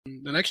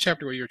the next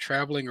chapter where you're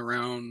traveling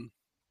around,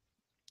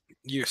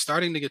 you're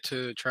starting to get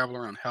to travel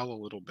around hell a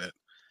little bit,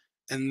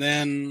 and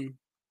then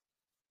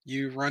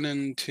you run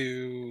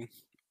into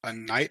a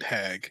night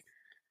hag,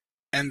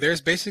 and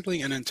there's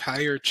basically an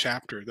entire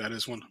chapter that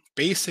is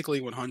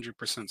basically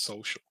 100%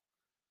 social.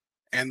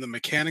 And the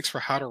mechanics for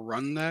how to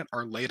run that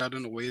are laid out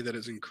in a way that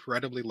is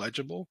incredibly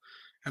legible.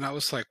 And I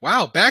was like,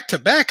 wow, back to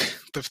back,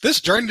 this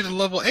journey to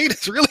level 8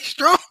 is really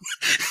strong.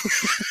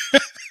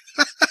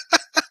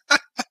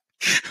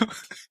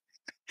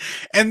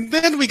 And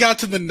then we got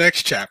to the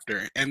next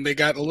chapter, and they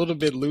got a little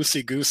bit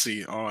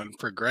loosey-goosey on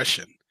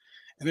progression.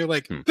 And they're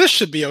like, this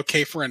should be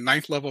okay for a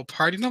 9th level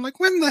party. And I'm like,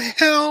 when the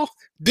hell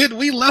did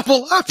we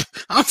level up?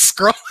 I'm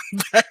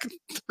scrolling back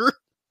through.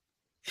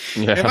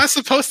 Yeah. Am I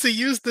supposed to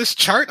use this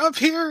chart up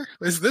here?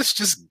 Is this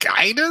just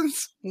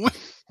guidance?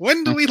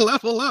 When do we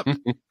level up?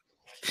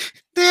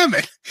 Damn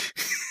it.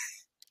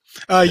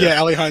 Yeah,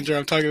 Alejandro,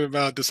 I'm talking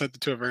about Descent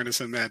into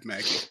Avernus and Mad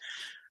Maggie.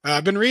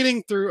 I've been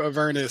reading through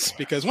Avernus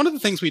because one of the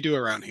things we do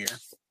around here,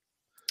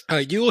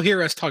 you will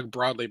hear us talk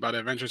broadly about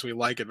adventures we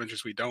like,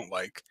 adventures we don't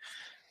like.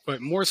 But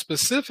more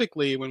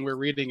specifically, when we're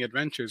reading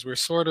adventures, we're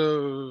sort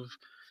of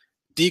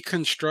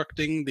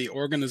deconstructing the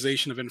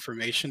organization of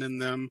information in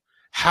them.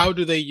 How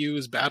do they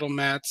use battle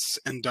mats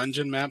and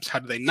dungeon maps? How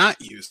do they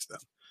not use them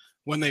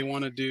when they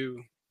want to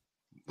do...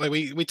 Like,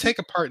 we take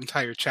apart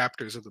entire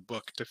chapters of the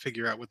book to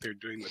figure out what they're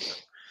doing with them.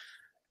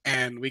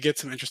 And we get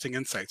some interesting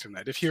insights from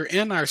that. If you're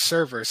in our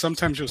server,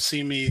 sometimes you'll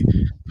see me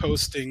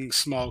posting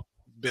small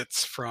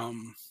bits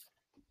from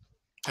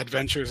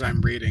adventures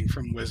I'm reading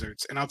from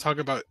Wizards, and I'll talk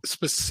about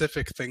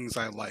specific things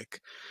I like.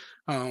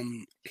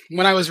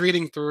 When I was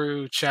reading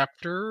through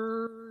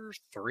chapter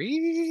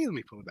 3, let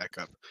me pull it back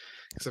up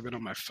because I've been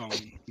on my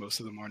phone most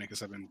of the morning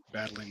because I've been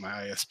battling my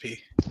ISP.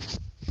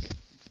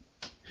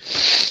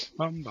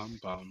 Bum bum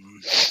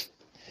bum.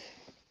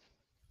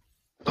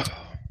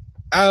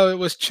 Oh, it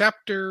was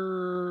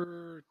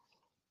chapter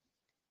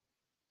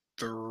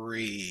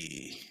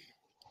 3.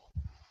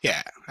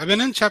 Yeah, I've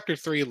been in chapter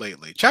 3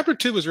 lately. Chapter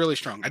 2 was really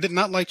strong. I did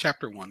not like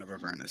chapter 1 of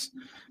Avernus.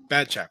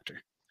 Bad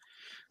chapter.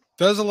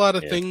 Does a lot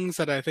of things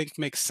that I think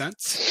make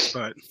sense,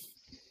 but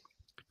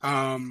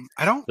I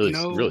don't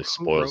know. Really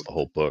spoils the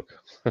whole book.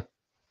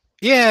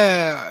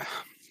 Yeah,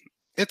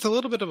 it's a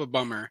little bit of a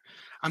bummer.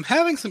 I'm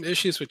having some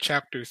issues with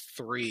chapter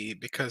 3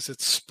 because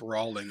it's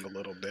sprawling a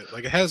little bit.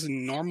 Like, it has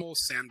normal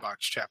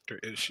sandbox chapter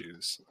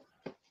issues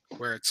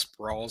where it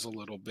sprawls a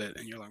little bit,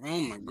 and you're like, oh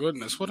my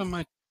goodness, what am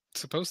I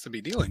supposed to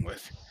be dealing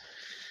with?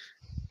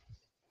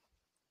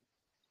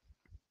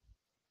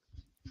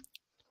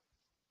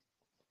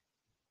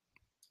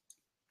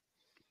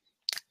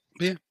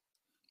 Yeah.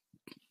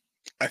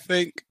 I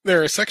think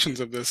there are sections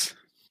of this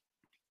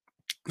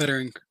that are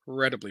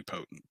incredibly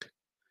potent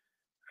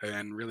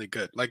and really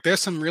good. Like, there's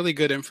some really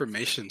good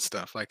information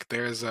stuff. Like,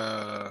 there's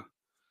I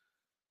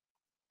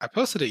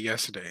posted it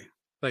yesterday.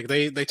 Like,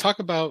 they talk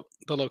about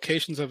the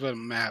locations of a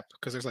map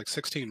because there's like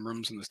 16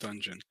 rooms in this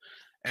dungeon.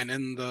 And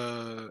in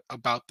the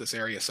about this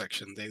area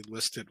section, they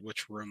listed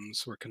which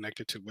rooms were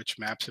connected to which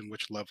maps and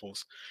which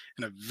levels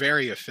in a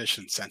very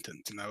efficient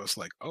sentence. And I was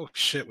like, oh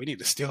shit, we need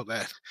to steal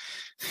that.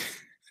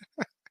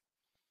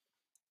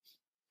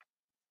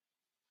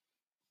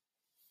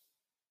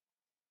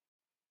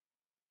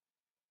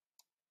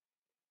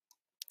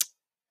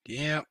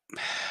 Yeah.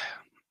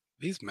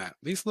 These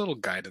little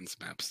guidance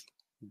maps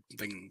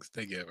things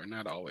they give are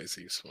not always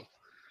useful.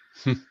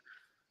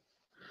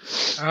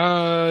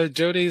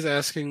 Jody's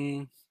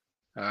asking,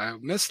 I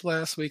missed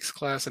last week's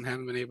class and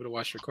haven't been able to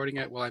watch the recording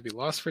yet. Will I be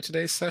lost for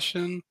today's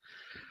session?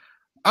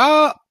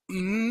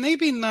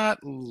 Maybe not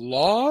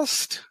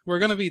lost. We're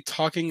going to be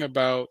talking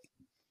about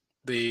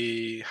how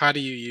do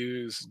you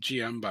use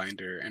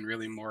GMBinder and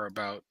really more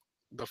about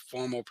the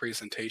formal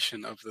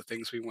presentation of the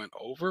things we went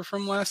over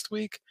from last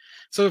week.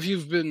 So if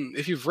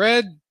you've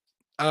read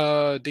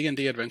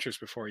D&D Adventures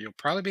before, you'll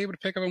probably be able to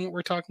pick up on what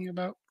we're talking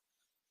about.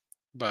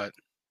 But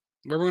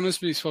we're going to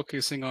be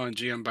focusing on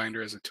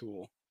GMBinder as a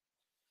tool.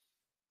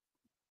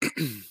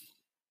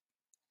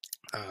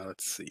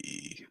 Let's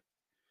see.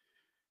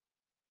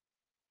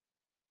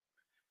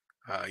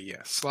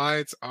 Yeah,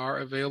 slides are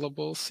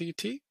available,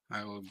 CT.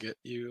 I will get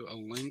you a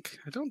link.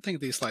 I don't think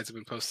these slides have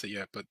been posted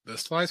yet, but the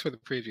slides for the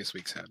previous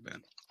weeks have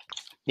been.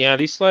 Yeah,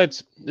 these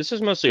slides, this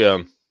is mostly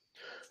a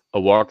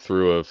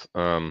walkthrough of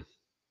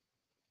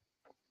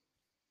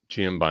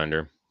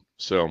GMBinder.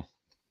 So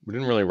we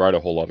didn't really write a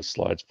whole lot of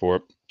slides for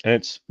it.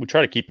 And we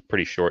try to keep it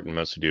pretty short and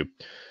mostly do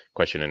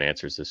question and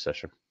answers this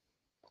session.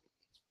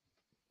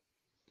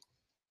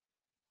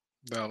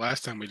 The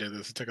last time we did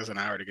this, it took us an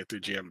hour to get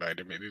through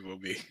GMBinder. Maybe we'll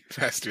be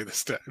faster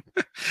this time.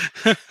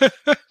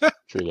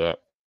 True that.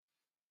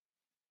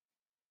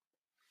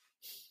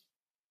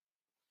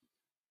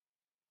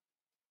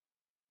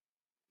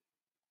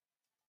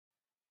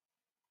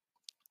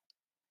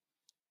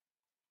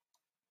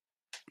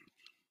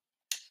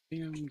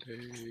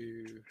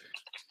 Dave,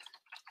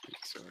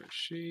 it's our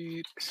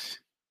sheet.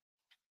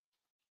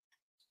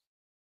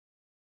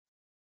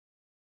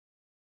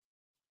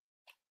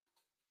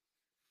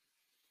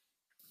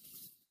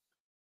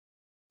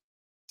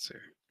 So,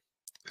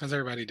 how's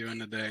everybody doing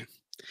today?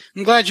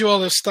 I'm glad you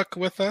all have stuck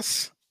with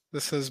us.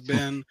 This has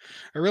been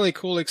a really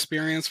cool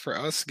experience for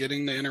us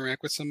getting to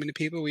interact with so many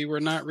people. We were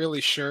not really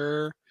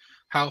sure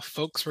how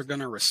folks were going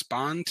to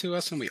respond to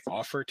us when we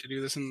offered to do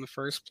this in the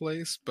first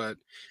place, but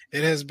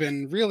it has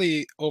been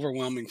really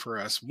overwhelming for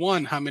us.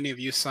 One, how many of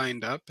you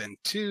signed up, and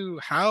two,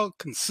 how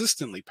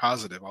consistently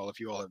positive all of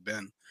you all have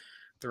been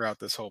throughout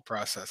this whole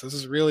process. This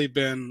has really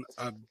been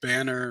a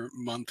banner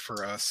month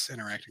for us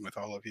interacting with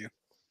all of you.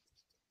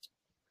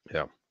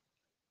 Yeah.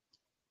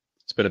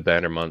 It's been a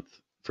banner month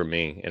for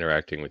me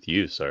interacting with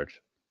you, Sarge.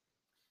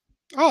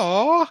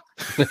 Oh,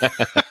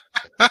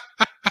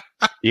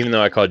 Even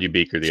though I called you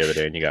Beaker the other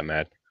day and you got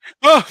mad.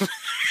 oh.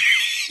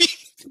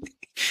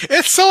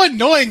 It's so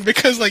annoying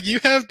because like you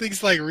have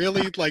these like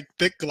really like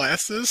thick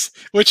glasses,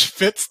 which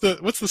fits the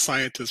what's the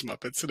scientist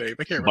Muppet's name?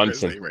 I can't remember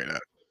his name right now.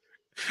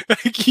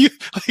 Like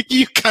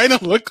you kind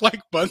of look like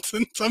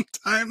Bunsen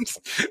sometimes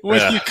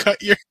when you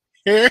cut your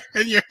hair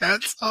and your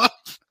hat's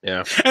off.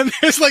 Yeah. And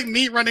there's like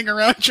me running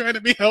around trying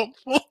to be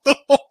helpful the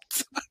whole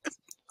time.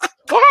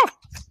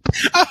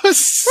 I was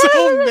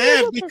so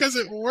mad because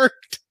it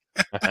worked.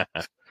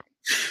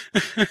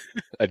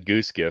 A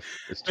goose gif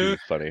is too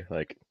funny.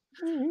 Like,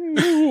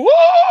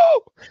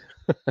 whoa!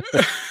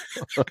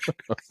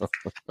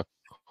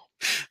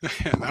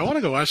 Man, I want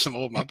to go watch some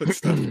old Muppet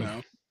stuff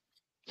now.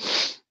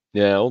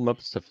 Yeah, old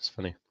Muppet stuff is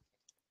funny.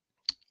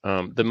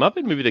 The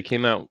Muppet movie that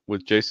came out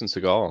with Jason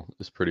Segel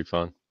is pretty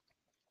fun.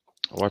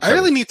 I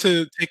really need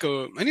to take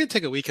a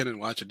weekend and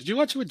watch it. Did you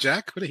watch it with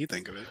Jack? What did he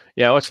think of it?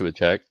 Yeah, I watched it with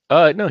Jack.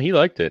 No, he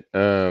liked it.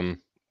 So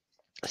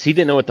he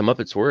didn't know what the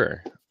Muppets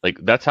were. Like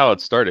that's how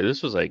it started.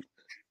 This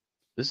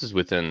is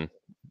within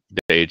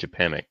the age of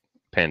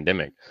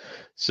pandemic.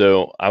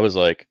 So I was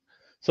like,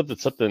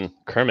 something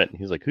Kermit. And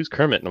he's like, who's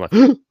Kermit? And I'm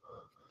like,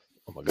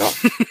 oh my god.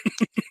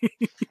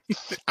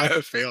 I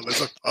have failed as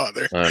a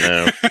father. I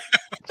know.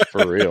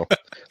 For real.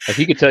 Like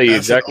he could tell you as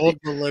exactly. An old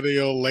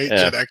millennial, late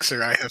Gen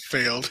Xer, I have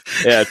failed.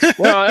 Yeah.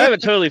 Well, I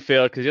haven't totally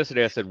failed because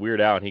yesterday I said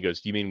Weird Al and he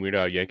goes, do you mean Weird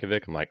Al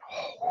Yankovic? I'm like,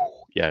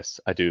 oh, yes,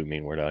 I do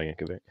mean Weird Al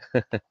Yankovic.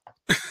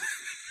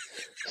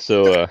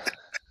 So,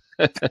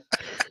 was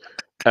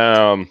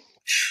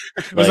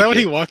that when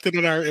he walked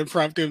in our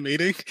impromptu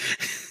meeting?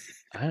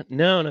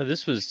 No,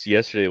 this was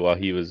yesterday while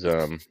he was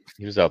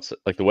outside.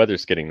 Like the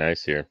weather's getting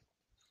nice here.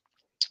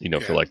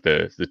 For like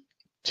the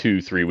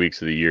 2-3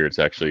 weeks of the year, it's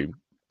actually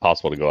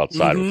possible to go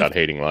outside without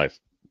hating life.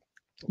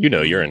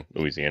 You're in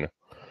Louisiana.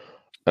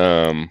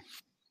 And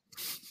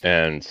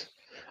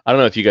I don't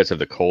know if you guys have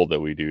the cold that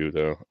we do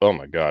though. Oh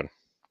my god.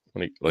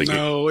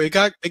 No,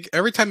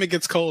 every time it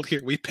gets cold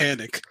here, we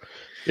panic.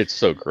 It's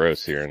so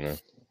gross here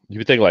you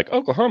would think like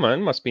Oklahoma, it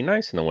must be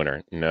nice in the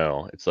winter.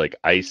 No, it's like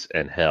ice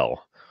and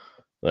hell.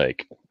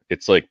 Like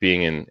it's like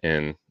being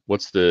in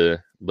what's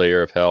the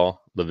layer of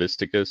hell?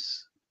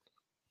 Levisticus.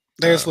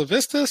 There's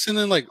Levistus, and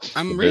then like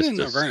I'm reading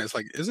Avernus.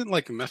 Like, isn't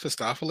like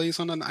Mephistopheles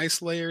on an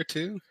ice layer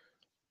too?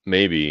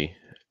 Maybe.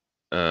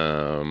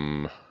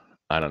 I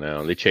don't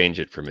know. They change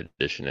it from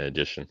edition to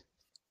edition.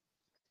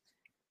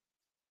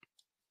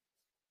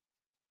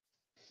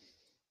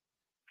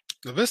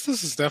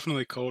 Levistus is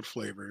definitely cold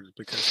flavored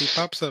because he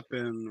pops up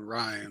in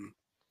Rhyme.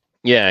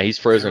 Yeah, he's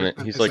frozen.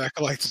 He's like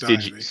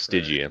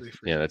Stygia.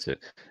 Yeah, that's it.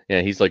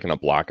 Yeah, he's like in a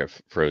block of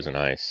frozen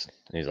ice.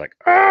 And he's like,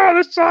 "Oh,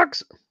 this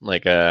sucks."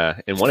 Like,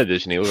 in one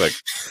edition, he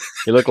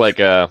looked like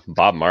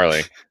Bob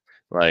Marley.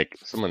 Like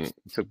someone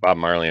took Bob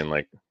Marley and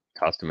like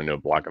tossed him into a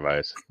block of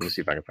ice. Let me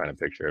see if I can find a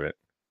picture of it.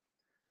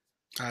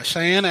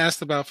 Cheyenne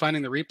asked about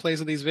finding the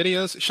replays of these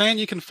videos. Cheyenne,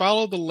 you can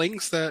follow the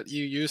links that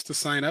you use to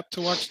sign up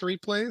to watch the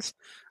replays.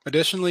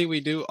 Additionally,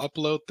 we do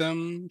upload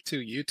them to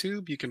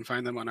YouTube. You can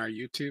find them on our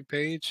YouTube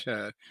page.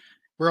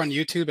 We're on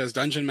YouTube as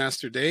Dungeon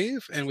Master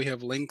Dave, and we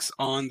have links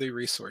on the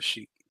resource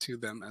sheet to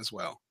them as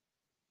well.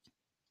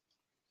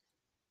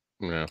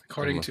 Yeah,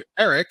 according to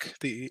Eric,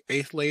 the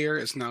 8th layer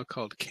is now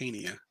called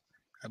Cania.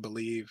 I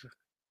believe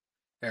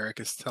Eric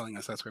is telling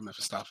us that's where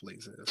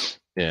Mephistopheles is.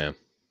 Yeah.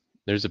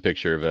 There's a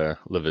picture of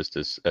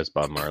Levistus as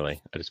Bob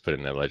Marley. I just put it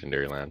in that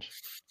Legendary Lounge.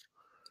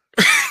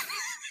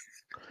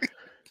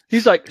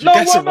 He's like, no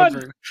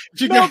woman,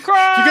 if you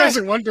guys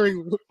are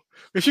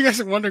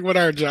wondering what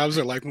our jobs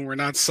are like when we're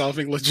not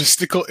solving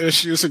logistical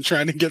issues and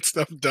trying to get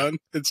stuff done,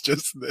 it's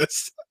just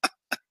this.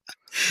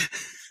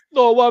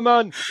 No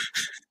woman.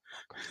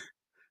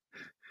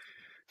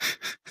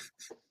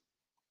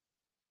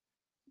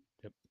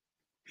 Yep.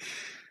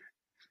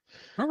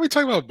 Weren't we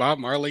talking about Bob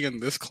Marley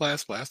in this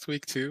class last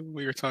week too?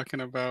 We were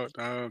talking about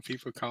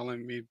people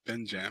calling me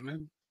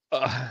Benjamin.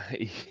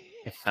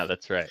 Yeah,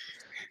 that's right.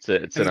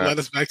 It led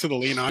us back to the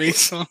Lean On Me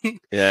song.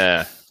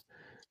 Yeah.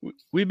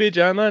 We be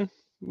jamming.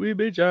 We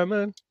be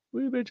jamming.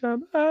 We be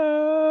jamming.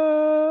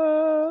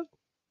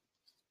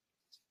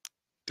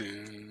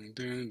 Dun,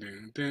 dun,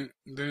 dun, dun,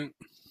 dun.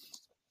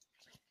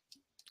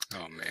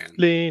 Oh man.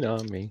 Lean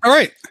on me. All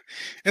right.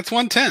 It's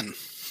 1:10.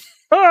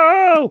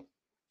 Oh.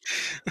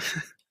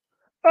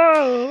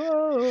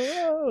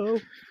 Oh.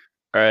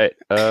 All right.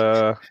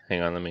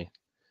 Hang on, let me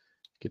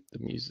get the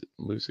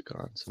music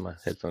on so my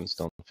headphones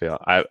don't fail.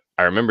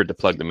 I remembered to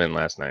plug them in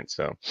last night,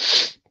 so.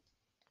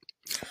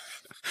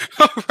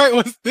 Oh,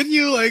 right. Didn't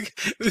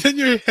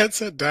your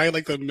headset die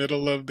like the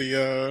middle of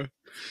the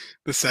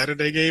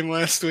Saturday game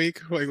last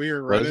week? Like we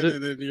were running,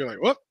 and then you're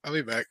like, "Whoop, I'll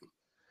be back."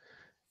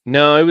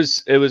 No, it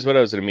was when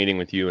I was in a meeting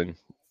with you, and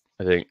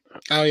I think.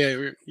 Oh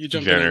yeah, you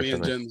jumped Jen into or me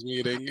and something. Jen's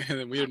meeting, and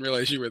then we didn't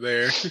realize you were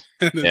there.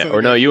 And then Yeah, so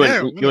or no, like, you yeah,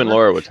 and whatever.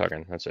 Laura were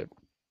talking. That's it.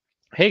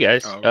 Hey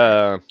guys,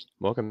 Oh, okay.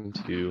 welcome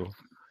to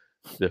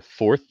the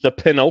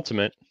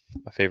penultimate.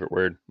 My favorite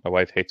word. My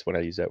wife hates when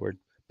I use that word.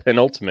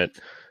 Penultimate.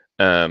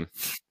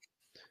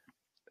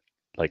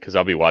 Like, cause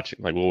I'll be watching,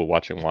 like, we'll be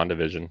watching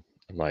WandaVision.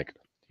 I'm like,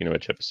 you know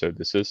which episode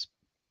this is?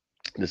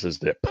 This is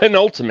the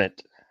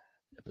penultimate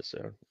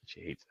episode.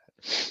 She hates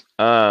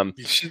that.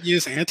 You should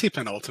use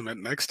anti-penultimate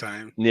next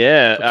time.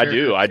 Yeah, I Prepare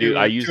do. for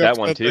I use two that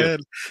one episodes too. ahead.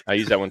 I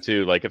use that one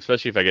too. Like,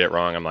 especially if I get it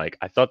wrong, I'm like,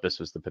 I thought this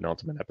was the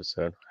penultimate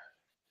episode,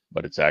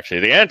 but it's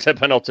actually the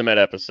anti-penultimate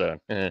episode.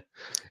 And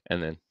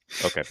then,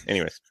 okay.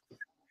 Anyways,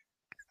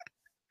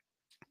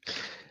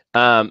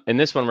 in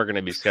this one we're going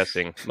to be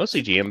discussing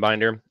mostly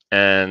GMBinder,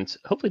 and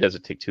hopefully it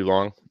doesn't take too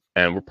long.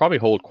 And we'll probably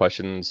hold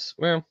questions.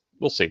 Well,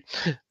 we'll see.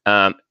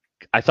 I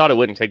thought it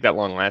wouldn't take that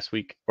long last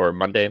week or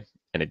Monday,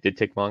 and it did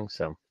take long.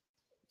 So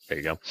there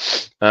you go.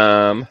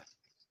 But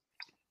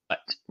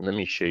let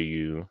me show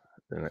you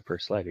in that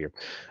first slide here.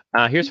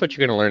 Here's what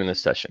you're going to learn in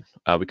this session.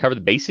 We cover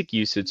the basic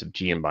usage of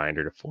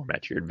GMBinder to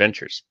format your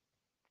adventures.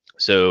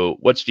 So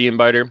what's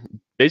GMBinder?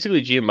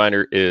 Basically,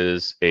 GMBinder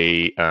is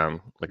a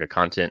like a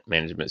content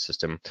management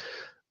system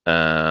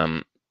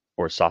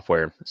or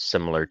software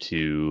similar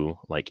to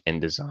like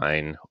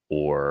InDesign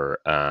or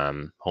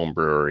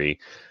Homebrewery.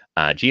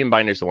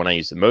 GMBinder is the one I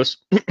use the most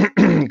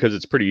because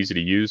it's pretty easy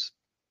to use.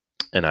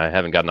 And I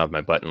haven't gotten off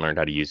my butt and learned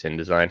how to use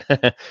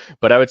InDesign,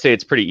 but I would say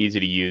it's pretty easy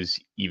to use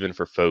even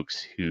for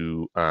folks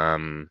who,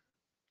 are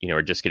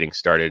just getting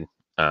started.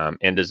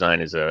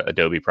 InDesign is a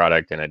Adobe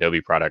product, and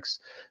Adobe products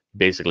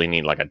basically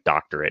need like a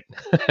doctorate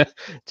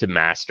to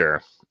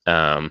master.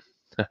 I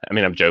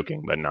mean, I'm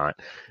joking, but not.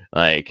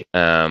 Like,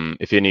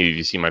 if any of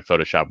you see my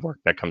Photoshop work,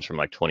 that comes from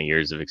like 20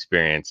 years of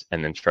experience,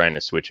 and then trying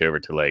to switch over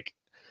to like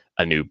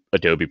a new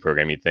Adobe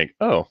program, you'd think,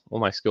 oh,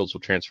 well, my skills will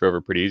transfer over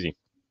pretty easy.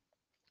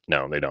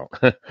 No, they don't.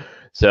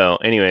 So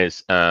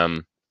anyways,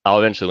 I'll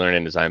eventually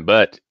learn InDesign,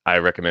 but I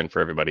recommend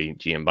for everybody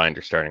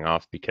GMBinder starting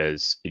off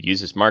because it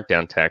uses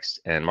Markdown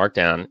text, and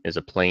Markdown is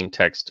a plain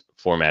text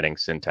formatting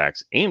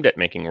syntax aimed at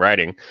making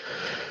writing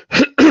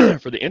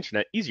for the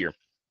internet easier.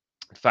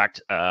 In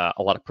fact, a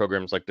lot of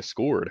programs like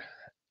Discord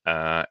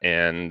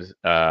and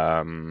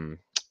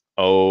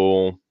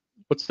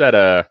what's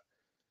that?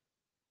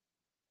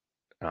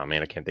 Oh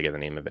man, I can't think of the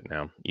name of it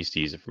now. Used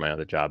to use it for my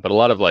other job, but a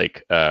lot of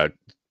like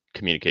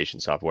communication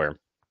software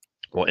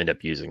will end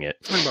up using it.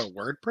 Talking about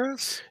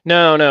WordPress?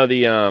 No,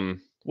 the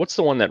what's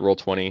the one that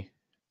Roll20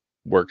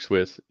 works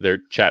with? Their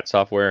chat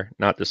software,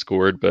 not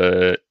Discord,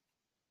 but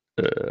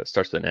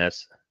starts with an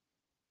S.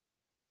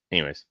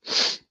 Anyways,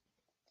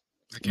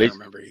 I can't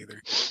remember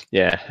either.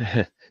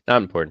 Yeah,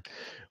 not important.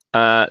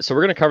 So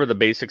we're going to cover the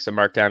basics of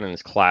Markdown in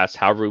this class.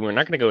 However, we're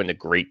not going to go into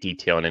great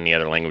detail in any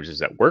other languages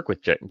that work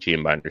with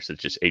GMBinder,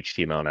 such as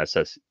HTML and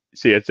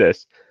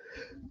CSS.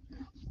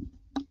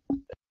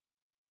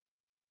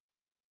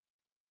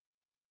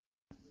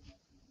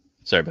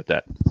 Sorry about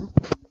that.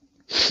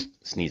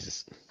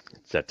 Sneezes.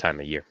 It's that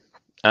time of year.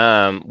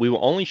 We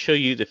will only show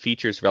you the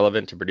features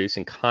relevant to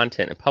producing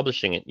content and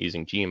publishing it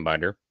using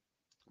GMBinder.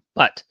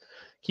 But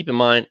keep in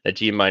mind that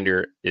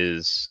GMBinder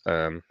has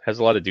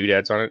a lot of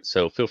doodads on it,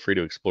 so feel free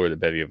to explore the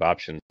bevy of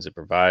options it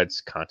provides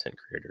content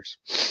creators.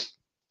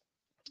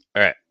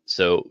 All right,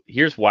 so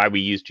here's why we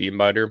use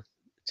GMBinder.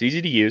 It's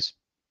easy to use,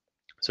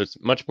 so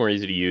it's much more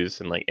easy to use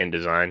than like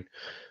InDesign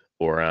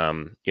or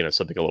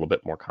something a little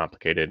bit more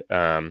complicated.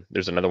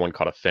 There's another one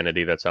called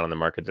Affinity that's out on the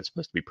market that's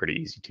supposed to be pretty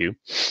easy too.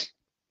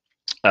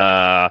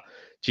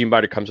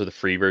 GMBinder comes with a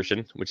free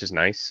version, which is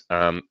nice.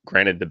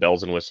 Granted, the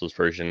bells and whistles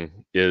version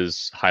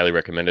is highly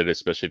recommended,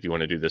 especially if you want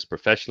to do this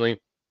professionally,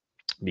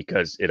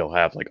 because it'll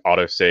have like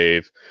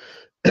autosave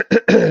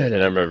and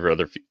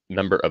a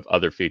number of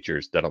other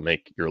features that'll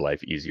make your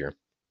life easier.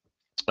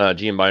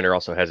 GMBinder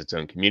also has its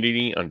own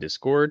community on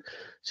Discord,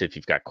 so if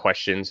you've got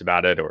questions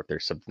about it or if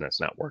there's something that's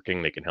not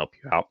working, they can help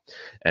you out.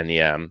 And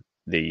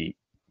the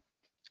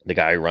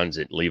guy who runs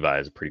it, Levi,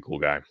 is a pretty cool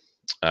guy,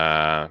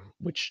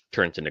 which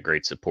turns into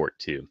great support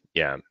too.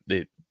 Yeah,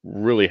 they're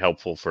really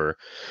helpful for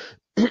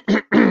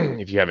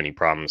if you have any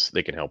problems,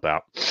 they can help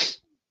out.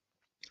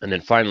 And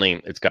then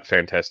finally, it's got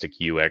fantastic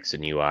UX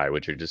and UI,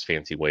 which are just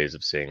fancy ways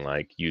of saying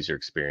like user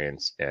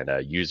experience and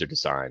user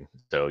design.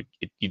 So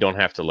you don't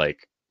have to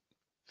like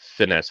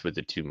finesse with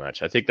it too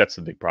much. I think that's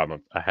the big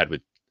problem I had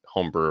with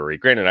Homebrewery.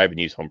 Granted, I haven't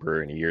used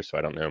Homebrewery in a year, so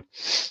I don't know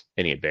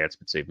any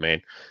advancements they've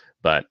made.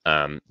 But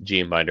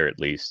GMBinder, at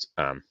least,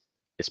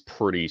 is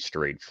pretty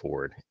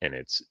straightforward in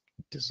its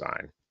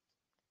design.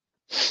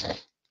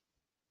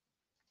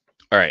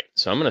 All right,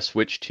 so I'm going to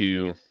switch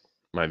to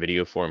my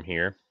video form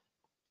here.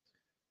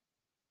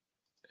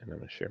 And I'm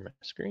going to share my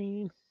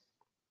screen.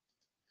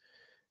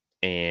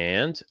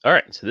 And all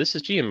right, so this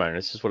is GMBinder.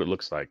 This is what it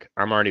looks like.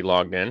 I'm already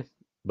logged in,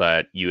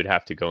 but you would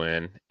have to go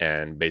in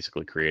and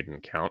basically create an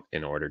account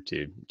in order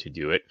to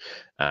do it.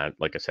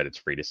 Like I said, it's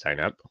free to sign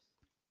up.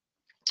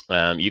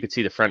 You can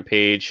see the front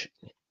page.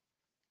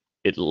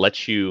 It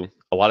lets you,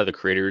 a lot of the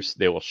creators,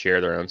 they will share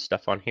their own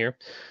stuff on here.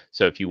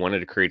 So if you wanted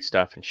to create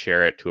stuff and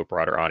share it to a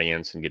broader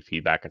audience and get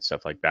feedback and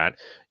stuff like that,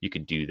 you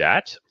could do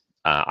that.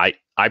 I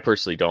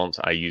personally don't.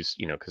 I use,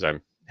 because I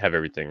have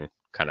everything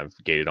kind of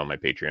gated on my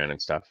Patreon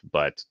and stuff,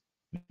 but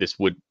this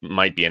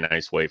might be a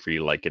nice way for you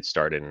to like get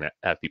started and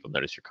have people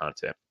notice your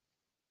content.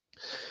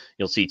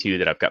 You'll see too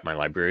that I've got my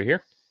library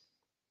here.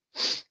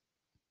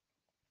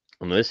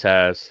 And this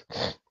has,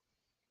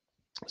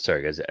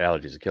 sorry guys,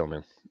 allergies are killing me.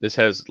 This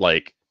has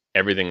like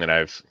everything that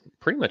I've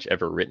pretty much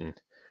ever written. And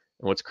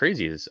what's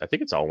crazy is I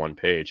think it's all one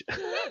page.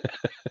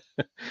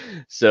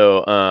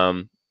 So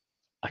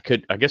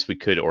I guess we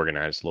could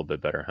organize a little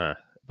bit better, huh?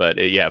 But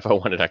yeah, if I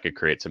wanted, I could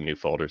create some new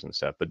folders and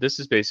stuff. But this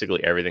is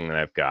basically everything that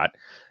I've got.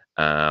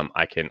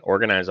 I can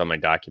organize all my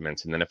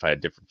documents, and then if I had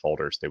different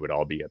folders, they would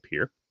all be up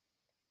here.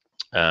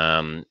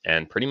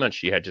 And pretty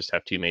much you just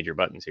have two major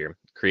buttons here: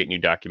 create new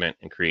document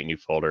and create new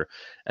folder.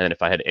 And then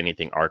if I had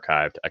anything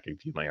archived, I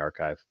could view my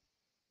archive.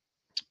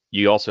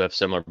 You also have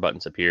similar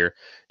buttons up here.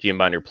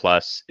 GMBinder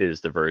Plus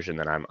is the version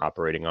that I'm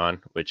operating on,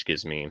 which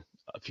gives me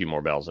a few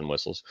more bells and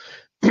whistles.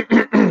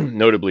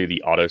 Notably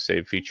the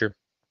autosave feature.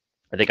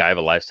 I think I have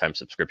a lifetime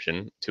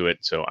subscription to it,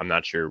 so I'm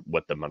not sure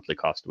what the monthly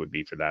cost would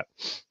be for that.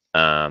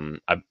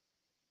 I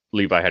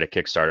believe I had a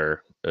Kickstarter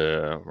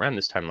around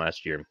this time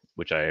last year,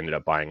 which I ended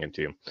up buying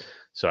into.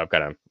 So I've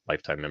got a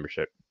lifetime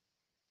membership.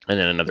 And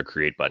then another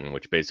create button,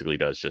 which basically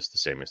does just the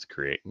same as the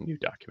create new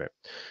document.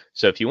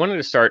 So if you wanted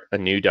to start a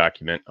new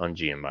document on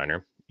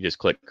GMBinder, you just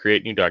click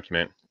create new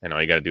document, and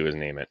all you got to do is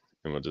name it.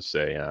 And we'll just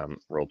say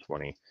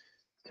Roll20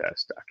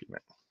 test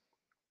document.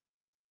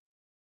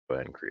 Go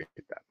ahead and create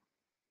that.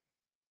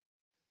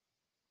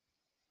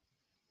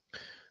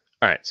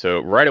 All right, so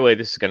right away,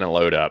 this is going to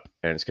load up,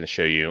 and it's going to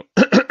show you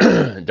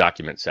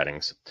document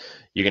settings.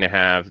 You're going to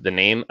have the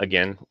name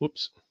again.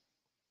 Whoops.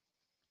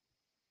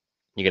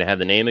 You're going to have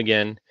the name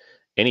again.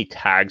 Any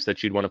tags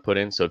that you'd want to put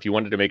in. So if you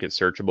wanted to make it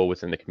searchable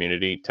within the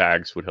community,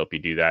 tags would help you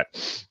do that. I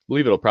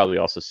believe it'll probably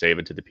also save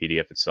it to the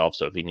PDF itself.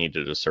 So if you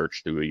needed to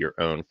search through your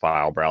own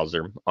file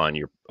browser on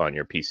your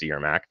PC or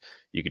Mac,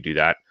 you could do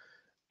that.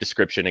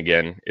 Description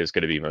again is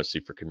going to be mostly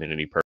for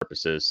community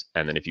purposes.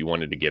 And then if you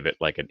wanted to give it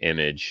like an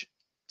image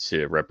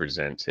to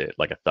represent it,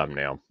 like a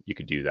thumbnail, you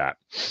could do that.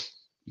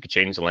 You could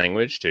change the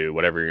language to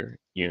whatever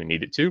you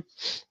need it to,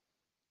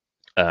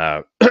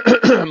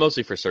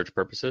 mostly for search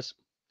purposes.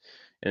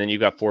 And then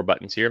you've got 4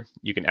 buttons here.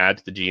 You can add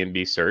to the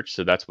GMB search.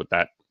 So that's what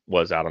that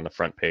was out on the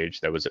front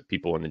page. That was at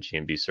people in the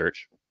GMB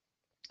search.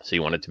 So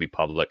you want it to be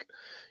public.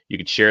 You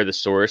could share the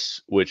source,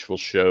 which will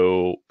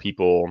show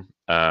people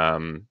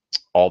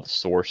all the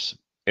source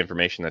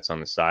information that's on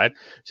the side.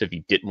 So if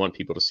you didn't want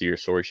people to see your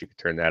source, you could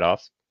turn that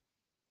off.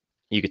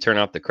 You could turn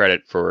off the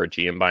credit for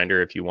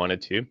GMBinder if you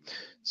wanted to.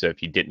 So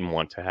if you didn't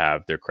want to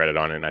have their credit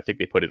on it, and I think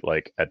they put it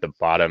like at the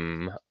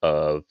bottom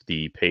of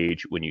the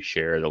page when you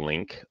share the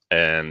link,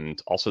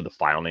 and also the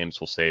file names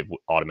will save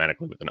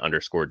automatically with an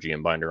underscore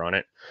GMBinder on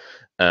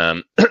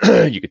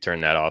it. You could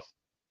turn that off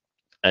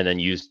and then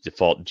use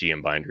default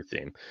GMBinder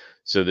theme.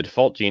 So the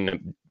default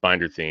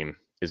GMBinder theme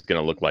is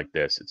going to look like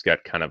this. It's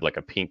got kind of like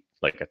a pink,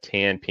 like a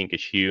tan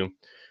pinkish hue,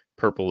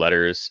 purple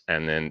letters,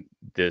 and then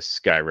this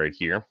guy right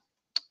here.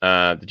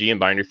 The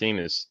GMBinder theme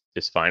is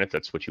fine if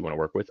that's what you want to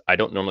work with. I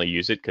don't normally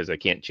use it because I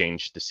can't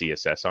change the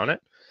CSS on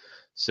it.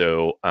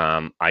 So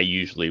I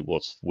usually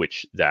will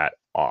switch that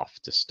off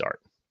to start.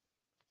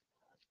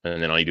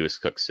 And then all you do is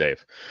click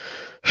save.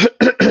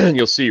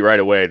 You'll see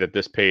right away that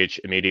this page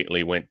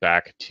immediately went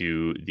back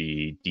to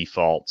the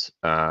default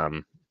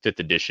 5th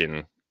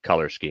edition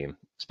color scheme,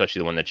 especially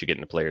the one that you get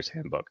in the player's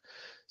handbook.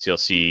 So you'll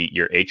see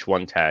your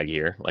H1 tag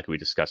here, like we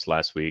discussed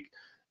last week,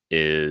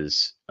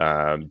 is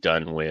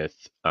done with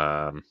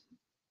the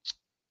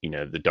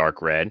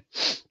dark red,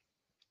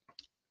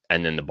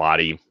 and then the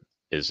body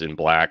is in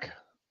black,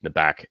 the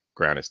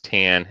background is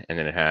tan, and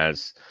then it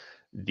has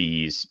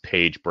these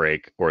page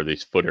break or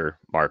these footer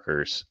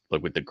markers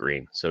like with the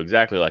green. So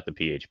exactly like the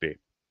PHP.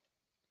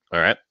 All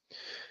right,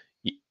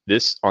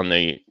 this on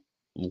the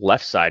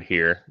left side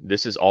here,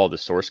 this is all the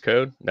source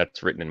code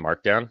that's written in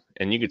Markdown,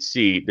 and you could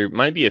see there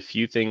might be a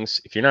few things,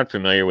 if you're not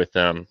familiar with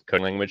coding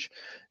language,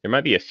 there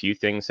might be a few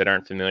things that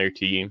aren't familiar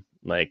to you,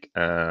 like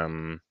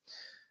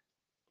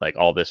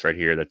all this right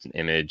here, that's an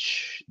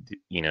image.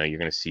 You're going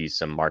to see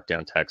some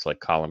Markdown text like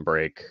column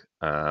break.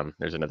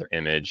 There's another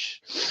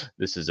image.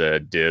 This is a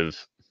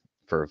div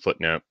for a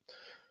footnote.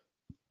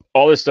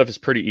 All this stuff is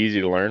pretty easy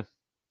to learn,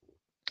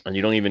 and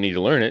you don't even need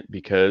to learn it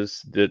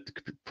because the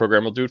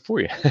program will do it for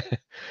you.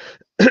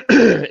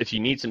 If you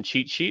need some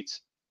cheat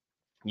sheets,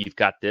 you've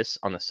got this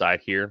on the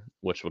side here,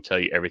 which will tell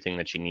you everything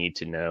that you need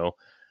to know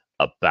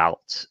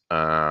about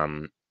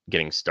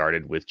getting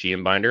started with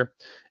GMBinder.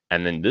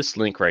 And then this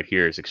link right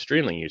here is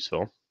extremely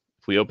useful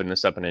if we open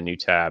this up in a new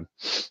tab,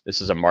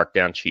 this is a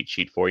Markdown cheat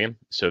sheet for you.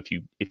 So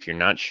if you're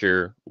not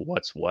sure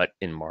what's what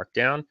in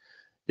Markdown,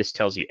 this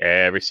tells you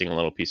every single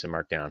little piece of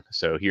Markdown.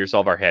 So here's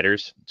all of our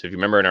headers. So if you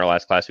remember in our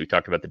last class, we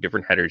talked about the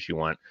different headers you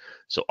want.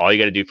 So all you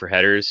got to do for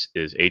headers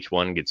is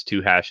H1 gets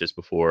 2 hashes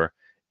before,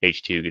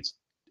 H2 gets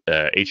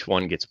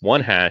H1 gets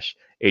 1 hash,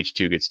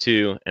 H2 gets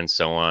 2, and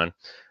so on.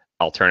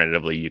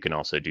 Alternatively, you can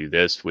also do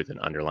this with an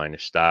underline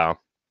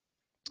style.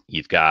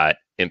 You've got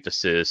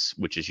emphasis,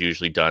 which is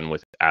usually done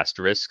with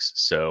asterisks.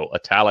 So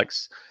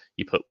italics,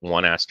 you put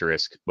 1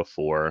 asterisk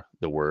before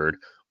the word,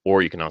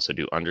 or you can also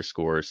do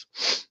underscores.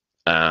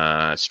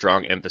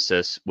 Strong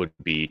emphasis would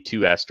be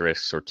 2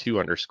 asterisks or 2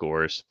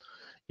 underscores.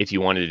 If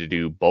you wanted to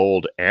do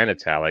bold and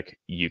italic,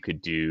 you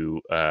could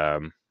do 3.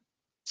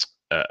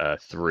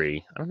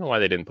 I don't know why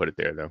they didn't put it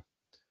there though.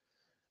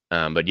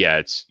 But yeah,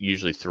 it's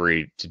usually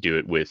 3 to do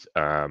it with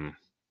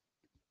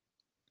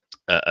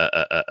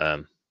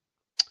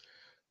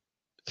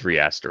 3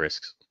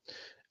 asterisks.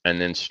 And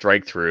then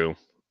strike through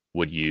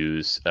would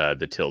use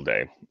the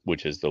tilde,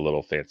 which is the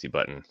little fancy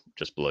button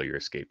just below your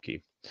escape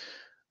key.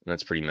 And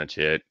that's pretty much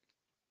it.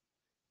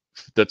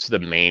 That's the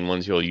main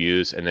ones you'll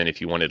use. And then if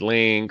you wanted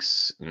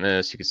links and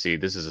this, you can see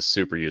this is a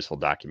super useful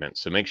document.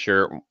 So make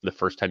sure the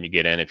first time you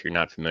get in, if you're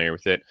not familiar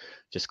with it,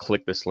 just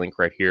click this link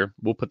right here.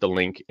 We'll put the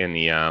link in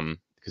the,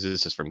 because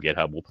this is from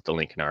GitHub, we'll put the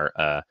link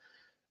in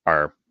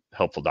our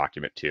helpful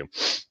document too.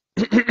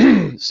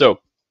 So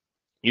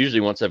usually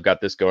once I've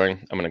got this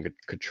going, I'm going to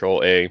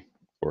Control A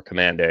or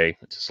Command A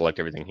to select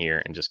everything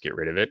here and just get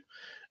rid of it.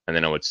 And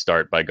then I would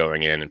start by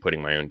going in and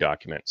putting my own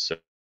document. So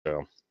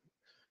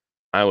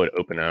I would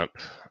open up,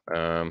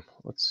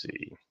 let's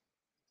see. I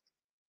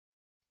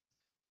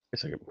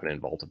guess I can put in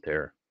Vault of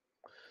Terror.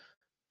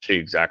 Show you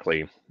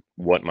exactly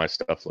what my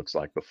stuff looks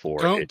like before.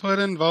 Don't put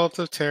in Vault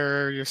of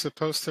Terror. You're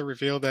supposed to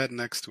reveal that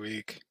next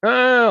week.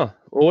 Oh,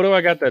 well, what do I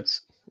got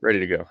that's ready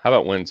to go? How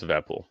about Winds of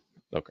Apple?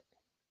 Okay.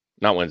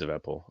 Not Winds of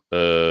Apple.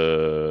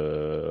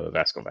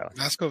 Vasco Valley.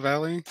 Vasco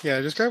Valley?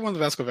 Yeah, just grab one of the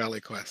Vasco Valley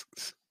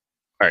quests.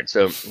 All right,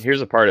 so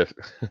here's a part of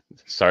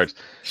Sarge.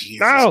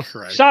 No,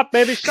 Christ. Stop,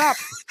 baby, stop.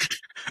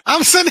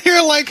 I'm sitting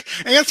here like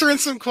answering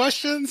some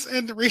questions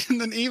and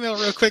reading an email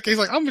real quick. He's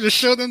like, I'm gonna just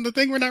show them the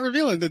thing we're not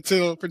revealing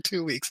until for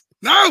 2 weeks.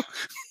 No.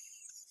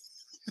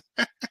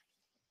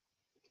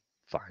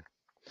 Fine.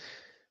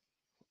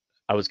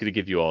 I was gonna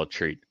give you all a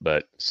treat,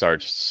 but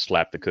Sarge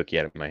slapped the cookie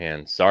out of my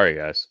hand. Sorry,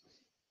 guys.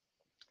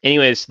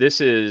 Anyways,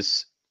 this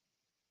is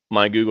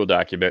my Google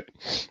document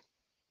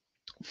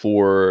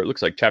for,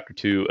 looks like chapter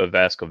 2 of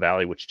Vasco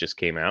Valley, which just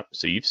came out.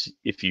 So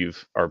if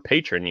you've are a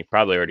patron, you've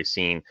probably already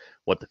seen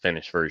what the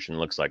finished version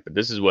looks like, but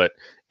this is what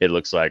it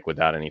looks like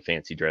without any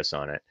fancy dress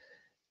on it.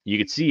 You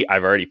can see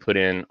I've already put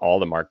in all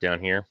the markdown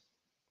here.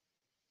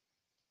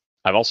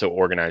 I've also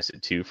organized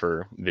it too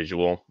for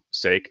visual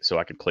sake, so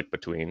I could click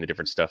between the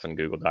different stuff in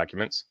Google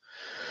Documents.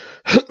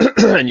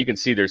 And you can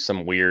see there's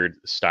some weird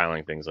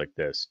styling things like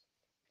this.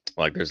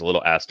 Like there's a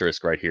little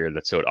asterisk right here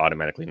that's so it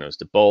automatically knows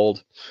to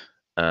bold.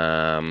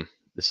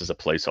 This is a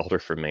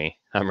placeholder for me.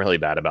 I'm really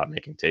bad about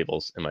making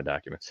tables in my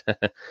documents.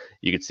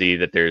 You can see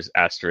that there's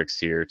asterisks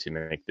here to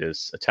make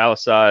this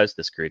italicized.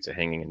 This creates a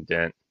hanging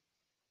indent.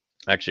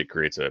 Actually, it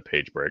creates a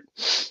page break.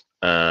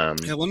 Yeah,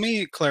 let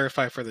me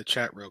clarify for the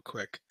chat real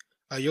quick.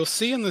 You'll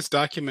see in this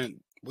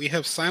document, we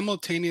have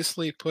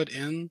simultaneously put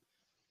in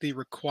the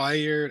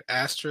required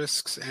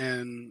asterisks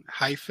and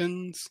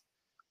hyphens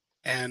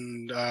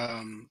and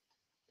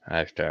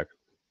hashtag.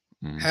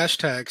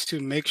 hashtags to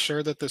make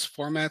sure that this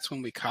formats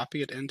when we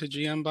copy it into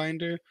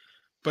GMBinder.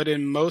 But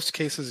in most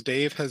cases,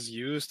 Dave has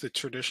used the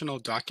traditional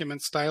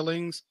document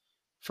stylings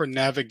for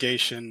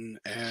navigation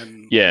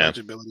and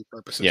legibility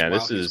purposes. Yeah, while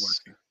this he's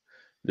is working.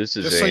 this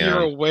is just so you're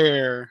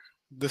aware.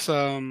 This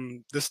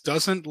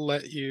doesn't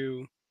let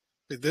you.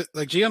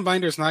 Like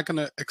GMBinder is not going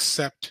to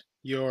accept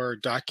your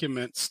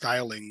document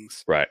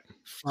stylings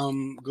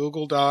from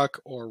Google Doc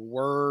or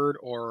Word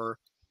or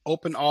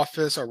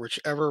OpenOffice or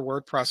whichever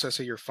word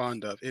processor you're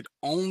fond of. It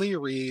only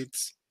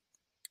reads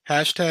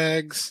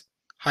hashtags,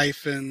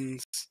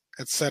 hyphens,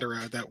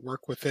 etc. that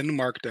work within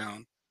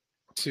Markdown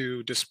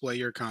to display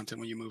your content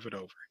when you move it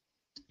over.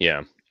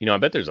 Yeah. You know, I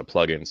bet there's a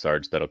plugin,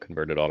 Sarge, that'll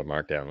convert it all to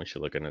Markdown. We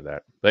should look into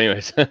that. But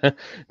anyways,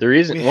 there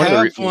isn't we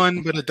have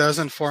one, but it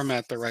doesn't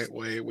format the right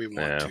way we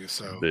want to.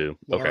 So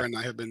Laura and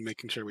I have been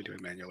making sure we do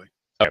it manually.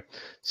 Okay.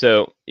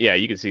 So yeah,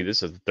 you can see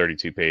this is a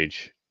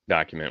 32-page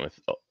document with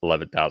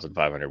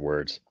 11,500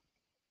 words.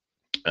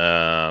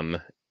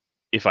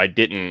 If I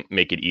didn't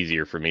make it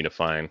easier for me to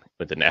find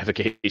with the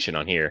navigation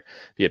on here,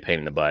 it'd be a pain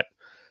in the butt.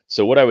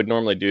 So what I would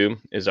normally do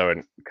is I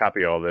would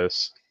copy all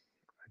this.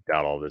 I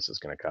doubt all this is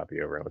going to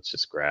copy over. Let's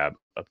just grab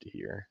up to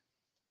here.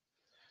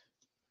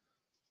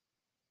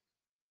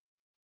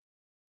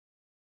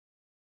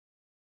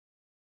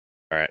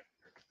 All right.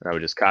 I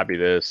would just copy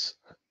this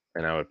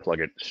and I would plug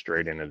it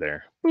straight into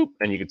there. Boop.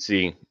 And you can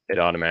see it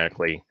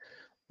automatically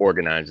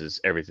organizes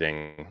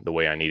everything the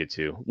way I need it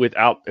to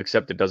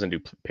except it doesn't do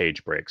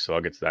page breaks. So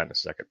I'll get to that in a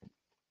second.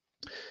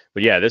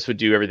 But yeah, this would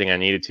do everything I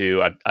needed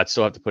to. I'd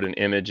still have to put in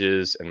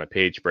images and my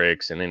page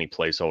breaks and any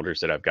placeholders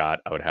that I've got,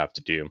 I would have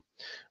to do.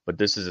 But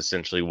this is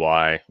essentially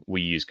why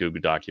we use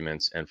Google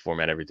Documents and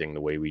format everything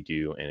the way we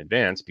do in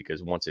advance,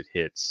 because once it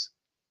hits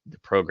the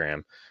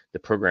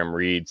program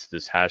reads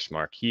this hash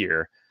mark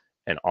here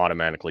and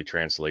automatically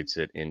translates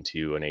it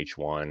into an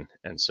H1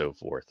 and so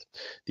forth.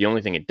 The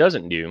only thing it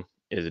doesn't do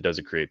is it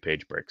doesn't create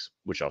page breaks,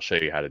 which I'll show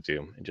you how to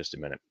do in just a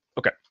minute.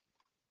 Okay,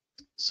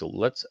 so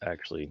let's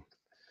actually,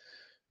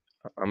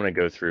 I'm going to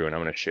go through and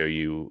I'm going to show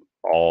you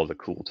all the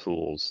cool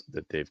tools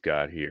that they've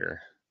got here.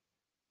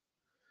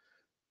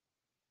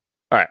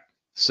 All right,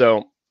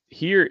 so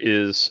here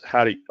is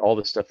how to, all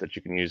the stuff that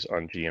you can use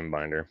on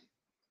GMBinder.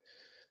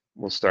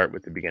 We'll start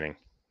with the beginning.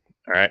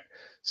 All right,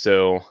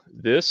 so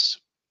this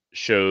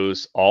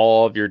shows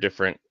all of your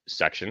different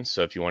sections.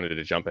 So if you wanted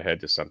to jump ahead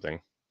to something,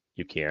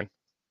 you can.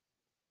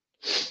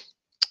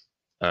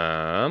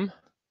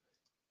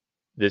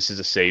 This is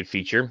a save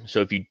feature.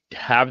 So if you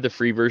have the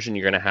free version,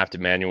 you're going to have to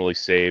manually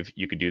save.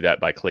 You could do that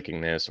by clicking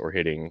this or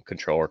hitting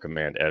Control or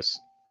Command S.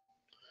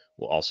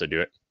 We'll also do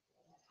it.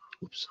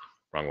 Oops,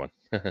 wrong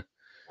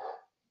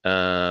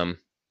one.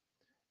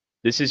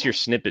 This is your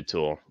snippet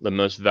tool, the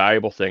most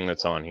valuable thing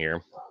that's on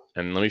here.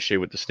 And let me show you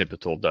what the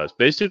snippet tool does.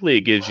 Basically,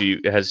 it gives you,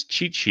 it has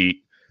cheat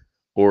sheet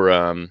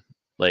or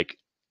like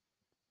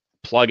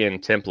plug-in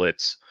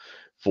templates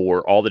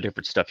for all the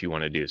different stuff you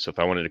want to do. So if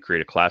I wanted to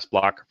create a class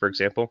block, for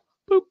example,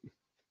 boop,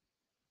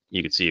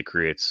 you can see it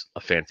creates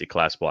a fancy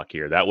class block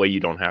here. That way you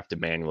don't have to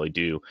manually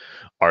do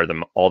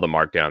all the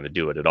markdown to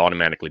do it. It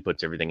automatically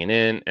puts everything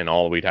in, and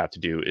all we'd have to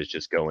do is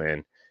just go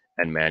in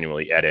and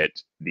manually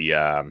edit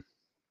the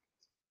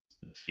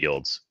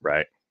fields,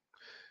 right?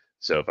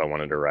 So if I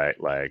wanted to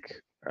write like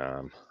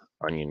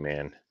Onion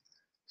Man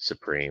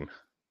Supreme,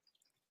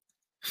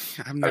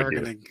 I'm never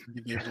going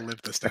to be able to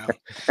live this down.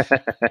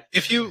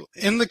 If you,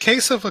 in the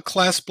case of a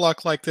class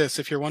block like this,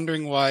 if you're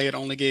wondering why it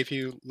only gave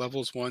you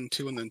levels 1,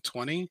 2, and then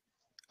 20,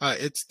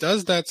 it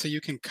does that so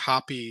you can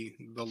copy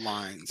the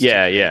lines.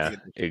 Yeah,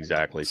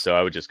 exactly. Levels. So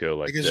I would just go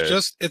like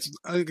because this.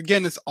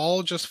 Again, it's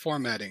all just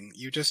formatting.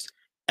 You just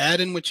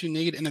add in what you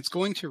need, and it's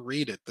going to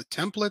read it. The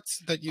templates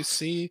that you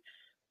see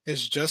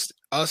is just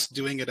us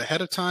doing it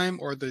ahead of time,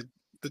 or the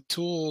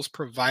tools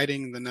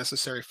providing the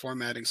necessary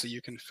formatting so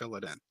you can fill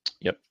it in.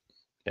 Yep.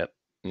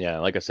 Yeah,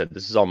 like I said,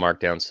 this is all marked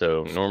down.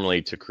 So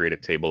normally to create a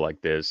table like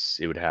this,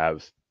 you would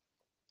have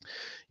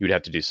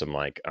to do some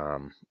like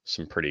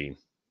some pretty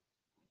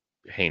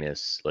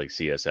heinous like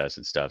CSS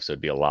and stuff. So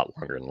it'd be a lot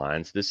longer in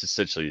lines. This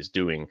essentially is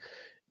doing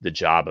the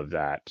job of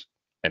that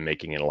and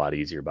making it a lot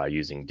easier by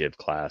using div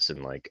class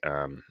and like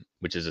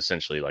which is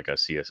essentially like a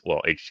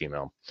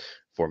HTML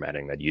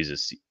formatting that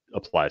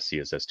applies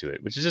CSS to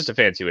it, which is just a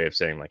fancy way of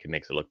saying like it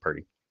makes it look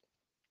pretty.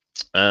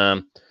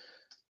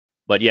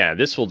 But yeah,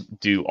 this will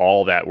do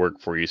all that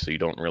work for you, so you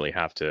don't really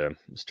have to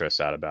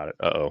stress out about it.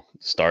 Uh-oh,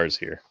 Star's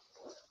here.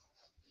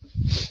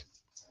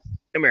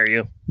 Come here,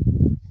 you.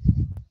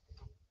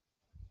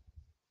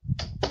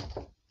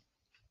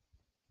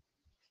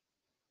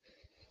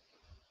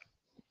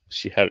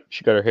 She got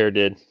her hair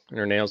did and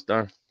her nails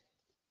done.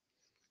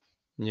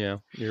 Yeah,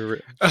 you're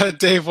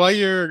Dave, while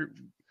you're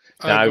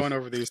going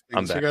over these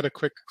things, we got a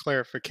quick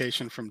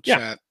clarification from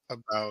chat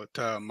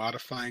about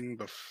modifying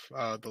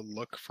the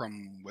look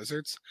from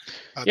wizards.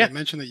 They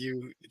mentioned that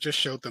you just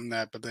showed them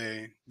that, but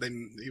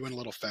you went a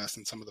little fast,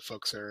 and some of the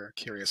folks are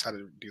curious how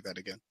to do that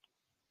again.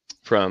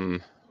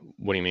 From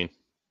what do you mean?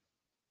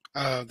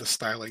 The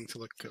styling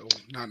to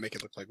not make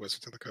it look like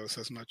Wizards of the Coast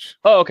as much.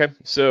 Oh, okay.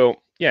 So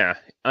yeah,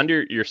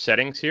 under your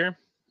settings here.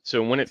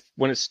 So when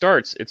it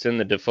starts, it's in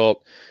the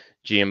default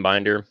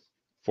GMBinder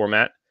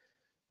format,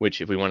 which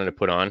if we wanted to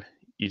put on,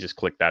 you just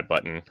click that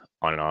button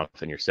on and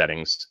off in your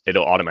settings.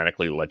 It'll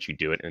automatically let you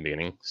do it in the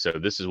beginning. So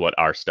this is what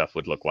our stuff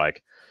would look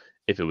like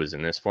if it was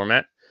in this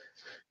format.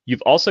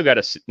 You've also got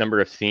a number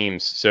of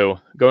themes. So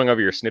going over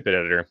your snippet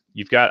editor,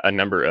 you've got a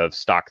number of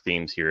stock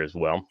themes here as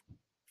well.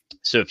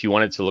 So if you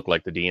wanted to look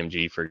like the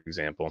DMG, for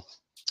example,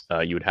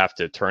 you would have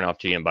to turn off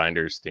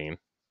GMBinder's theme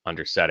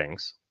under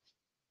settings.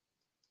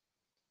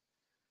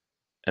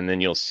 And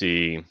then you'll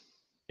see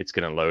it's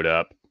going to load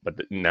up, but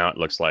now it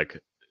looks like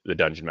the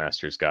Dungeon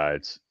Master's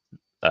Guides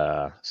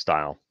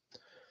style.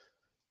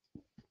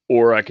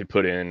 Or I could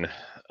put in,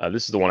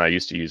 this is the one I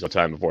used to use all the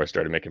time before I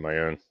started making my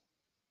own.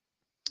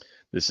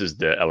 This is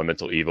the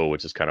Elemental Evil,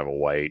 which is kind of a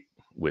white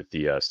with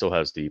the, still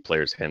has the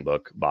player's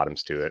handbook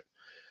bottoms to it.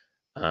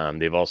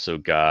 They've also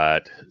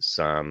got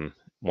some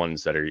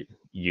ones that are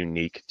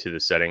unique to the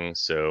settings.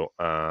 So,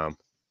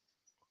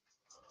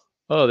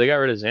 oh, they got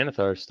rid of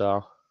Xanathar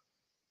style.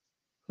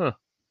 Huh.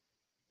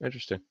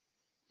 Interesting.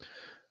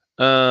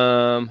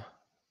 Oh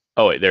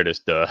wait, there it is.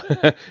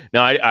 Duh.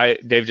 No,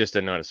 Dave just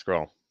didn't know how to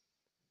scroll.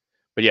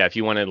 But yeah, if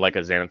you wanted like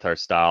a Xanathar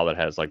style that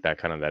has like that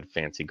kind of that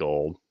fancy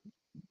gold,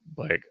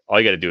 like all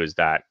you got to do is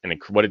that,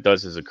 and what it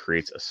does is it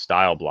creates a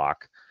style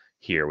block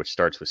here, which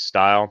starts with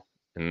style,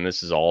 and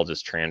this is all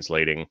just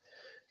translating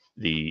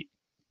the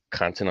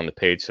content on the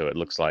page so it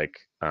looks like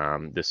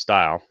this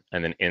style,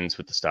 and then ends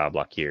with the style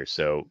block here.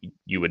 So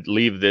you would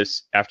leave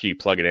this after you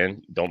plug it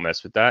in. Don't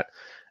mess with that.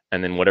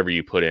 And then whatever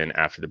you put in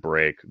after the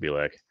break would be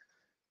like,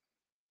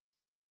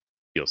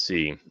 you'll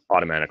see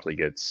automatically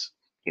gets,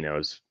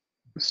 as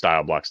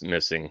style blocks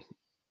missing.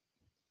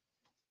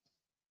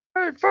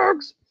 Hey,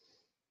 folks.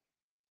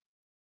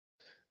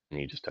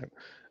 And you just type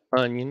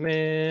Onion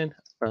Man,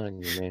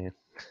 Onion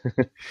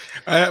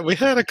Man. We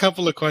had a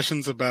couple of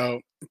questions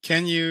about,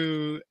 can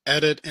you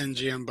edit in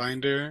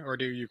GMBinder, or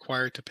do you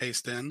require to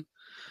paste in?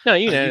 No,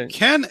 you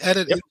can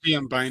edit yep.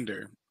 in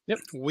GMBinder. Yep.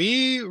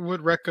 We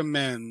would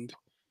recommend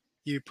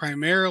you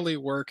primarily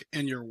work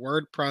in your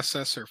word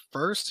processor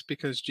first,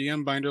 because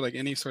GMBinder, like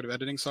any sort of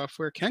editing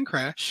software, can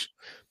crash.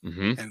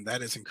 And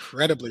that is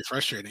incredibly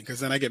frustrating, because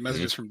then I get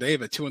messages from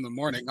Dave at 2 a.m.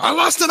 I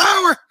lost an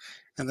hour,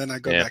 and then I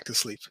go back to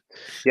sleep.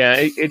 Yeah,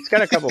 it's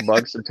got a couple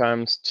bugs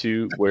sometimes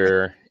too,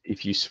 where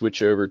if you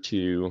switch over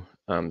to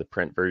the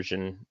print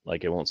version,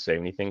 like it won't save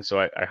anything. So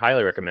I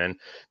highly recommend,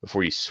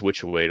 before you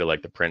switch away to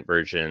like the print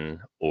version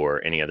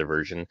or any other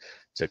version,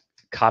 to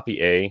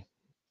copy A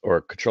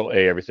or Control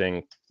A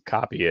everything,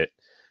 copy it,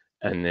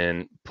 and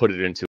then put it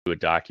into a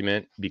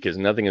document, because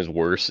nothing is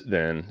worse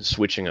than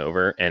switching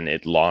over and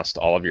it lost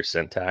all of your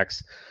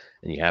syntax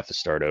and you have to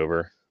start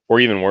over. Or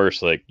even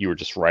worse, like you were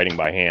just writing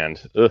by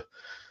hand,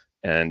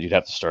 and you'd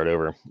have to start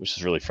over, which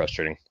is really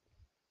frustrating.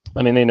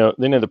 I mean, they know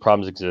the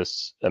problems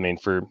exist. I mean,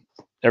 for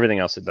everything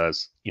else it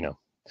does,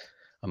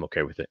 I'm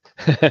okay with it.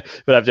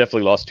 But I've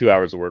definitely lost 2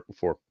 hours of work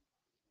before.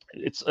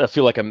 I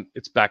feel like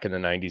it's back in the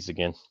 90s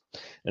again,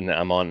 and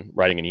I'm on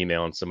writing an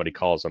email and somebody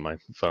calls on my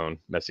phone,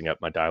 messing up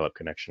my dial-up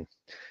connection.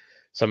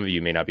 Some of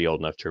you may not be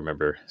old enough to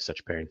remember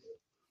such pain.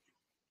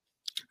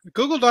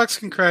 Google Docs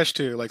can crash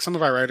too. Like, some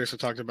of our writers have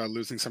talked about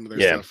losing some of their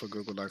stuff with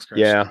Google Docs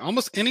crashing. Yeah.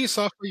 Almost any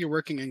software you're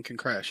working in can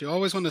crash. You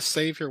always want to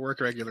save your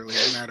work regularly,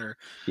 no matter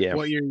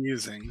what you're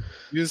using.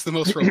 Use the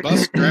most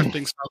robust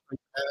drafting software you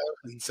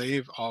have and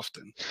save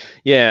often.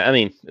 Yeah, I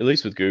mean, at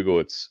least with Google,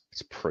 it's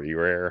pretty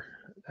rare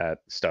that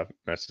stuff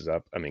messes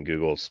up. I mean,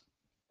 Google's,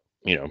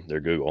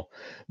 they're Google,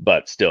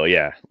 but still,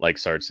 yeah, like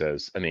Sarge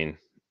says, I mean,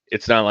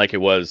 it's not like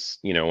it was,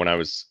 when I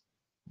was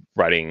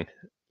writing,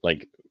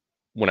 like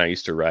when I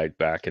used to write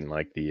back in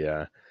like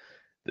the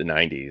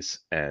 90s,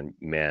 and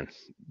man,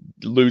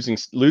 losing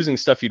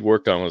stuff you'd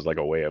worked on was like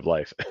a way of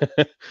life.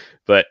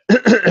 But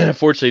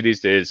fortunately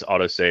these days,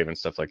 autosave and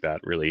stuff like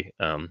that really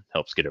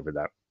helps get over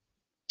that.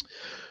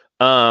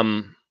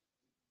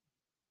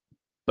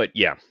 But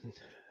yeah,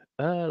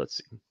 let's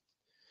see.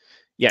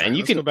 Yeah, and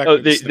you can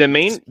the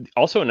main,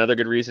 also another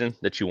good reason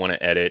that you want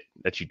to edit,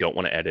 that you don't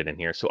want to edit in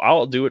here. So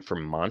I'll do it for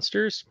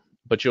monsters,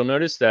 but you'll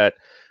notice that,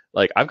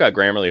 like, I've got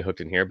Grammarly hooked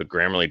in here, but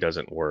Grammarly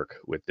doesn't work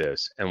with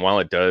this. And while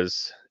it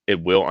does,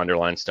 it will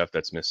underline stuff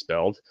that's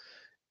misspelled.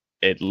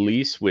 At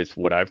least with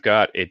what I've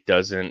got, it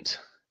doesn't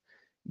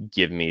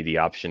give me the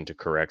option to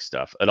correct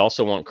stuff. It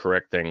also won't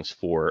correct things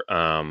for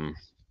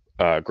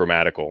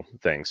grammatical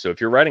things. So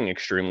if you're writing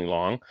extremely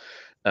long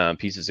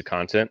pieces of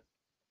content,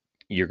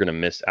 you're going to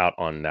miss out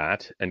on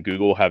that. And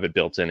Google will have it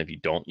built in if you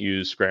don't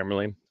use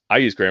Grammarly. I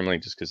use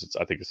Grammarly just because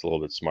I think it's a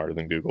little bit smarter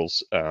than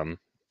Google's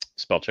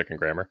spell check and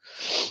grammar.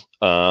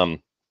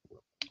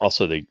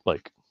 Also, they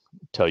like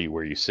tell you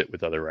where you sit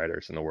with other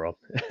writers in the world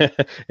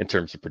in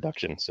terms of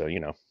production. So,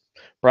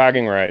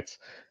 bragging rights.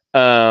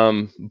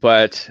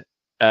 But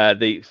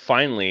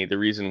the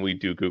reason we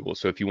do Google,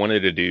 so if you wanted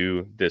to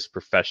do this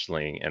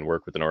professionally and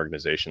work with an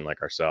organization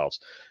like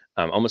ourselves,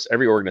 almost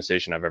every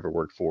organization I've ever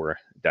worked for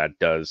that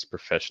does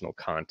professional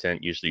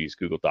content usually use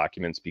Google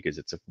Documents, because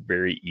it's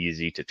very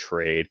easy to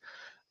trade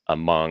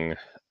among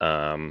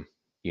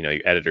your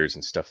editors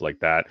and stuff like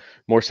that,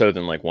 more so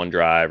than like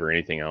OneDrive or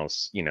anything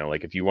else.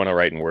 Like if you want to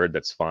write in Word,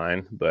 that's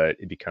fine, but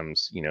it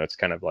becomes, it's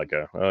kind of like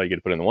you got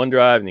to put it in the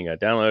OneDrive and you got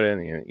to download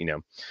it,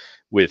 and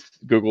with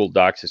Google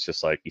Docs, it's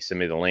just like, you send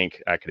me the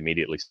link, I can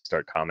immediately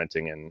start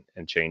commenting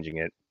and changing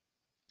it.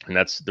 And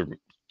that's the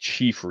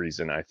chief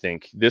reason I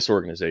think this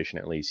organization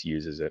at least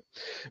uses it.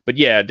 But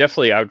yeah,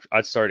 definitely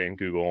I'd start in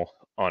Google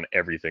on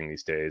everything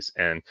these days.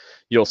 And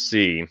you'll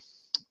see,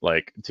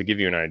 like, to give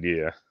you an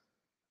idea,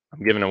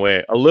 I'm giving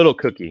away a little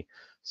cookie.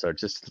 So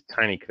just a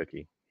tiny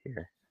cookie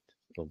here.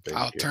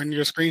 I'll turn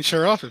your screen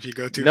share off if you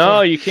go too far.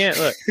 No, you can't.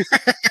 Look.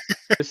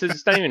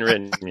 It's not even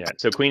written yet.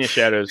 So Queen of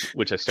Shadows,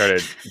 which I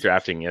started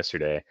drafting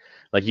yesterday,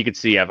 like you could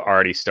see I've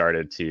already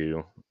started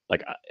to,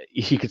 like,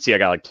 you could see I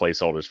got like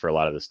placeholders for a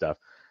lot of this stuff.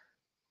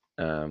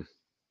 And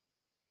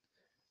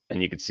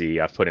you can see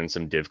I've put in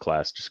some div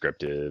class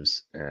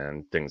descriptives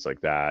and things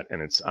like that.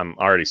 And I'm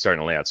already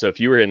starting to lay out. So if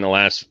you were in the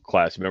last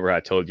class, remember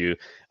I told you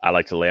I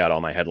like to lay out all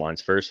my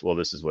headlines first? Well,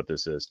 this is what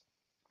this is.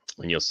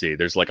 And you'll see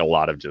there's like a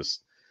lot of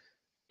just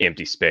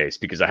empty space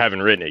because I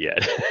haven't written it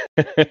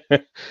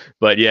yet.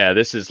 But yeah,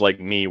 this is like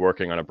me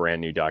working on a brand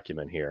new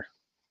document here.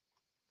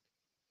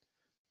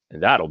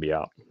 And that'll be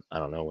out. I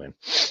don't know when.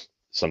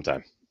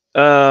 Sometime.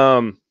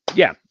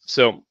 Yeah,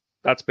 so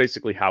that's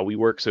basically how we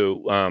work.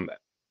 So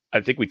I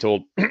think we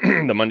told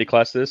the Monday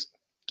class this,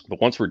 but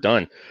once we're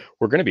done,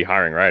 we're going to be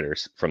hiring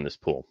writers from this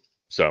pool.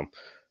 So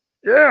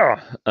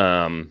Yeah.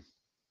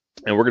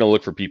 And we're going to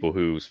look for people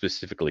who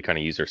specifically kind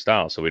of use their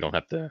style, so we don't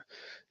have to,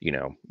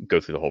 go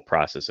through the whole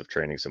process of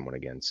training someone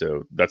again.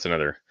 So that's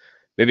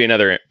maybe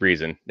another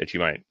reason that you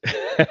might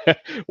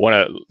want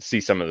to see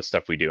some of the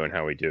stuff we do and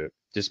how we do it.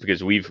 Just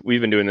because we've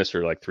been doing this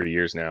for like 3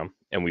 years now,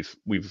 and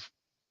we've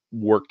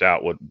worked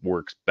out what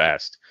works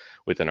best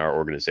within our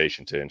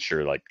organization to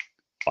ensure like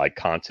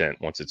content,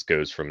 once it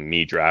goes from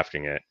me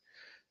drafting it,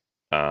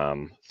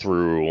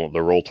 through the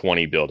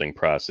Roll20 building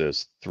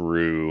process,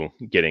 through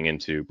getting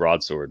into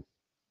broadsword.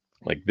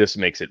 Like, this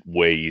makes it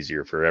way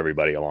easier for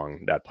everybody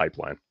along that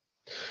pipeline.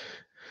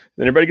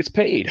 Then everybody gets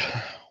paid.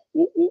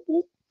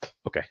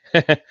 Okay.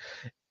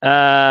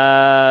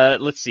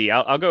 Let's see.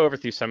 I'll go over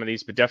through some of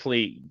these, but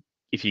definitely,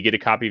 if you get a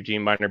copy of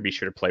GMBinder, be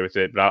sure to play with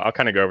it. But I'll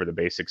kind of go over the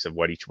basics of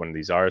what each one of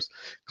these are.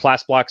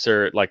 Class blocks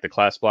are like the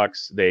class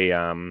blocks.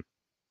 They're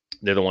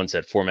the ones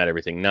that format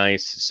everything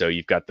nice. So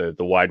you've got the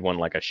wide one,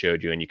 like I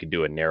showed you, and you can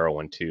do a narrow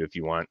one too if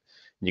you want.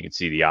 And you can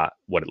see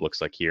what it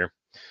looks like here.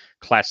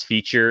 Class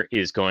feature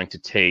is going to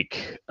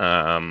take,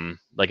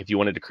 like if you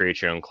wanted to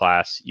create your own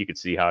class, you could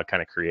see how it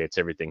kind of creates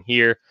everything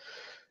here.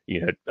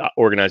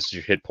 Organizes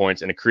your hit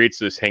points, and it creates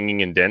those hanging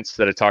indents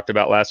that I talked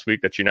about last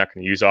week that you're not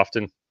going to use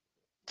often.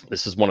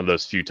 This is one of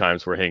those few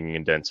times where hanging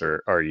indents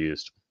are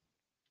used.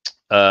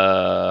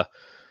 Column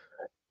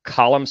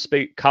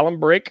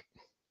break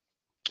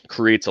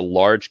creates a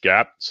large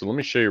gap. So let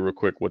me show you real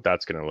quick what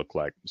that's going to look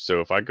like. So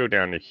if I go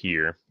down to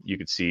here, you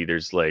can see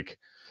there's like,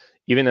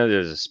 even though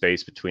there's a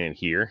space between it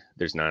here,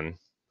 there's none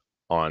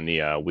on the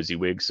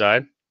WYSIWYG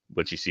side.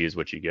 What you see is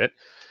what you get.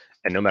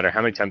 And no matter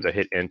how many times I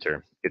hit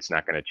enter, it's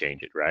not going to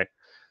change it, right?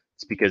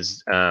 It's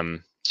because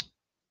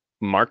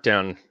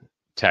Markdown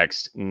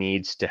text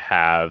needs to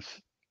have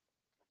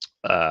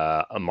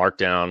a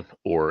Markdown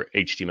or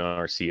HTML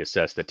or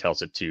CSS that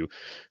tells it to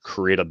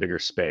create a bigger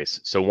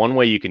space. So one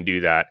way you can do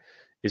that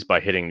is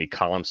by hitting the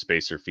column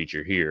spacer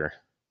feature here,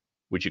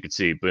 which you can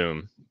see,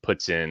 boom,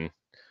 puts in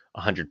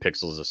 100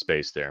 pixels of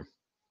space there.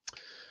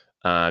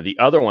 The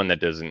other one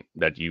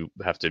that you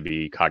have to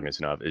be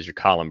cognizant of is your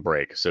column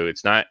break. So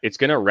it's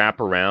going to wrap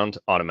around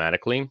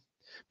automatically,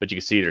 but you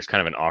can see there's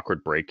kind of an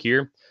awkward break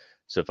here.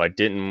 So if I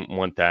didn't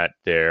want that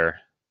there,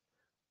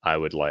 I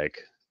would like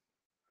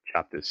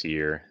chop this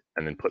here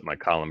and then put my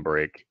column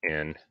break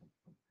in,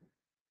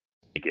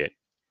 make it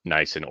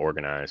nice and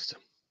organized.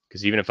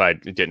 Because even if I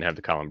didn't have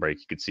the column break,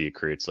 you could see it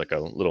creates like a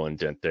little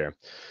indent there.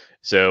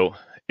 So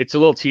it's a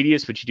little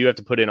tedious, but you do have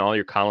to put in all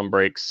your column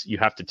breaks. You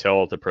have to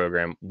tell the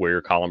program where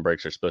your column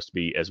breaks are supposed to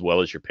be, as well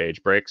as your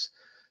page breaks.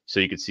 So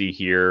you can see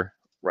here,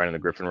 right on the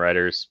Griffin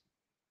Writers,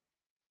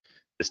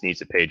 this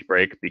needs a page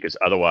break, because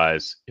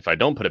otherwise, if I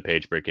don't put a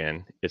page break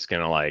in, it's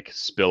going to like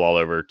spill all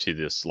over to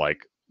this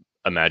like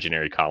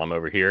imaginary column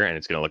over here, and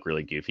it's going to look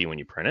really goofy when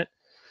you print it.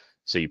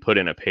 So you put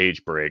in a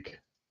page break,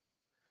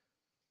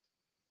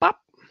 pop,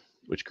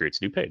 which creates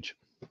a new page,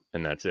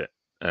 and that's it.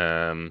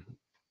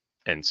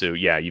 And so,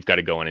 yeah, you've got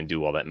to go in and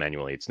do all that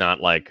manually. It's not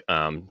like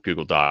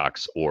Google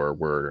Docs or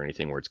Word or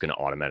anything where it's going to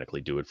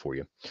automatically do it for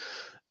you.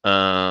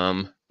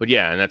 But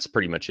yeah, and that's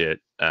pretty much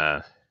it.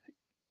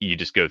 You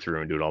just go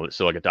through and do it all.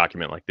 So like a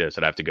document like this,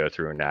 I'd have to go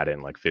through and add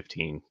in like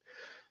 15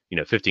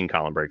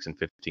 column breaks and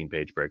 15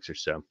 page breaks or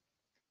so.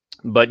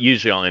 But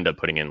usually I'll end up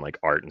putting in like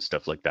art and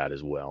stuff like that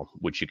as well,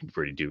 which you can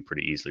do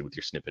pretty easily with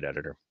your snippet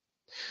editor.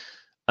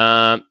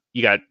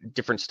 You got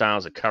different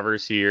styles of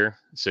covers here.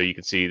 So you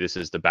can see this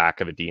is the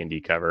back of a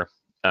D&D cover.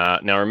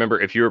 Now remember,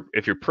 if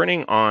you're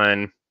printing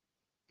on,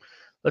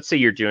 let's say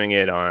you're doing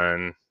it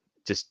on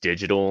just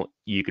digital,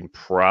 you can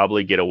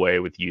probably get away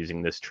with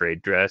using this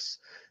trade dress,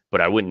 but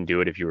I wouldn't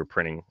do it if you were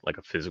printing like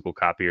a physical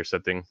copy or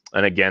something.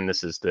 And again,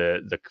 this is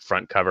the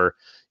front cover.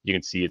 You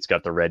can see it's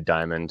got the red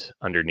diamond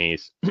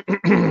underneath,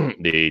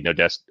 the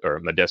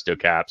Modesto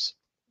caps,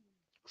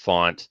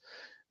 font,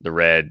 the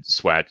red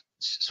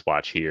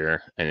swatch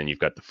here, and then you've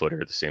got the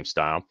footer, the same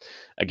style.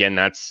 Again,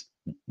 that's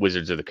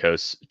Wizards of the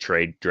Coast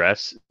trade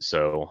dress.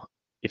 So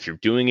if you're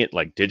doing it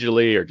like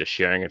digitally or just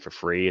sharing it for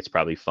free, it's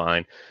probably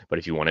fine. But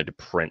if you wanted to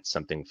print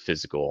something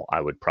physical,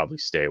 I would probably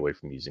stay away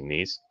from using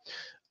these.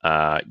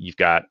 You've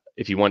got,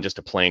 if you want just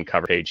a plain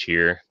cover page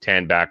here,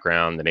 tan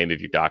background, the name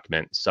of your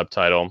document,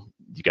 subtitle,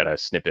 you got a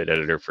snippet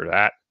editor for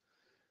that.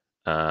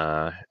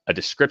 A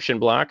description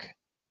block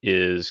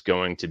is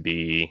going to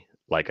be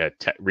like a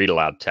read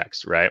aloud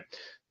text, right?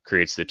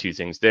 Creates the two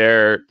things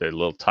there, the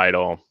little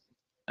title,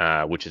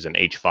 which is an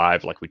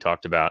H5 like we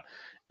talked about,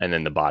 and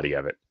then the body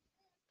of it.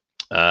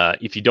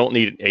 If you don't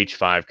need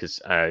H5, because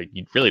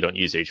you really don't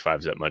use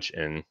H5s that much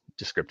in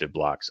descriptive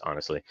blocks,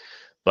 honestly,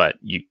 but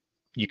you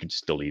can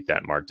just delete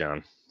that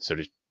markdown. So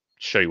to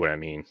show you what I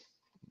mean,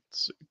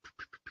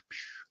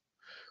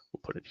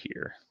 we'll put it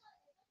here.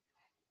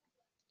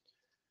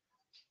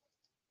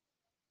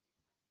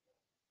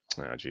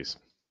 Oh, geez.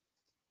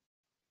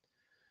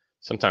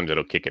 Sometimes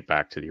it'll kick it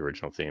back to the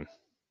original theme.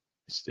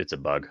 It's a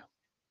bug.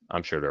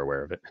 I'm sure they're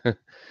aware of it. But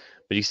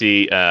you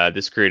see,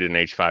 this created an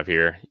H5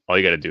 here. All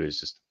you got to do is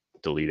just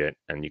delete it,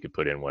 and you could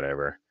put in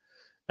whatever.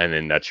 And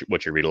then that's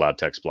what your read aloud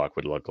text block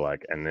would look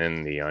like. And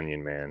then the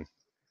Onion Man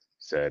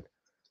said,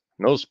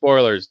 No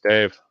spoilers,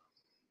 Dave.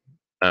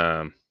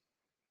 Let's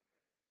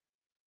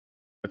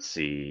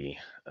see.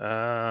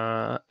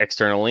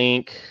 External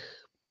link.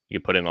 You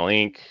put in a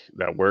link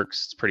that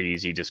works. It's pretty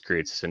easy. Just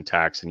creates a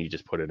syntax and you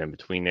just put it in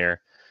between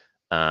there.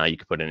 You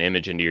could put an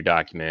image into your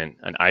document,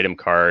 an item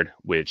card,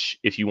 which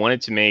if you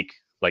wanted to make,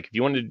 like if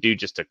you wanted to do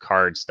just a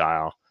card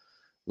style,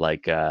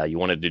 like you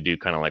wanted to do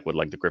kind of like what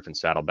like the Griffin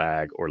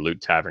Saddlebag or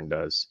Loot Tavern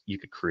does, you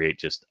could create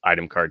just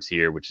item cards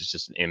here, which is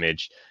just an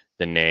image,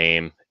 the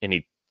name,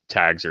 any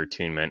tags or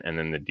attunement, and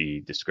then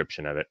the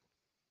description of it.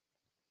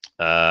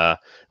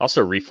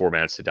 Also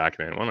reformats the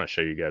document. I want to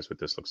show you guys what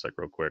this looks like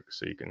real quick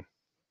so you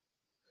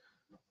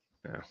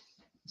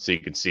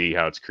can see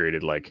how it's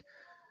created. Like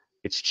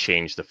it's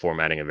changed the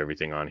formatting of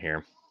everything on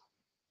here.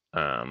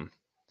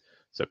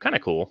 So kind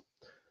of cool.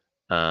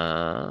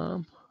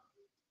 Let's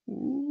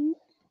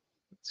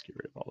get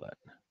rid of all that.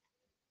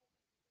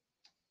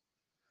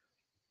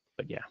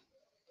 But yeah,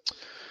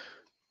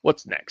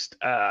 what's next?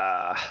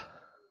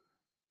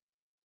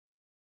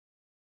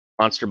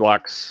 Monster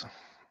blocks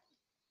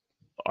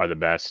are the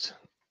best.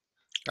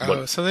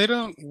 Oh, so they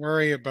don't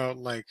worry about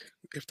like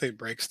if they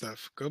break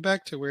stuff. Go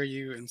back to where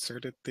you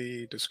inserted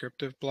the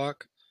descriptive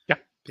block. Yeah.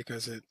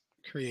 Because it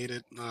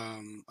created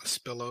a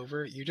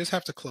spillover. You just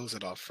have to close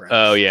it off, friends.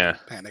 Oh yeah.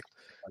 Don't panic.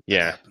 Like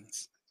yeah. That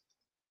happens.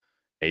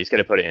 Yeah, you just got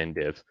to put it in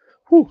div.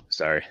 Whew,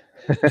 sorry.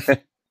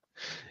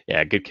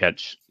 Yeah, good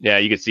catch. Yeah,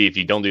 you can see if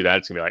you don't do that,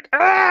 it's gonna be like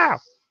ah.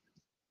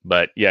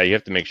 But yeah, you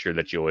have to make sure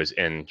that you always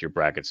end your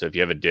bracket. So if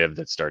you have a div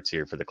that starts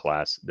here for the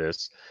class,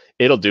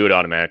 it'll do it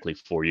automatically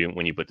for you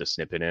when you put the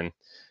snippet in.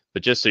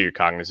 But just so you're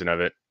cognizant of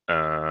it,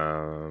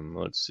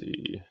 let's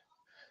see.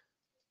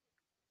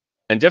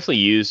 And definitely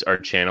use our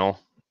channel.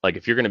 Like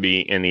if you're going to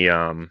be in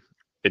the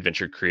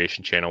adventure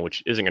creation channel,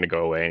 which isn't going to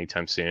go away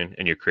anytime soon,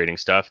 and you're creating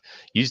stuff,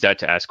 use that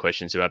to ask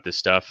questions about this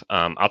stuff.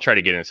 I'll try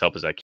to get in as help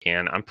as I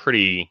can. I'm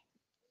pretty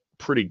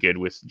good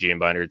with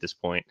GMBinder at this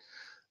point.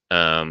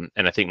 And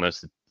I think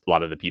a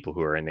lot of the people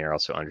who are in there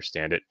also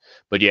understand it.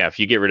 But yeah, if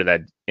you get rid of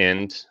that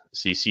end,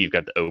 so you see you've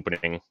got the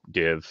opening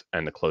div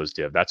and the closed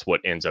div. That's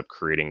what ends up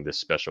creating this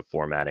special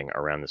formatting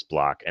around this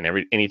block. And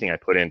anything I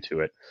put into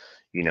it,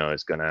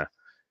 is gonna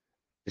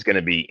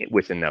be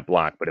within that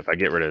block. But if I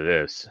get rid of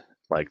this,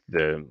 like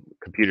the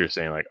computer's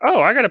saying like,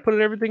 oh, I got to put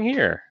everything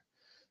here.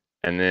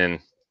 And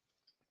then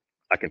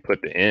I can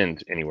put the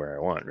end anywhere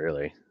I want,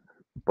 really.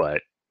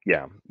 But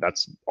yeah,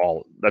 that's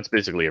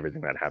basically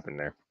everything that happened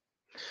there.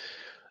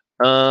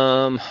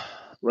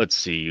 Let's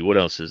see, what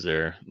else is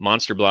there?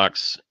 Monster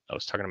blocks I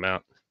was talking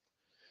about.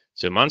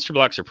 So monster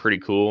blocks are pretty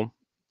cool.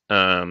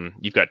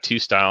 You've got two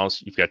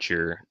styles. You've got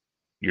your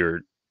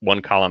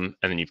one column,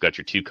 and then you've got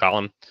your two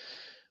column.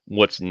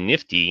 What's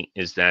nifty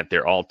is that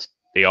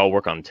they all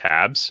work on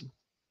tabs.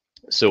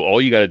 So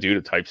all you got to do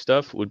to type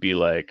stuff would be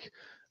like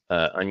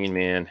Onion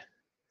Man,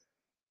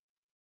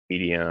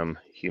 medium,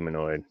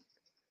 humanoid,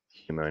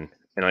 human,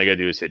 and all you got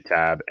to do is hit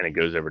tab, and it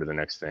goes over to the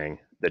next thing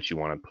that you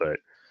want to put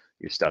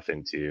your stuff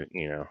into.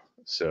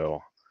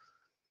 So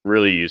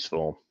really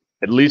useful,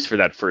 at least for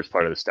that first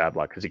part of the stat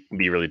block, because it can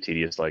be really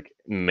tedious, like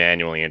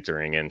manually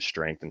entering in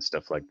strength and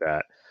stuff like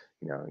that.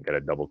 Got to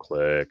double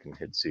click and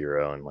hit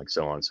 0 and like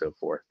so on and so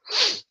forth.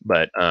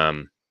 But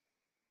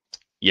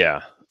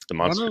yeah, the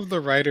monster. One of the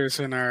writers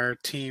in our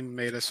team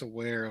made us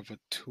aware of a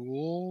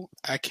tool.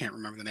 I can't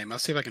remember the name. I'll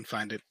see if I can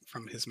find it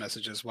from his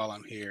messages while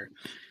I'm here.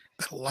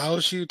 It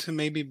allows you to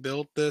maybe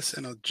build this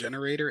in a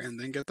generator and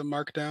then get the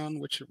markdown,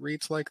 which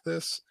reads like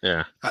this.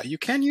 Yeah. You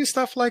can use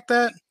stuff like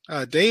that.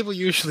 Dave will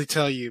usually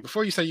tell you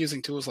before you start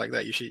using tools like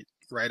that, you should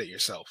write it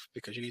yourself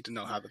because you need to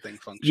know how the thing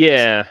functions.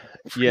 Yeah.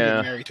 Before you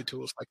get married to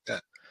tools like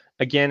that.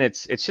 Again,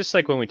 it's just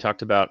like when we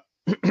talked about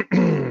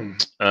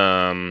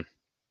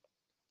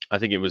I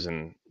think it was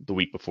in the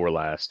week before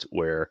last,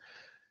 where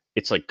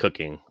it's like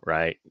cooking,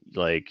 right?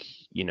 Like,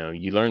 you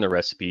learn the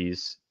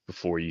recipes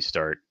before you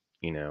start,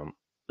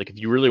 like if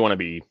you really want to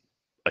be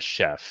a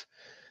chef,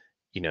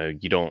 you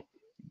don't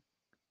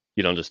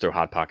just throw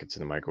Hot Pockets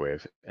in the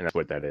microwave, and that's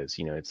what that is.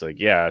 It's like,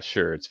 yeah,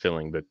 sure, it's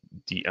filling, but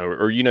you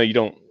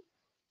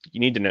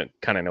need to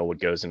kind of know what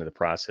goes into the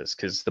process,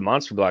 because the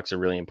monster blocks are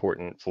really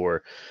important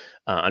for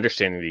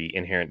understanding the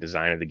inherent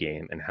design of the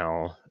game and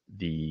how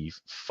the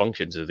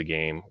functions of the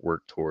game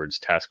work towards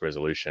task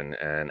resolution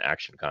and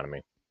action economy.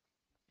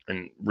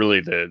 And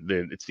really,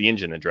 it's the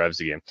engine that drives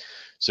the game.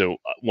 So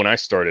when I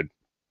started,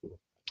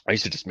 I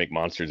used to just make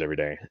monsters every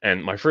day,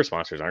 and my first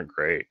monsters aren't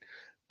great,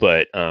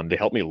 but they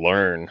helped me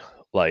learn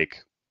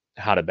like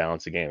how to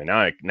balance the game.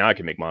 And now I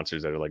can make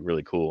monsters that are like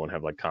really cool and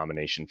have like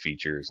combination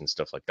features and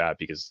stuff like that,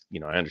 because I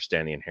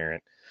understand the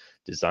inherent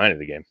design of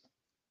the game.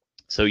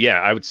 So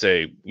yeah, I would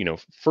say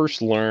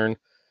first learn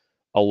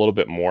a little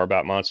bit more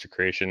about monster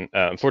creation.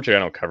 Unfortunately, I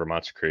don't cover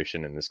monster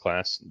creation in this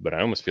class, but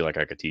I almost feel like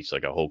I could teach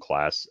like a whole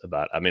class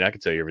about. I mean, I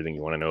could tell you everything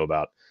you want to know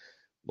about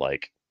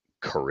like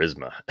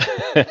charisma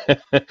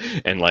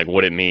and like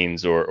what it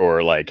means,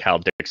 or like how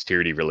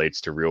dexterity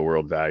relates to real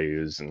world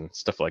values and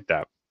stuff like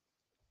that.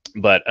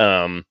 But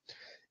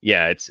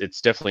yeah,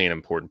 it's definitely an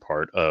important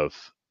part of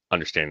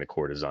understanding the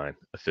core design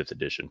of 5th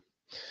edition.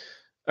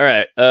 All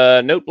right.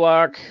 Note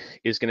block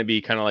is going to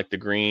be kind of like the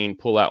green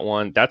pull-out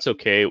one. That's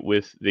okay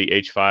with the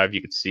H5.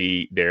 You can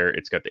see there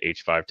it's got the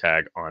H5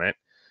 tag on it.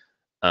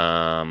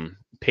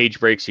 Page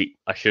breaks,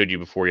 I showed you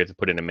before, you have to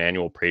put in a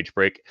manual page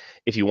break.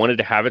 If you wanted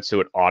to have it so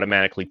it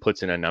automatically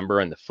puts in a number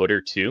in the footer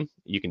too,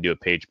 you can do a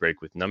page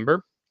break with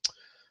number.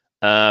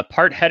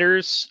 Part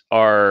headers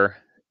are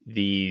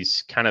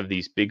these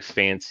big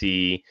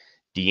fancy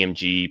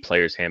DMG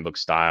player's handbook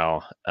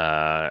style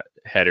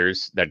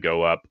headers that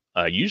go up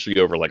usually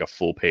over like a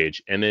full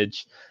page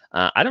image.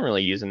 I don't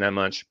really use them that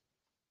much,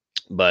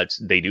 but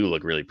they do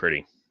look really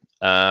pretty.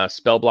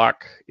 Spell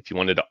block, if you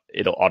wanted to,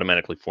 it'll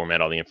automatically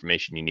format all the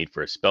information you need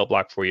for a spell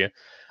block for you.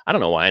 I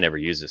don't know why I never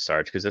use this,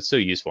 Sarge, because that's so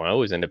useful. I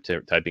always end up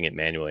typing it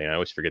manually, and I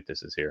always forget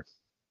this is here.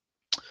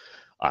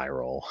 Eye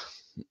roll.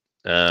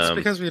 It's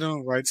because we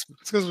don't write. It's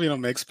because we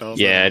don't make spells.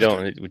 Yeah,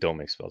 we don't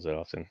make spells that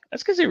often.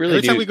 That's because they really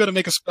Every time we go to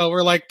make a spell,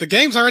 we're like, the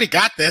game's already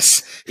got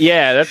this.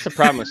 Yeah, that's the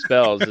problem with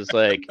spells. Is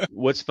like,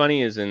 what's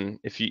funny is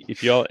if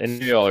y'all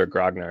are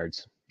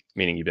grognards,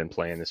 meaning you've been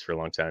playing this for a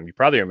long time, you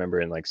probably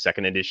remember in like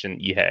second edition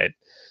you had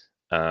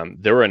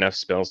there were enough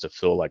spells to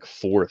fill like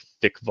 4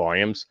 thick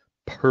volumes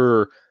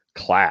per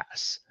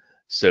class.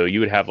 So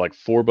you would have like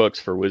 4 books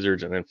for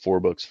wizards and then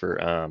 4 books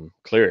for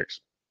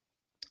clerics.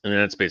 And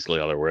that's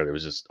basically all there were. There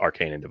was just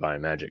arcane and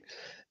divine magic.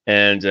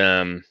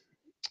 And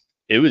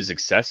it was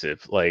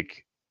excessive.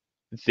 Like,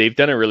 they've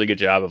done a really good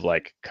job of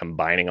like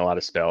combining a lot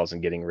of spells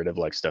and getting rid of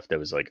like stuff that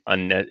was like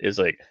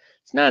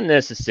it's not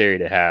necessary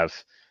to have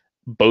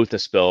both a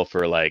spell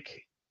for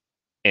like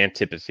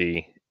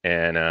antipathy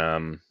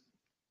and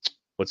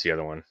what's the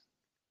other one?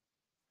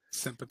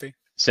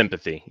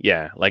 Sympathy.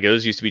 Yeah, like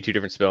those used to be 2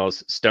 different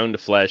spells. Stone to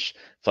flesh,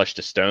 flesh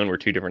to stone were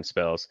 2 different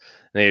spells.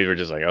 And they were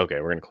just like, okay,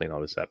 we're gonna clean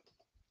all this up.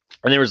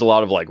 And there was a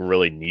lot of like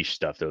really niche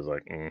stuff that was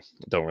like,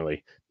 don't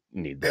really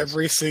need this.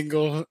 Every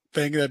single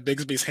thing that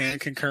Bigsby's hand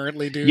can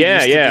currently do.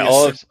 Yeah.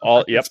 All of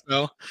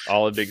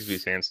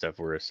Bigsby's hand stuff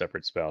were a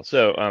separate spell.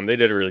 So they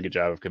did a really good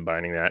job of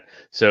combining that.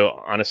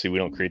 So honestly, we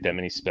don't create that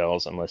many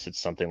spells unless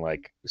it's something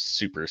like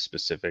super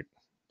specific.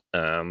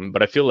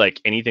 But I feel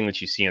like anything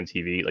that you see on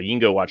TV, like you can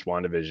go watch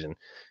WandaVision,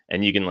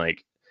 and you can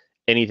like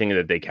anything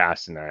that they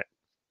cast in that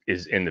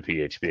is in the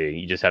PHB.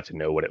 You just have to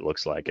know what it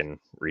looks like and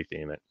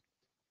retheme it.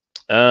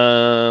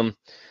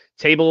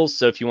 Tables.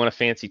 So if you want a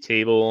fancy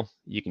table,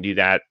 you can do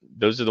that.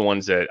 Those are the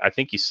ones that I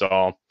think you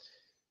saw.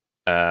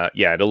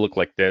 Yeah, it'll look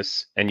like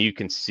this. And you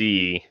can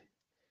see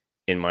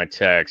in my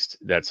text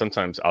that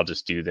sometimes I'll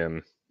just do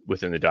them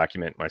within the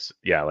document.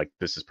 Like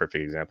this is a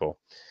perfect example.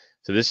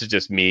 So this is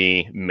just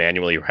me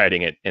manually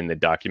writing it in the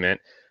document,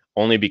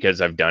 only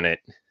because I've done it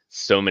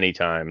so many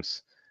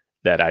times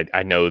that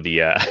I know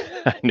the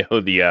I know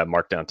the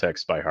markdown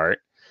text by heart.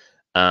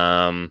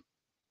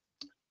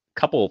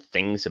 Couple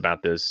things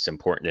about this is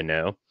important to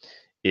know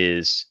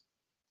is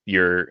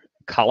your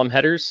column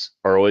headers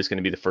are always going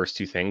to be the first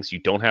 2 things. You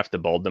don't have to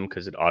bold them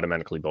because it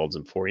automatically bolds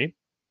them for you.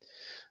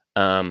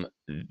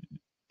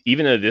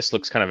 Even though this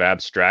looks kind of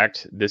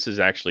abstract, this is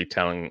actually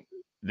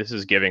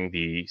giving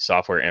the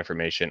software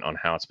information on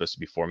how it's supposed to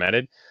be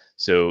formatted.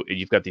 So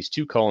you've got these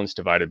 2 colons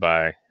divided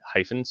by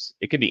hyphens.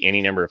 It could be any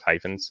number of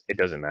hyphens. It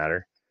doesn't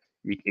matter.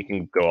 It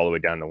can go all the way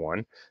down to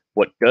 1.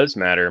 What does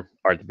matter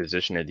are the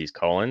position of these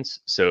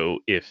colons. So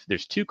if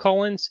there's 2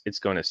 colons, it's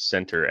going to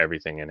center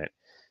everything in it.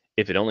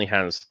 If it only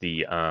has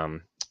the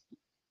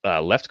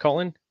left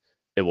colon,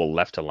 it will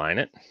left align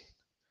it.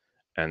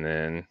 And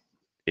then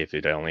if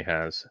it only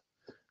has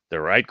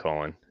the right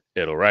colon,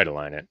 it'll right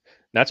align it.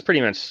 That's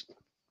pretty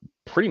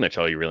much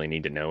all you really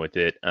need to know with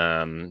it.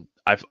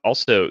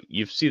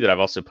 You see that I've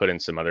also put in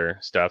some other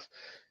stuff.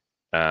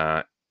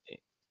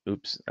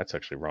 Oops, that's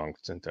actually wrong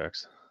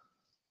syntax.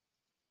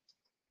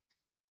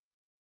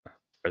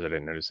 I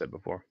didn't notice that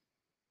before.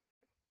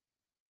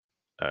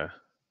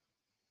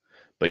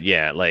 But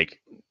yeah, like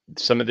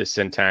some of the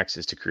syntax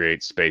is to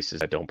create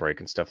spaces that don't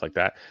break and stuff like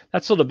that.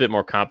 That's a little bit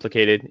more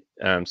complicated.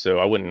 So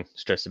I wouldn't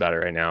stress about it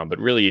right now, but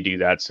really you do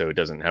that so it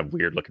doesn't have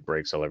weird looking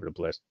breaks all over the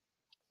place.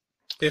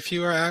 If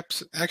you are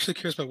actually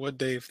curious about what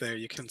Dave there,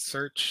 you can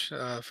search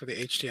for the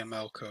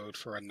HTML code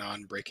for a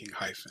non-breaking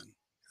hyphen.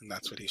 And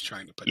that's what he's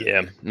trying to put in.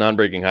 Yeah,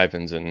 non-breaking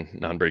hyphens and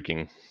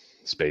non-breaking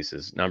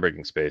spaces.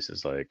 Non-breaking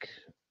spaces, like,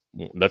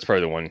 that's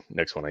probably the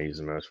next one I use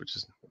the most, which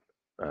is,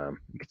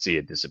 you can see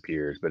it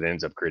disappears, but it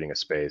ends up creating a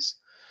space.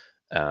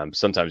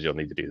 Sometimes you'll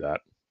need to do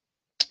that.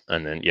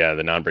 And then, yeah,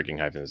 the non-breaking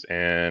hyphens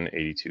and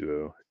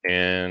 820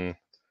 and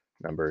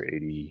number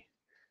 80.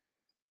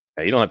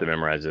 Yeah, you don't have to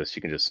memorize this.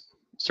 You can just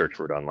search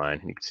for it online,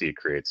 and you can see it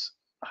creates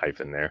a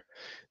hyphen there.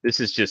 This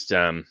is just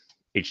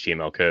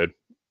HTML code,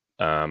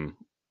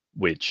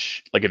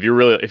 which, like, if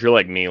you're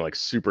like me, like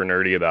super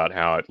nerdy about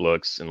how it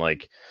looks, and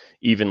like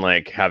even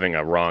like having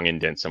a wrong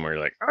indent somewhere,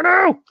 you're like, oh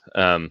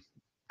no,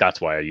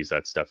 that's why I use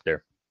that stuff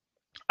there.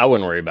 I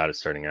wouldn't worry about it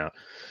starting out.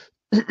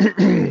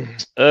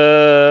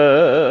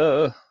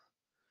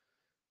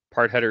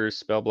 Part headers,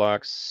 spell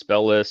blocks,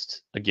 spell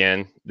list.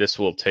 Again, this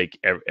will take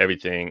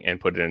everything and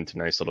put it into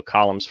nice little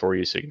columns for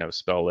you, so you can have a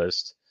spell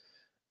list.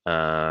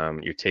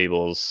 Your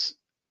tables,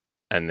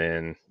 And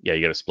then, yeah,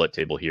 you got a split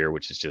table here,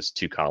 which is just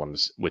 2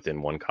 columns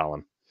within 1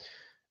 column.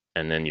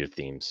 And then your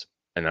themes.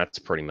 And that's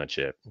pretty much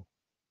it.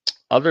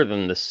 Other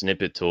than the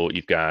snippet tool,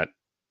 you've got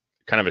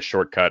kind of a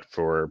shortcut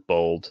for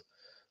bold.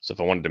 So if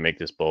I wanted to make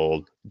this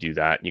bold, do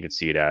that. You can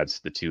see it adds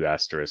the 2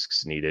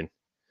 asterisks needed.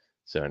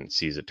 So it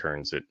sees it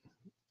turns it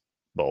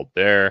bold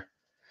there.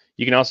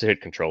 You can also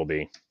hit Control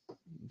B.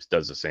 It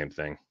does the same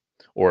thing.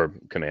 Or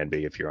Command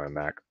B if you're on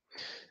Mac.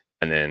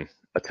 And then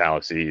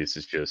italics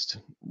is just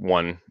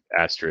 1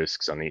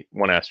 asterisk on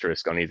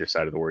either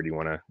side of the word you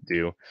want to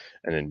do.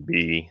 And then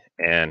B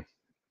and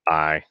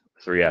I,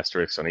 3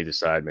 asterisks on either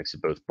side, makes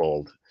it both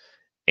bold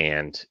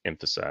and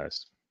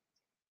emphasized.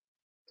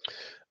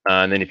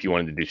 And then if you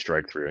wanted to do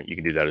strike through, you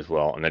can do that as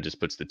well. And that just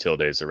puts the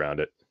tildes around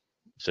it.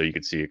 So you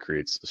can see it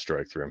creates a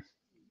strike through.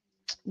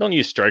 Don't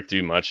use strike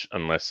through much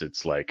unless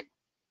it's like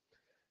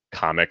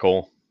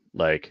comical,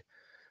 like,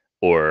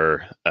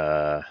 or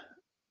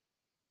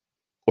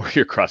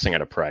you're crossing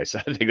out a price.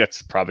 I think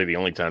that's probably the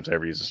only times I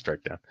ever use a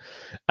strike down.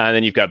 And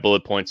then you've got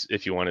bullet points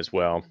if you want as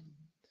well.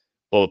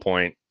 Bullet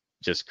point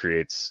just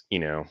creates,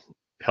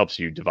 helps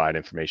you divide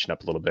information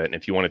up a little bit. And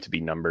if you want it to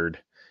be numbered,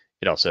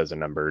 it also has a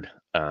numbered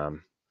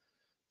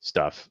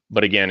stuff.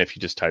 But again, if you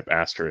just type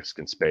asterisk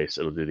and space,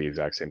 it'll do the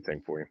exact same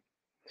thing for you.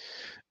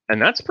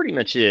 And that's pretty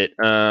much it.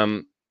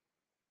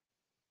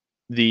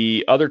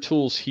 The other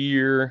tools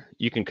here,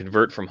 you can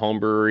convert from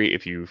Homebrewery.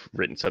 If you've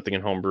written something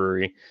in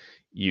Homebrewery,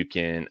 you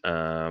can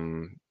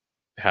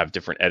have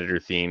different editor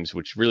themes,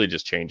 which really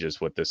just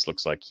changes what this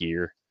looks like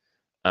here.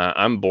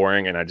 I'm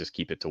boring and I just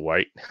keep it to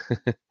white.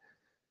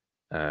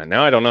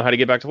 Now I don't know how to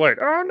get back to white.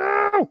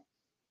 Oh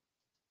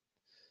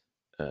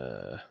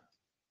no!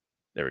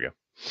 There we go.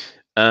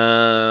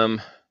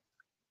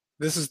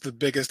 This is the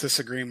biggest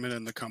disagreement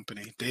in the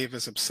company. Dave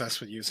is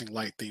obsessed with using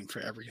light theme for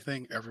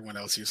everything. Everyone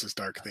else uses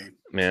dark theme.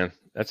 Man,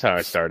 that's how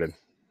I started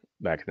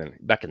back in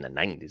the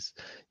 90s.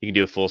 You can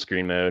do a full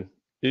screen mode.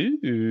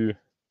 Ooh.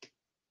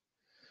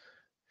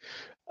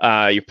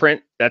 Your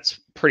print,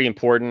 that's pretty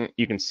important.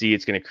 You can see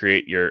it's going to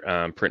create your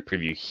print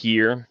preview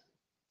here.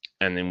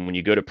 And then when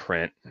you go to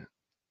print,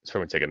 it's probably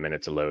going to take a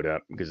minute to load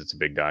up because it's a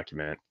big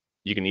document.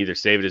 You can either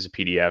save it as a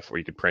PDF or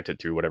you could print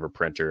it through whatever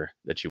printer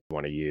that you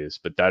want to use.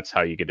 But that's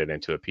how you get it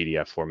into a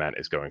PDF format,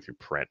 is going through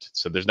print.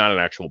 So there's not an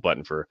actual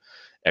button for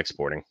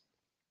exporting.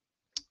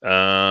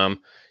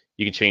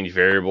 You can change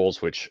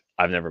variables, which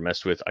I've never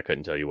messed with. I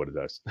couldn't tell you what it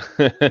does.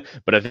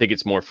 But I think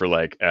it's more for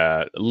like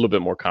a little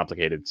bit more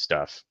complicated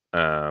stuff.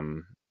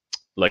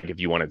 Like if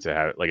you wanted to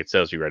have, like it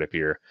tells you right up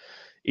here,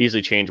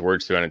 easily change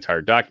words through an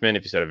entire document.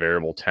 If you set a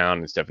variable town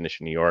in its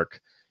definition New York,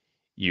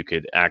 you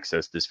could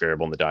access this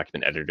variable in the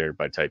document editor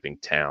by typing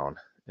town.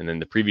 And then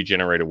the preview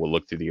generator will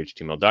look through the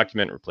HTML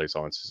document and replace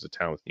all instances of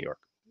town with New York.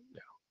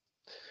 Yeah.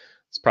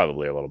 It's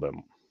probably a little bit.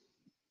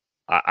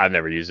 I've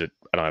never used it.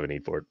 I don't have a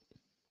need for it.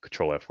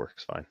 Control F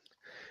works fine.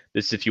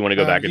 This is if you want to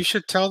go back. You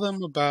should tell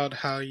them about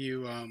how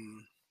you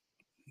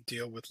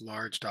deal with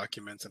large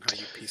documents and how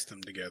you piece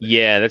them together.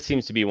 Yeah, that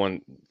seems to be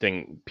one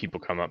thing people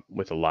come up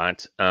with a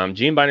lot.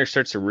 GMBinder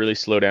starts to really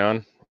slow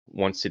down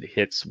once it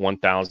hits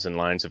 1,000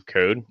 lines of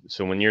code.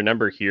 So when your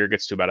number here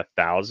gets to about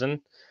 1,000,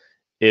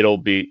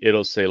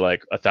 it'll say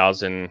like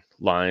 1,000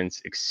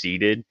 lines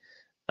exceeded.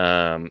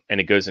 And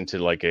it goes into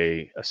like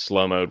a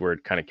slow mode where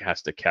it kind of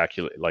has to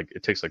calculate, like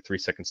it takes like 3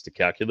 seconds to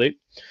calculate.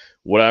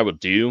 What I will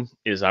do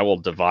is I will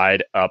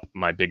divide up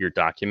my bigger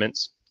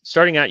documents.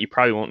 Starting out, you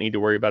probably won't need to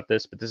worry about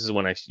this, but this is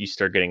when you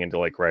start getting into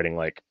like writing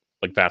like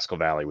Vasco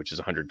Valley, which is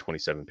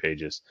 127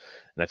 pages.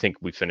 And I think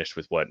we finished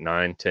with what,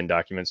 9, 10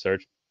 documents,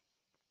 Sarge?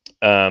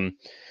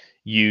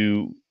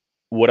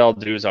 What I'll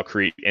do is I'll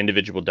create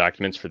individual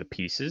documents for the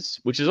pieces,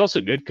 which is also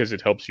good because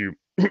it helps you,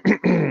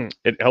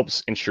 it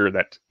helps ensure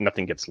that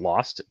nothing gets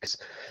lost, because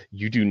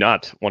you do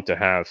not want to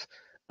have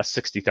a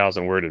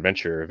 60,000 word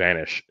adventure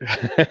vanish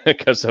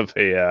because of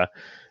a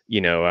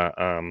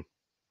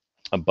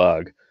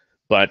bug.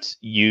 But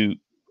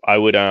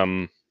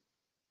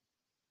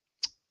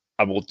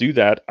I will do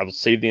that. I will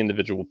save the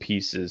individual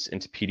pieces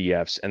into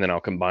PDFs, and then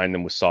I'll combine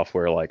them with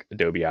software like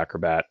Adobe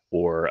Acrobat,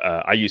 or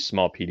I use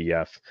Small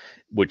PDF,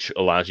 which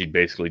allows you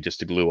basically just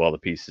to glue all the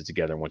pieces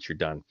together once you're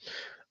done.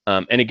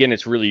 And again,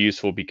 it's really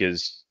useful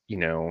because,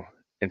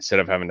 instead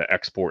of having to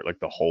export like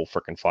the whole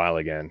freaking file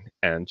again,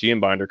 and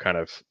GMBinder kind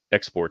of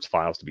exports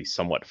files to be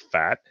somewhat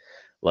fat,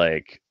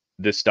 like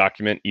this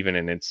document, even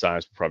in its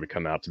size, will probably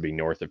come out to be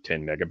north of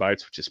 10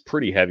 megabytes, which is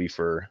pretty heavy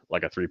for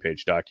like a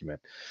 3-page document.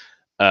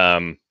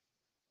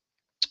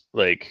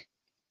 Like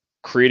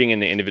creating in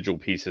the individual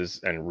pieces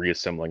and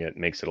reassembling it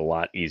makes it a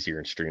lot easier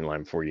and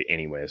streamlined for you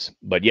anyways.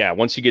 But yeah,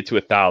 once you get to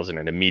 1,000,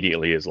 it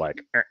immediately is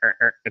like,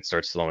 it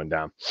starts slowing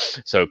down.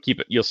 So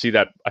keep it, you'll see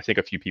that. I think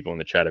a few people in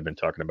the chat have been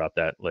talking about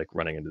that, like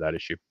running into that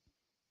issue.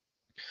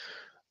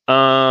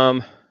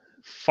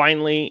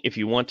 Finally, if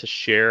you want to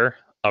share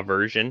a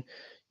version,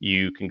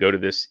 you can go to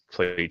this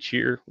page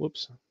here.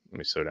 Whoops, let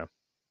me slow down.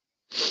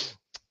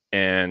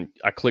 And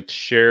I clicked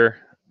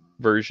share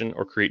version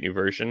or create new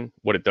version.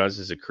 What it does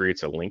is it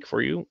creates a link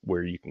for you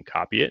where you can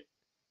copy it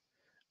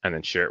and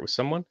then share it with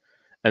someone.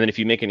 And then if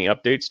you make any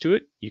updates to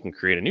it, you can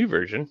create a new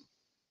version.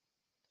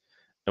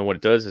 And what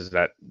it does is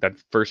that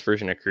first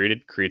version I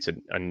created creates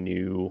a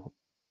new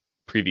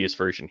previous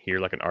version here,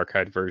 like an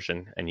archived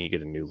version, and you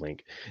get a new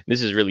link.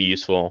 This is really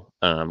useful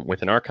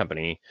within our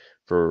company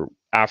for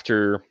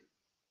after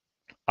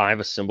I've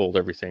assembled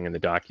everything in the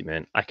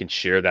document, I can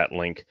share that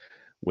link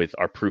with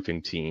our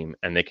proofing team,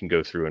 and they can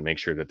go through and make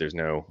sure that there's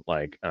no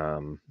like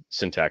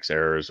syntax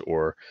errors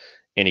or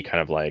any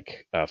kind of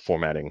like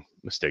formatting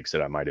mistakes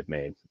that I might have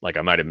made. Like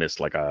I might have missed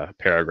like a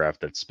paragraph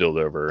that spilled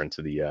over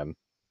into the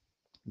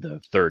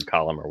third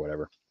column or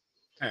whatever.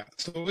 Yeah.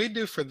 So what we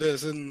do for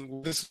this,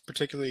 and this is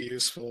particularly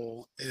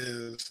useful,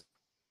 is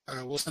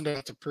we'll send it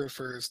out to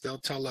proofers. They'll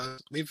tell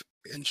us, we've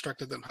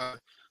instructed them how to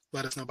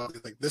let us know about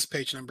like this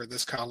page number,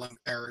 this column,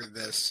 error,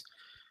 this.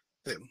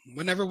 That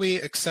whenever we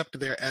accept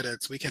their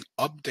edits, we can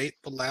update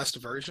the last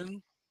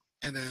version,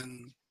 and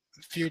then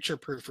future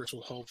proofers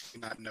will hopefully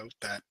not note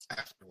that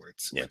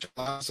afterwards, which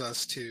allows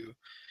us to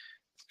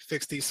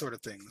fix these sort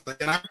of things.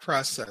 Like in our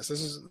process,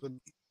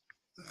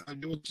 I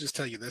will just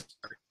tell you this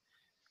part.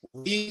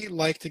 We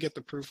like to get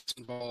the proofs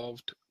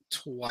involved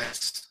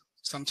twice,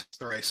 sometimes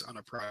thrice on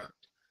a product.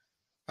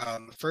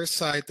 The first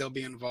site, they'll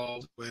be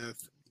involved with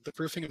the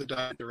proofing of the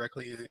document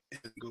directly in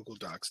Google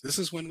Docs. This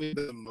is when we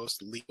do the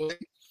most leeway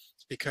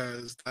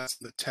because that's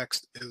the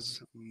text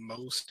is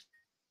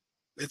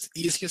it's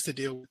easiest to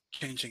deal with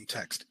changing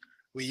text.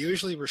 We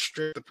usually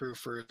restrict the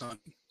proofers on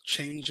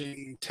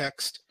changing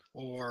text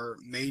or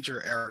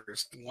major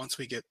errors once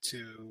we get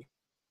to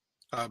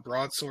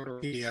broadsword or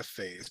PDF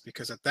phase,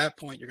 because at that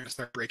point you're going to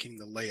start breaking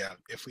the layout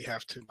if we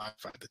have to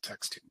modify the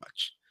text too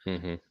much.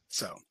 Mm-hmm.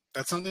 So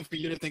that's something for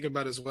you to think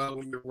about as well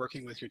when you're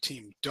working with your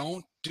team.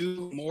 Don't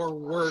do more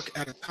work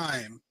at a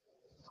time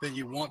than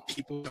you want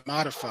people to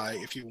modify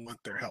if you want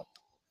their help.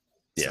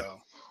 Yeah. So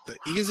the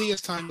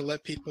easiest time to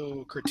let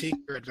people critique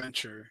your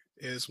adventure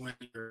is when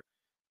you're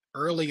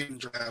early in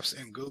drafts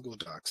in Google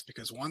Docs,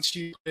 because once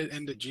you put it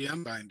into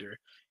GMBinder,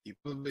 you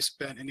probably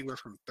spent anywhere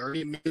from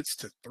 30 minutes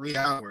to 3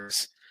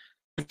 hours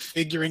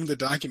configuring the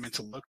document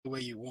to look the way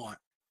you want.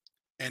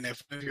 And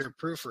if one of your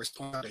proofers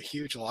point out a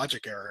huge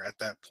logic error at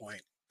that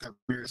point that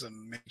requires a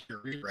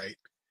major rewrite,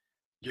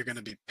 you're going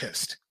to be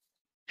pissed.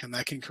 And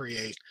that can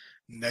create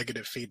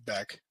negative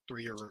feedback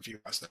through your review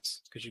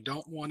process, because you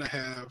don't want to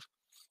have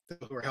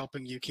people who are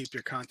helping you keep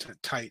your content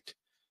tight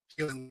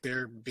feeling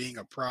they're being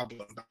a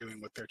problem by doing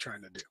what they're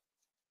trying to do.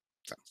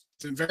 So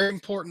it's very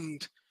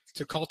important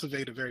to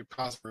cultivate a very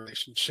positive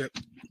relationship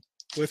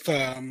with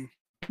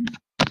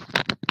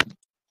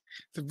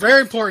it's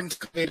very important to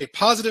cultivate a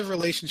positive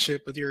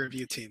relationship with your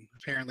review team.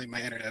 Apparently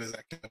my internet is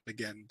acting up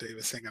again. Dave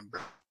was saying I'm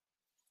broke.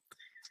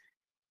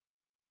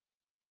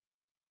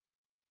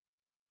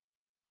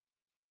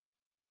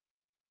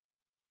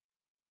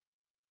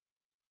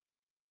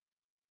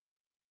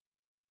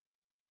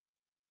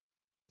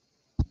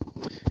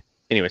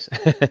 Anyways,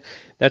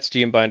 that's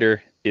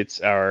GMBinder.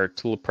 It's our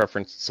tool of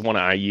preference. It's the one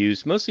I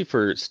use mostly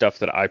for stuff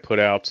that I put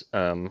out.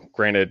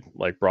 Granted,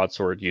 like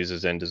Broadsword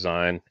uses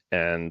InDesign,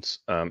 and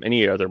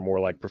any other more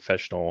like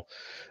professional,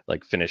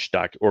 like finished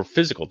or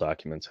physical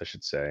documents, I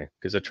should say,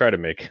 because I try to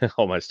make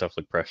all my stuff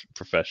look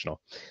professional,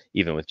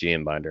 even with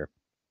GMBinder.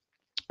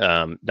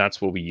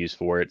 That's what we use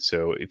for it.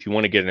 So if you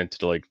want to get into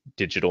the like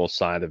digital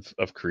side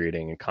of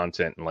creating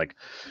content and like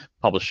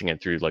publishing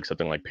it through like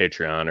something like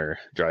Patreon or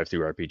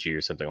DriveThruRPG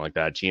or something like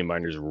that,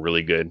 GMBinder is a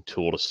really good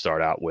tool to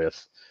start out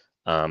with,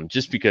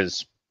 just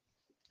because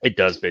it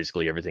does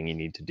basically everything you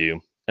need to do.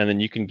 And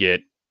then you can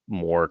get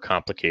more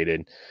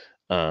complicated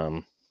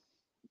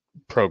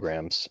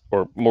programs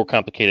or more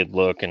complicated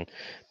look and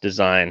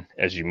design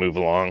as you move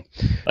along.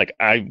 Like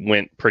I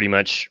went pretty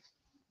much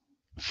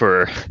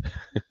for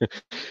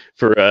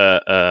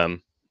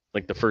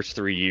like the first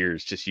 3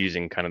 years just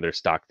using kind of their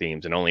stock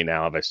themes, and only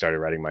now have I started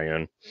writing my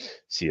own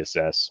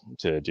CSS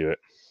to do it.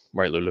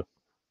 Right, Lulu?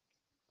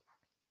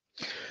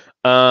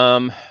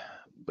 But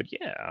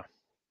yeah.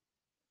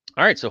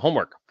 All right, so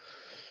homework.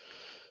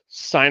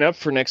 Sign up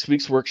for next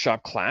week's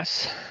workshop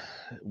class,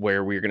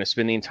 where we're going to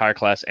spend the entire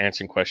class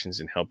answering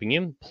questions and helping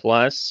you.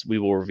 Plus, we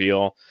will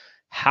reveal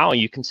how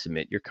you can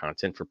submit your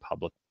content for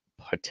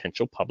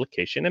potential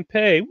publication and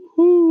pay.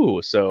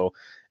 Woohoo! So,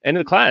 end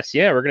of the class,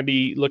 yeah, we're going to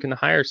be looking to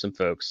hire some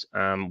folks.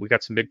 We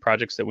got some big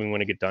projects that we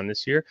want to get done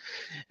this year,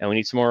 and we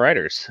need some more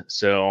writers.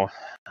 So,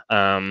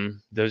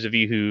 those of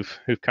you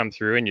who've come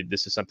through and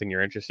this is something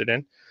you're interested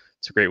in,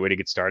 it's a great way to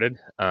get started.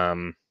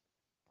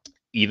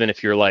 Even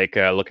if you're like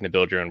looking to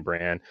build your own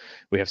brand,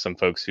 we have some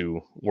folks who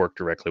work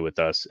directly with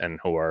us and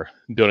who are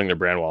building their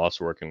brand while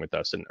also working with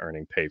us and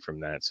earning pay from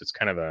that. So it's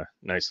kind of a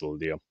nice little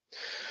deal.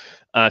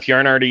 If you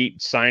aren't already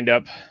signed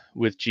up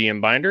with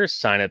GMBinder,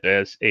 sign up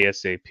as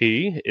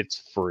ASAP.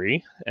 It's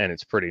free and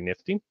it's pretty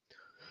nifty.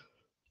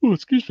 Oh,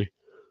 excuse me.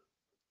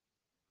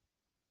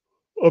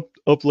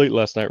 Up late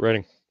last night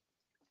writing.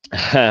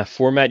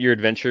 Format your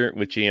adventure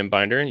with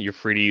GMBinder. You're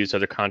free to use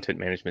other content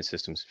management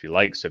systems if you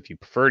like. So if you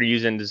prefer to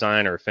use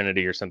InDesign or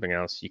Affinity or something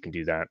else, you can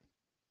do that.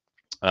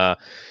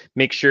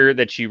 Make sure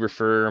that you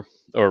refer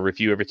or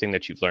review everything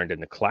that you've learned in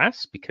the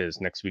class,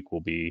 because next week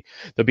there'll be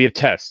a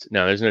test.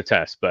 No, there's no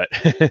test, but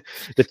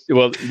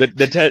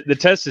the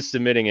test is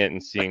submitting it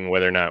and seeing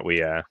whether or not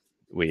we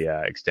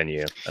extend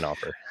you an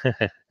offer.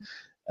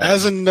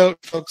 As a note,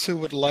 folks who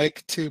would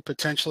like to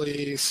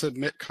potentially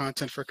submit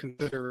content for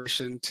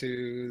consideration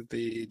to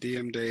the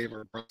DM Dave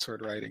or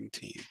Broadsword Writing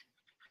team,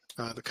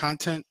 the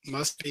content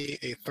must be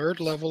a third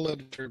level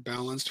editor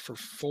balanced for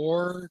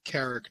 4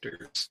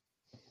 characters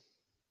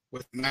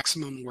with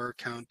maximum word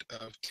count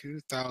of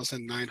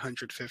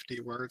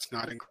 2,950 words,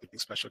 not including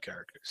special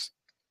characters.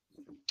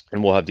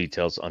 And we'll have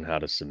details on how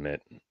to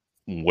submit,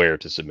 where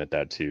to submit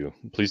that to.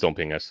 Please don't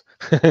ping us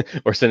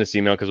or send us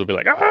email, because we'll be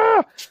like,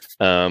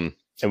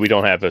 and we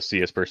don't have a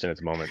CS person at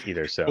the moment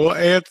either. So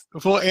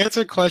we'll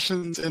answer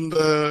questions in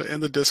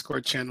the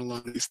Discord channel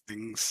on these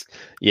things.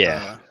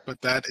 Yeah, but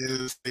that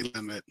is the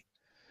limit.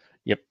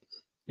 Yep.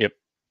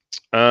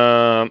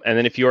 And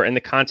then if you are in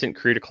the content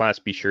creator class,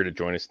 be sure to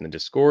join us in the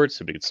Discord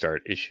so we can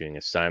start issuing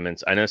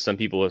assignments. I know some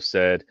people have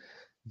said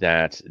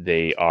that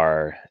they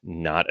are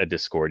not a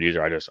Discord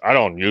user. I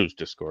don't use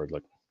Discord.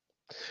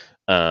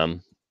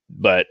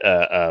 But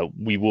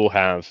we will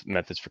have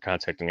methods for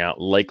contacting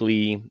out.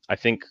 Likely, I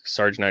think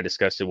Sarge and I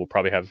discussed it. We'll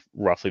probably have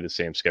roughly the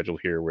same schedule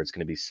here, where it's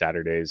going to be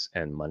Saturdays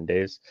and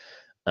Mondays,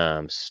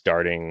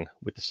 starting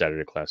with the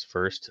Saturday class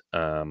first.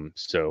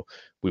 So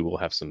we will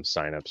have some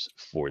signups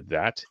for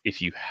that.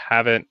 If you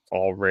haven't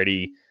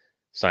already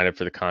signed up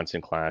for the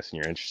content class and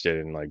you're interested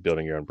in like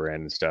building your own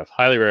brand and stuff,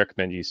 highly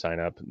recommend you sign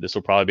up. This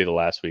will probably be the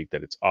last week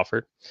that it's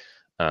offered.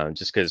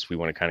 Just because we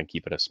want to kind of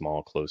keep it a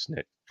small,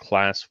 close-knit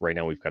class. Right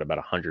now, we've got about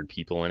 100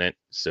 people in it,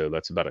 so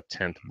that's about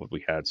 1/10 of what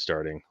we had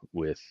starting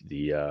with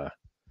the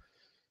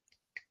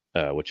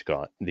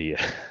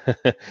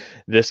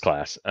this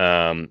class.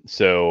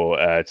 So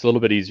it's a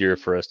little bit easier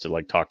for us to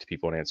like talk to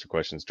people and answer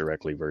questions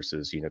directly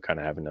versus kind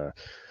of having to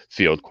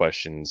field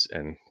questions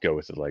and go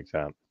with it like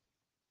that.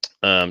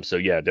 So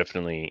yeah,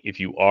 definitely, if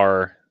you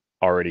are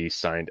already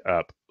signed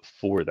up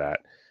for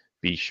that,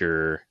 be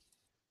sure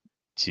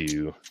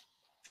to.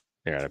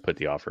 I put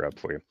the offer up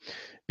for you.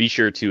 Be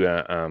sure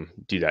to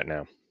do that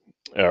now,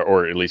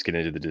 or at least get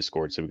into the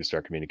Discord so we can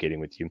start communicating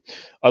with you.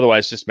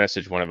 Otherwise, just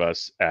message one of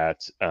us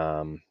at,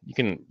 you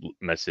can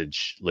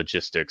message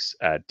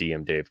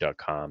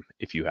logistics@dmdave.com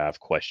if you have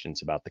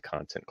questions about the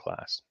content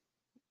class.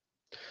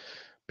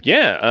 But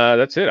yeah,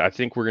 that's it. I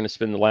think we're going to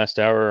spend the last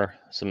hour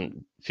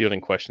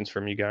fielding questions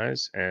from you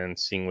guys and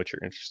seeing what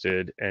you're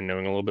interested in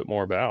knowing a little bit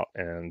more about.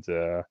 And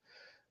did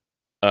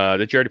you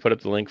already put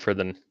up the link for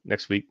the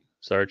next week,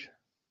 Sarge?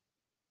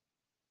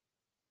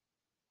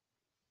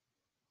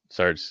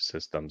 Sarge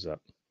says thumbs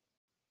up. I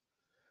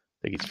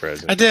think he's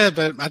frozen. I did,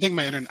 but I think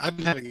I've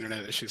been having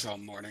internet issues all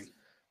morning.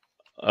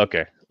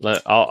 Okay,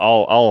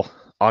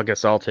 I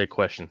guess I'll take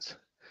questions.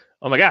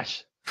 Oh my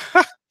gosh.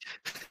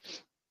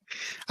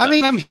 I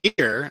mean, I'm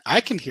here. I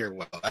can hear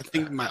well. I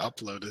think my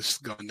upload is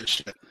going to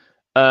shit.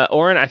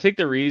 Oren, I think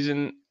the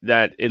reason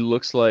that it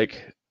looks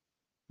like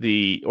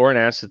Oren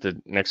asked that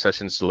the next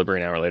session is delivery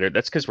an hour later.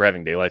 That's because we're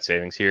having daylight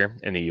savings here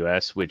in the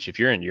US, which if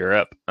you're in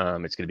Europe,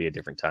 it's going to be a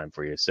different time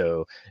for you.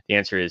 So the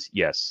answer is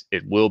yes,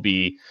 it will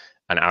be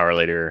an hour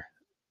later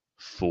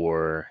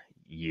for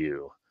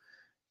you,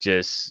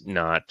 just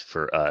not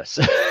for us.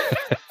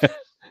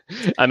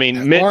 I mean,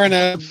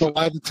 Oren,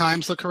 why the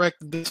times look correct?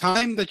 The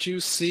time that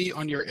you see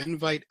on your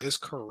invite is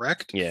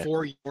correct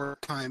for your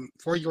time,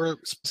 for your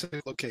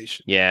specific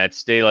location. Yeah,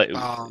 it's daylight.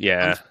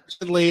 Yeah.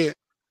 Unfortunately,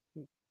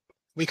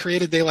 we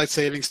created daylight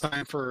savings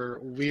time for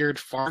weird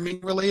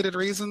farming-related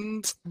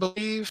reasons, I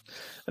believe.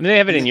 I mean, they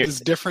have it in Europe.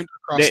 It's different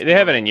across. They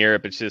have it in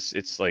Europe.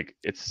 It's like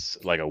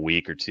a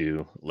week or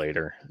two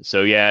later.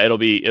 So yeah, it'll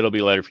be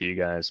later for you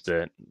guys,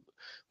 but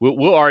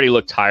we'll already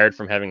look tired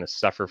from having to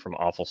suffer from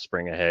awful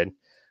spring ahead.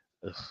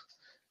 Ugh.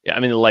 Yeah, I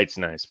mean the light's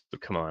nice,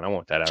 but come on, I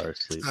want that hour of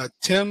sleep.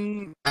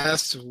 Tim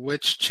asked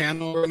which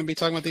channel we're going to be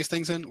talking about these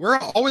things in. We're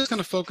always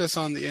going to focus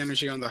on the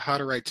energy on the How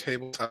to Write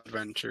Tabletop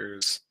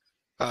Adventures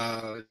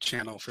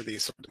channel for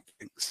these sort of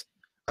things.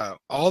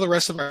 All the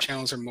rest of our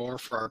channels are more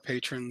for our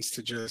patrons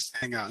to just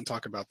hang out and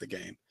talk about the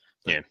game.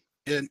 Yeah.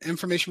 And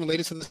information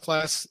related to this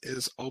class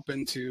is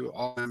open to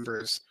all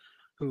members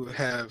who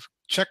have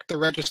checked the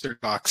registered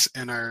box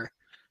in our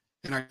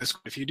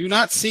Discord. If you do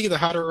not see the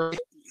How to Write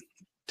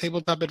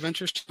Tabletop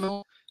Adventures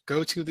channel,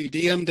 go to the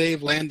DM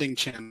Dave landing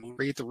channel,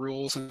 read the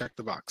rules, and check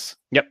the box.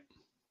 Yep.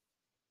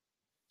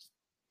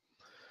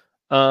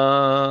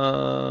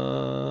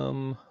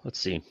 Let's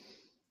see.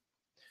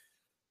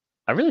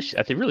 I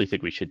really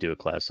think we should do a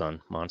class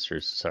on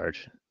monsters,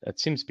 Sarge. That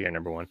seems to be our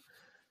number one.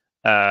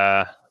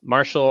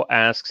 Marshall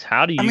asks,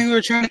 how do you... I mean, we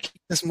were trying to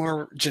keep this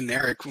more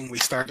generic when we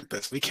started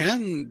this. We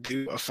can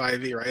do a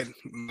 5e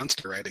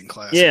monster writing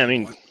class. Yeah, I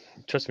mean,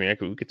 trust me,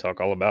 we could talk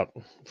all about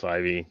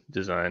 5e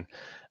design.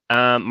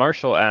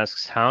 Marshall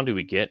asks, how do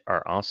we get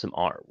our awesome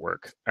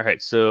artwork? All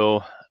right,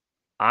 so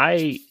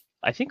I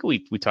think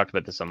we talked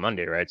about this on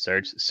Monday, right,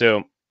 Sarge?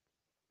 So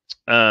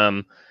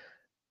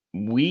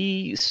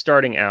we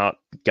starting out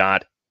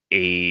got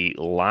a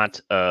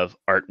lot of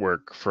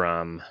artwork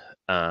from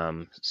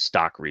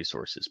stock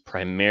resources,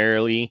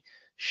 primarily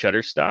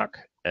Shutterstock,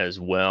 as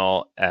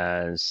well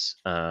as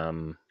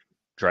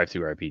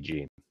Drive-Thru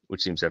RPG,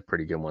 which seems to have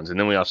pretty good ones. And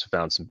then we also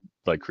found some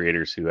like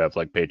creators who have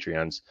like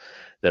Patreons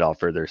that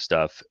offer their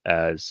stuff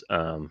as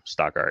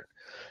stock art.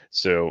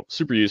 So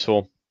super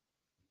useful.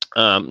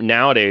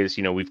 Nowadays,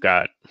 you know, we've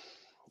got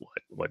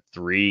what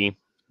 3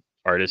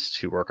 artists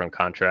who work on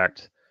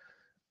contract,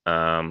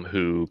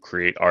 who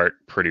create art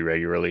pretty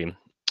regularly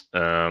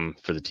for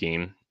the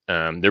team.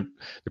 They're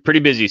pretty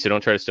busy, so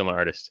don't try to steal my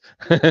artists.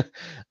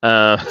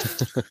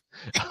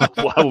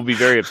 I will be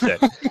very upset.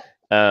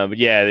 But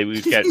yeah,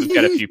 we've got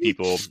a few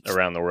people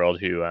around the world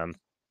who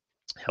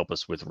help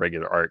us with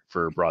regular art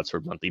for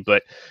Broadsword Monthly.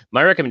 But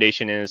my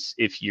recommendation is,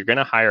 if you're going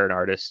to hire an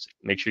artist,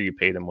 make sure you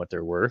pay them what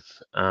they're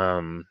worth.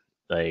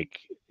 Like,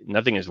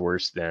 nothing is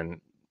worse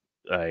than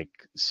like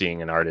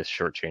seeing an artist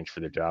shortchange for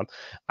their job.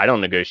 I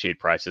don't negotiate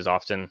prices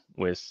often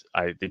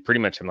they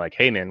pretty much, I'm like,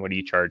 hey man, what do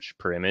you charge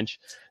per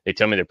image? They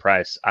tell me the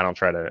price. I don't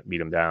try to beat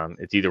them down.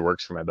 It either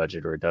works for my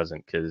budget or it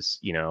doesn't. Cause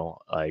you know,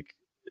 like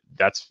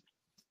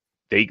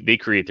they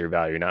create their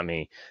value, not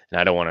me. And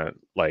I don't want to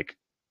like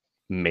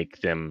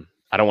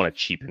I don't want to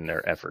cheapen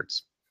their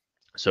efforts.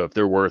 So if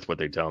they're worth what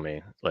they tell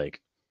me, like,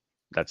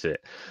 that's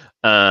it.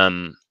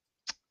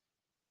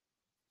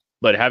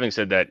 But having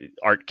said that,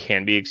 art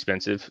can be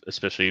expensive,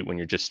 especially when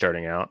you're just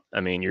starting out.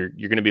 I mean, you're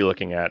going to be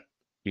looking at,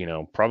 you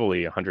know,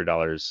 probably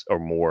 $100 or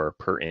more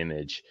per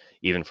image,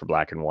 even for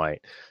black and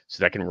white.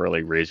 So that can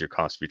really raise your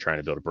cost if you're trying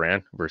to build a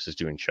brand versus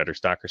doing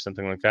Shutterstock or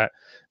something like that.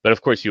 But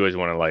of course, you always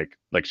want to like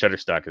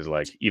Shutterstock is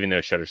like, even though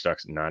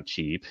Shutterstock's not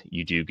cheap,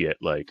 you do get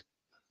like,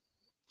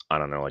 I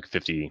don't know, like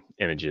 50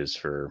 images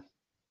for,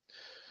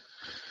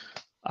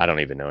 I don't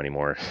even know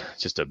anymore.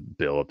 It's just a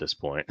bill at this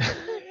point.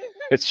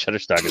 It's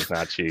Shutterstock is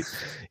not cheap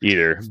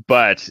either,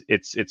 but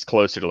it's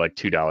closer to like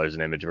 $2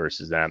 an image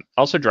versus that.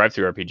 Also,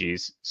 Drive-Thru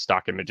RPGs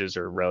stock images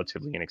are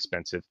relatively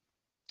inexpensive.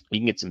 You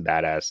can get some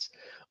badass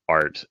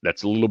art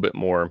that's a little bit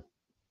more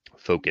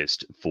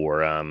focused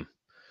for. I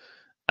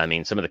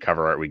mean, some of the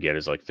cover art we get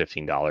is like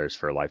 $15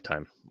 for a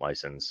lifetime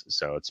license,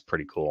 so it's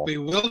pretty cool. We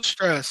will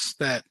stress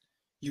that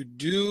you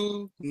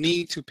do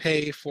need to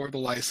pay for the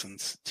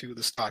license to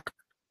the stock.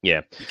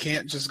 Yeah. You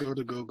can't just go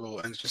to Google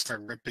and just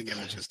start ripping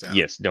images down.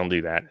 Yes, don't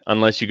do that.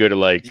 Unless you go to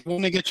like... You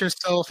want to get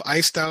yourself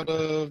iced out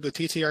of the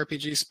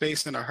TTRPG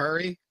space in a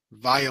hurry,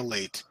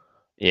 violate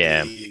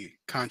the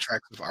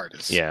contract of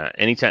artists. Yeah,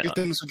 anytime... These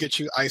things will get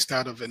you iced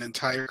out of an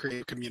entire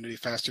creative community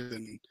faster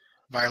than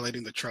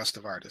violating the trust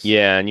of artists.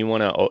 Yeah, and you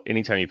want to...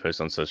 Anytime you post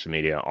on social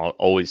media,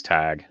 always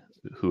tag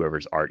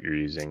whoever's art you're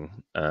using.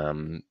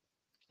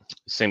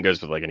 Same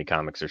goes with like any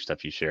comics or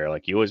stuff you share.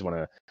 Like, you always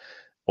want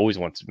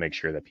to make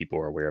sure that people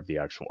are aware of the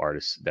actual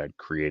artists that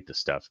create the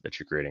stuff that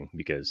you're creating,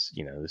 because,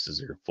 you know, this is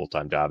their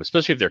full-time job,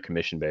 especially if they're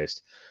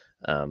commission-based,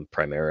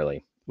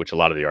 primarily, which a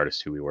lot of the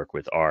artists who we work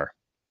with are.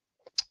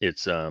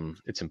 It's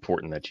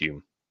important that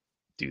you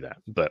do that,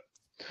 but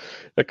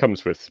that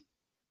comes with,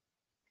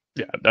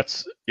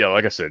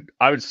 like I said,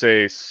 I would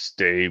say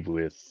stay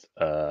with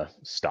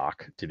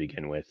stock to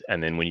begin with,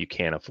 and then when you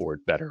can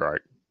afford better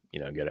art, you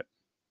know, get it.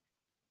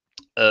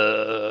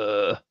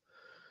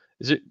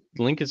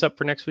 Link is up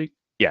for next week?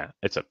 Yeah,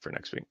 it's up for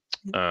next week.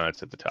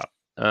 It's at the top.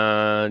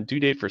 Due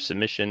date for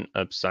submission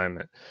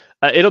assignment.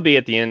 It'll be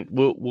at the end.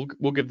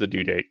 We'll give the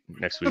due date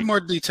next week.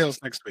 More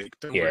details next week.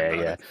 Don't worry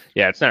about it.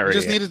 Yeah. It's not ready.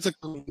 We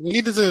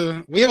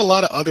have a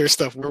lot of other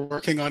stuff we're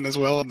working on as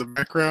well in the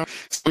background.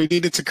 So we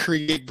needed to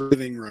create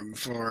breathing room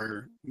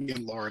for me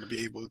and Laura to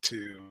be able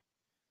to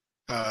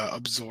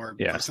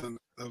absorb some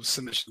of those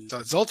submissions.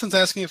 Zoltan's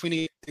asking if we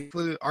need to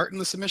include art in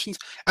the submissions.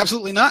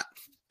 Absolutely not,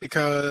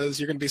 because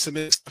you're going to be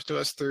submitting stuff to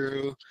us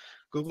through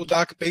Google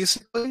Doc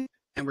basically,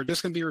 and we're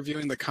just going to be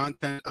reviewing the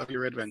content of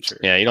your adventure.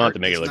 Yeah, you don't have to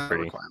make it look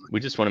pretty. We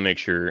just want to make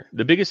sure.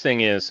 The biggest thing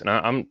is, and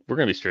we're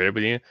going to be straight up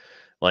with you,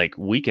 like,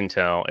 we can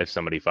tell if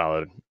somebody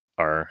followed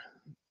our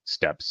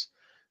steps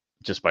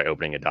just by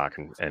opening a doc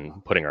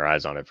and putting our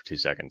eyes on it for 2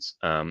 seconds.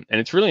 And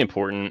it's really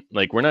important.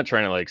 Like, we're not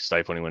trying to like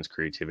stifle anyone's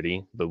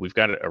creativity, but we've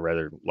got a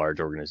rather large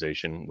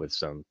organization with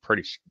some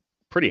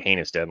pretty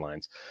heinous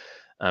deadlines.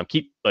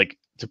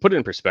 To put it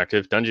in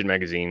perspective, Dungeon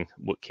Magazine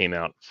came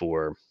out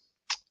for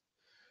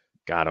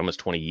almost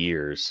 20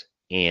 years,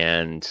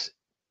 and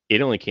it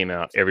only came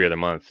out every other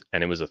month,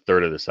 and it was a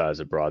third of the size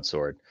of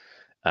Broadsword.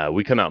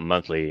 We come out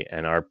monthly,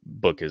 and our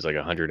book is like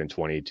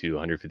 120 to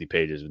 150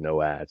 pages with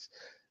no ads,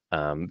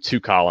 2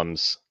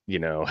 columns,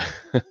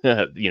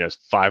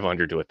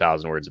 500 to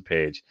 1,000 words a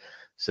page.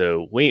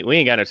 So we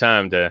ain't got no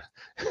time to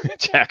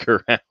jack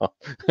around.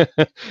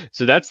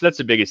 So that's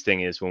the biggest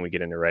thing, is when we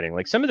get into writing,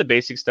 like some of the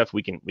basic stuff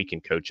we can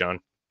coach on,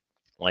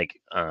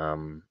 like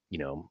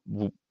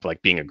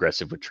like being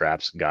aggressive with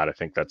traps. God, I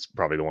think that's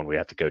probably the one we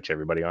have to coach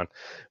everybody on.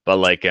 But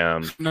like,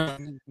 no,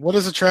 what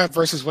is a trap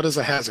versus what is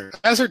a hazard?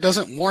 Hazard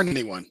doesn't warn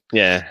anyone.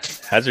 Yeah,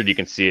 hazard, you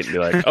can see it and be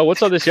like, oh,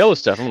 what's all this yellow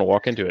stuff? I'm gonna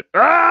walk into it.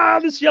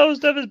 This yellow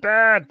stuff is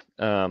bad.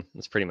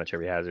 That's pretty much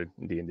every hazard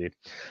in D&D.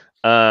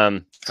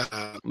 But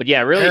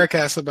yeah, really. Eric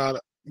asked about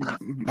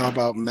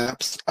about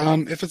maps.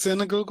 If it's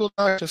in a Google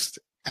Doc, just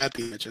add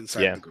the image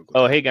inside the Google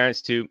Doc. Oh, hey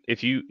guys, too.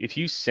 If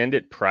you send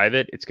it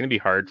private, it's going to be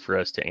hard for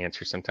us to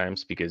answer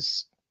sometimes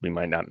because we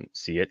might not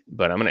see it.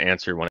 But I'm going to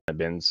answer one of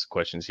Ben's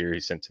questions here he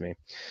sent to me.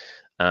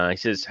 He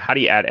says, "How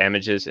do you add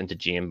images into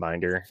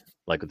GMBinder,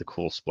 like with the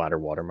cool splatter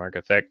watermark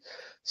effect?"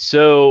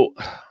 So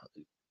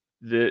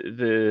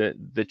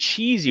the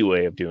cheesy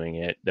way of doing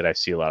it that I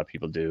see a lot of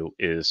people do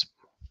is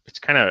it's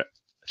kind of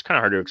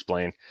hard to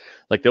explain.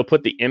 Like they'll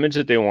put the image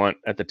that they want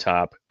at the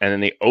top, and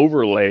then they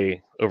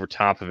overlay over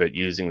top of it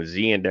using the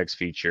Z-index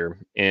feature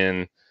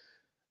in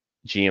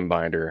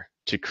GMBinder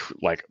to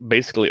like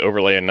basically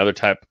overlay another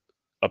type,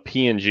 a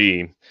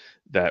PNG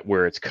that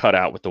where it's cut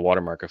out with the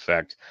watermark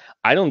effect.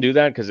 I don't do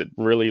that because it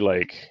really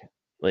like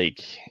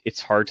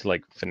it's hard to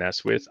like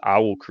finesse with. I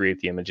will create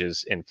the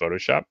images in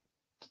Photoshop.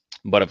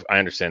 But if I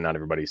understand not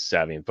everybody's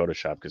savvy in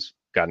Photoshop because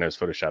God knows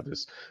Photoshop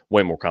is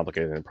way more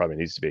complicated than it probably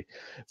needs to be.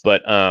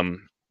 But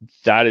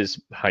that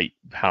is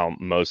how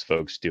most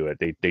folks do it.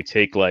 They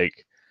take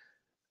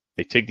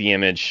the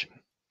image,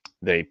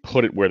 they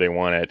put it where they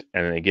want it,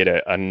 and then they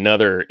get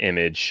another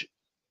image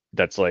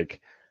that's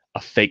like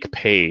a fake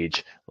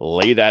page,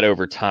 lay that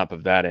over top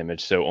of that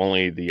image, so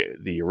only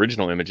the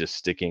original image is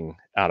sticking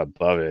out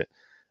above it,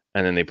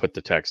 and then they put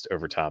the text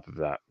over top of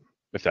that,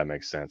 if that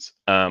makes sense.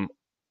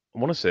 I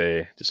want to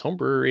say, does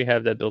Homebrewery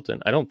have that built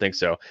in? I don't think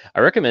so.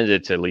 I recommended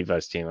it to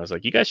Levi's team. I was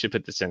like, you guys should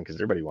put this in because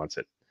everybody wants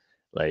it.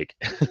 Like,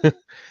 like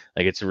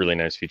it's a really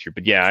nice feature.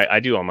 But yeah, I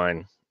do all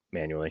mine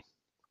manually.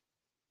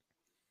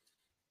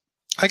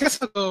 I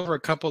guess I'll go over a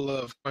couple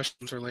of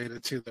questions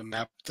related to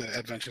the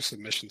adventure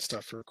submission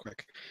stuff real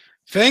quick.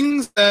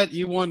 Things that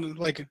you want,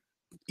 like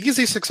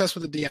easy success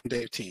with the DM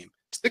Dave team.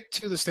 Stick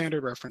to the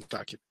standard reference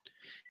document.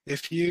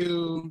 If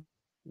you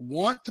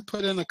want to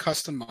put in a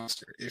custom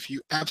monster, if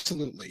you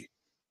absolutely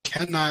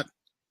cannot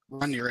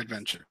run your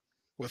adventure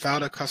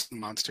without a custom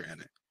monster in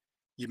it,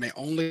 you may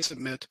only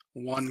submit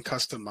one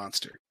custom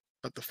monster.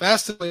 But the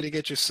fastest way to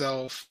get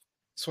yourself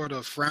sort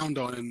of frowned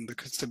on in the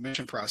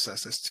submission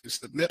process is to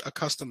submit a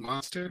custom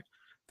monster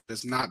that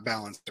is not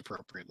balanced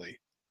appropriately.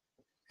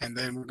 And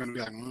then we're going to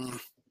be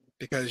like,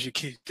 because you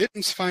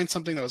didn't find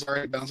something that was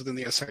already balanced within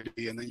the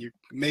SRD, and then you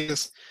made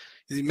us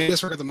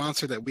work with the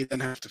monster that we then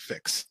have to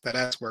fix. That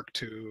adds work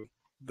to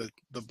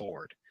the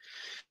board.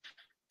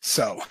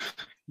 So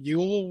you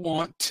will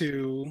want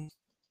to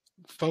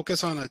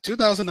focus on a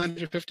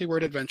 2,950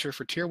 word adventure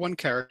for tier 1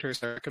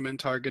 characters. I recommend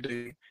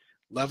targeting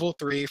level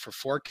 3 for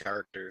 4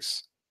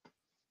 characters.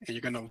 And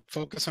you're going to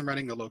focus on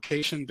writing a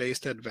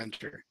location-based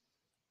adventure,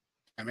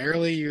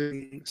 primarily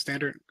using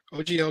standard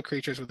OGL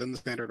creatures within the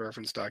standard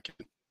reference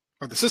document,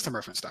 or the system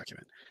reference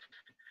document.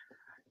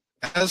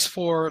 As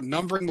for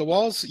numbering the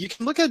walls, you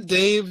can look at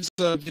Dave's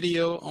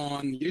video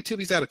on YouTube.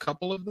 He's had a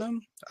couple of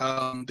them.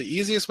 The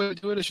easiest way to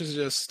do it is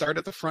just start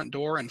at the front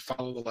door and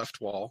follow the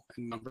left wall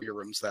and number your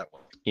rooms that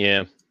way.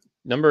 Yeah,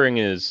 numbering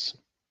it's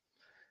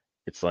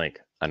like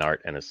an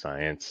art and a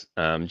science.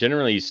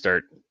 Generally,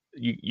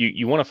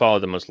 you want to follow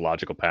the most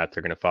logical path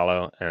they're going to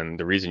follow, and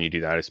the reason you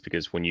do that is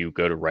because when you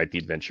go to write the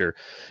adventure,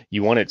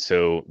 you want it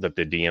so that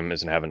the DM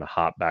isn't having to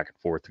hop back and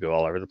forth to go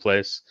all over the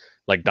place.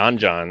 Like Don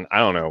John, I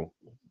don't know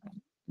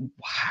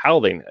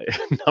how they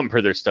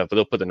number their stuff, but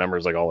they'll put the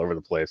numbers like all over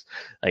the place.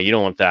 You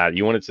don't want that.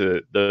 You want it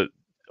to, the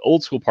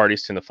old school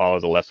parties tend to follow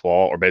the left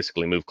wall or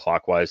basically move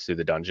clockwise through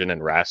the dungeon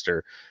and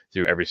raster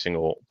through every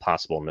single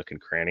possible nook and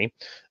cranny.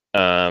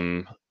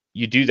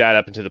 You do that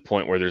up until the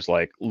point where there's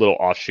like little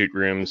offshoot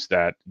rooms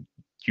that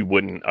you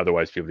wouldn't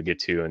otherwise be able to get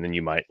to. And then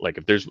you might, like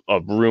if there's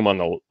a room on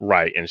the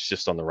right and it's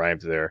just on the right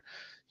there,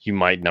 you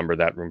might number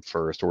that room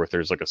first, or if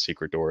there's like a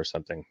secret door or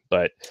something.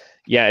 But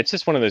yeah, it's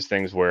just one of those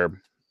things where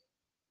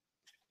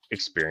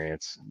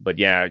experience. But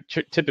yeah,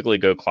 typically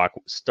go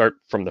start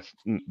from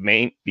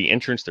the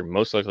entrance they're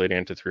most likely to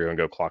enter through and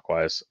go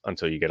clockwise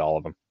until you get all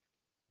of them.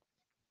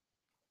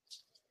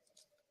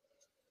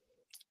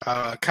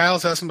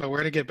 Kyle's asking about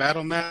where to get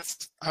battle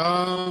mats.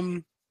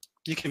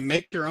 You can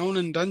make your own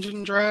in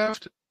Dungeon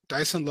Draft.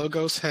 Dyson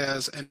Logos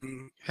has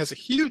a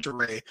huge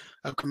array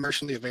of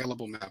commercially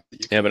available maps.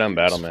 Yeah, but I'm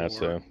battle mats,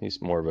 so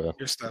he's more of a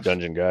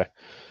dungeon guy.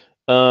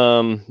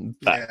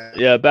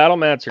 Yeah, battle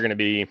mats are going to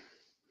be.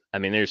 I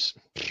mean,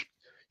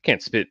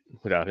 can't spit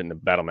without hitting the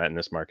battle mat in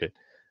this market.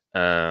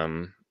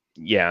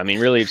 Yeah, I mean,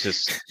 really, it's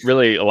just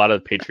really a lot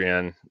of the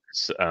Patreon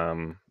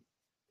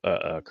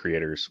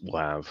creators will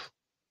have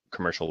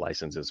commercial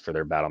licenses for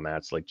their battle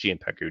mats, like G and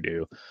Peku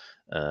do.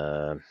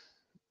 I'm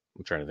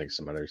trying to think of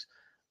some others.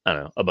 I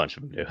don't know, a bunch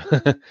of them do.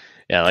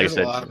 Yeah, like there's I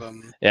said, a lot of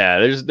them. Yeah,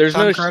 there's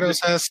Tom no. Cardos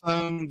has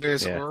some.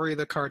 There's Ori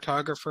the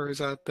Cartographer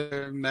is out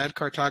there. Mad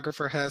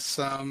Cartographer has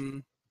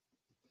some.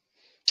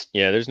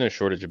 Yeah, there's no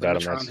shortage of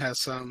battle mats. Has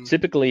some.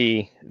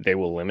 Typically, they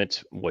will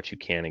limit what you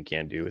can and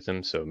can't do with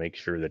them, so make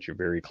sure that you're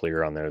very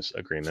clear on those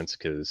agreements,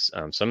 because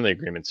some of the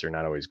agreements are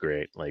not always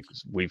great. Like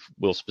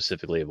we'll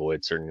specifically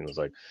avoid certain things,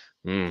 like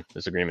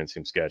this agreement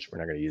seems sketch, we're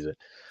not going to use it.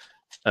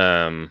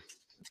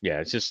 Yeah,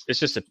 it's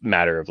just a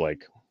matter of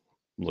like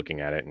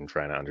looking at it and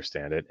trying to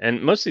understand it.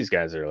 And most of these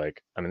guys are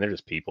like, I mean, they're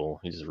just people.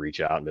 You just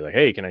reach out and be like,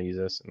 hey, can I use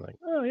this? I'm like,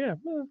 oh yeah.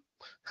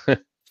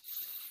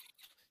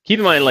 Keep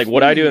in mind, like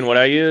what I do and what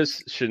I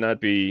use should not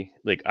be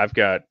like, I've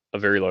got a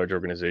very large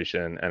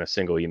organization, and a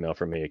single email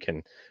from me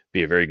can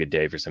be a very good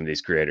day for some of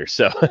these creators.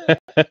 So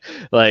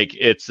like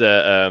it's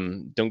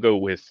don't go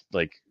with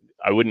like,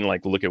 I wouldn't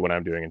like look at what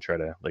I'm doing and try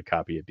to like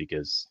copy it,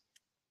 because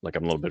like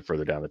I'm a little bit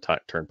further down the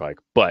turnpike.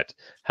 But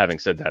having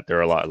said that, there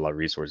are a lot of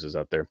resources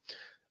out there.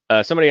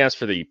 Somebody asked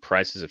for the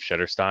prices of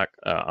Shutterstock.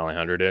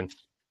 Alejandro did.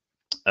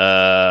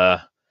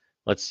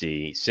 Let's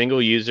see.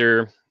 Single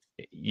user,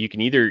 you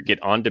can either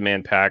get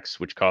on-demand packs,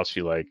 which cost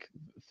you like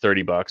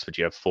 $30, but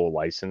you have full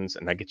license,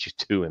 and that gets you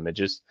 2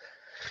 images.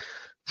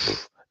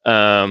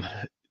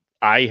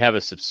 I have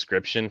a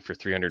subscription for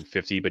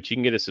 $350, but you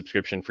can get a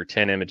subscription for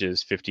 10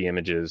 images, 50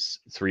 images,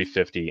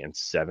 $350, and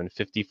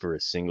 $750 for a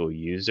single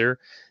user.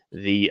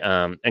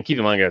 And keep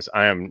in mind, guys,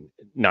 I am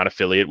not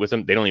affiliate with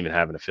them. They don't even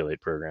have an affiliate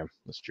program.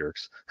 Those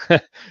jerks.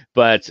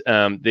 But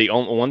the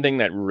one thing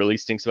that really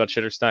stinks about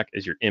Shutterstock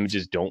is your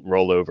images don't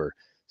roll over.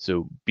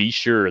 So be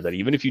sure that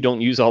even if you don't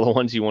use all the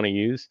ones you want to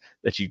use,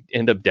 that you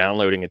end up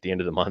downloading at the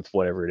end of the month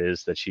whatever it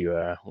is that you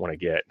want to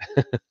get.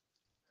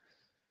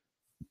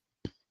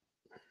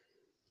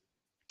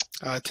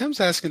 Tim's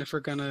asking if we're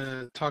going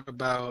to talk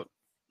about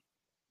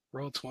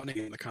Roll20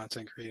 in the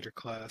content creator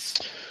class.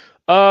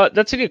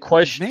 That's a good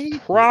question. Maybe.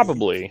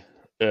 Probably.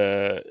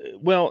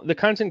 Well, the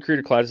content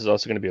creator class is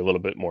also going to be a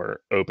little bit more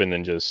open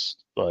than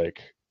just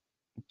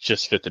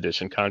 5th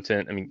edition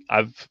content. I mean,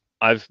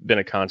 I've been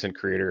a content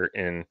creator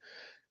in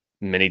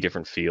many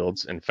different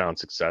fields and found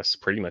success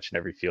pretty much in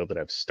every field that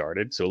I've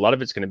started. So a lot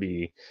of it's going to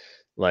be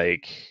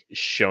like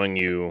showing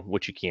you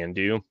what you can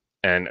do,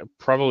 and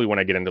probably when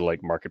I get into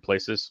like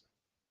marketplaces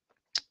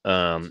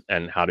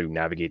and how to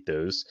navigate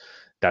those,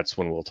 that's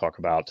when we'll talk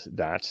about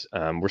that.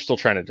 We're still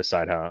trying to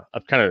decide how.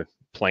 I'm kind of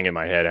playing in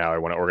my head how I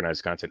want to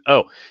organize content.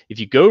 Oh, if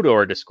you go to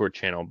our Discord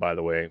channel, by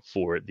the way,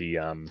 for the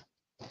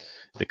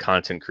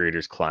content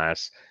creators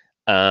class,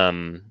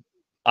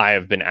 I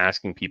have been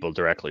asking people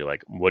directly,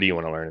 like, what do you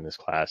want to learn in this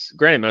class?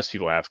 Granted, most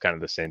people have kind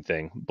of the same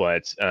thing,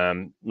 but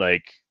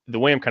like the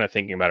way I'm kind of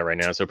thinking about it right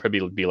now, so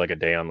probably be like a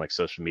day on like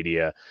social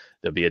media.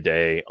 There'll be a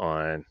day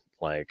on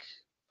like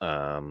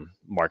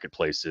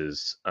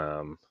marketplaces,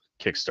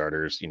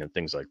 Kickstarters,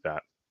 things like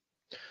that.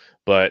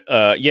 But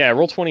yeah,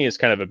 Roll20 is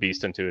kind of a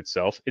beast unto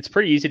itself. It's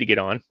pretty easy to get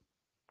on.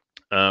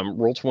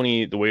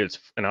 Roll20, the way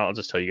and I'll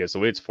just tell you guys, the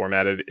way it's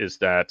formatted is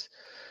that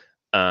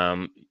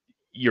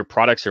your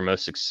products are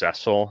most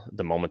successful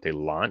the moment they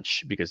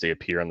launch, because they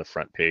appear on the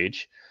front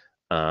page.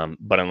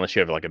 But unless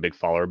you have like a big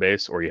follower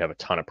base or you have a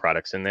ton of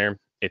products in there,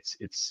 it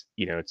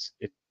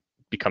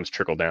becomes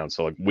trickle down.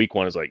 So like week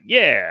 1 is like,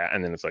 yeah,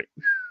 and then it's like,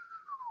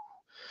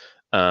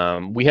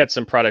 we had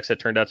some products that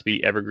turned out to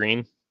be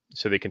evergreen,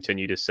 so they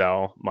continue to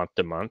sell month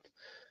to month.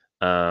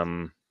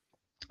 And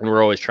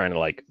we're always trying to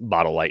like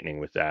bottle lightning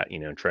with that,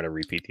 trying to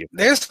repeat the.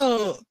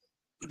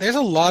 There's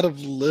a lot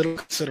of little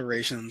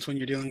considerations when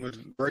you're dealing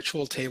with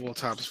virtual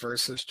tabletops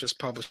versus just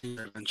publishing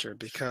your adventure,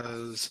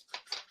 because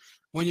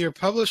when you're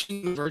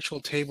publishing a virtual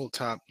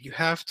tabletop, you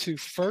have to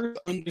first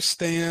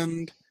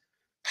understand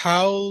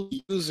how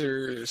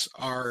users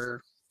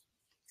are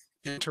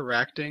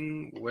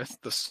interacting with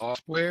the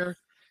software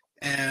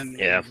and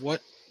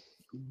what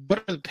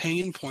are the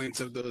pain points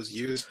of those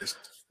users.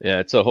 Yeah,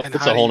 it's a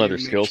whole nother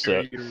skill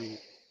set.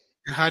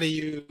 How do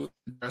you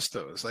address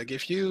those? Like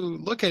if you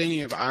look at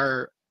any of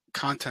our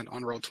content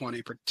on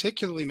Roll20,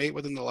 particularly made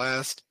within the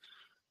last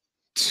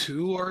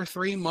 2 or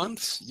 3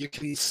 months, you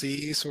can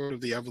see sort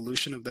of the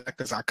evolution of that,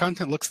 because our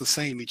content looks the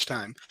same each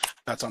time.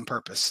 That's on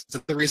purpose.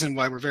 That's the reason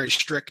why we're very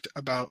strict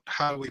about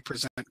how we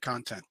present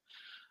content.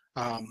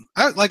 I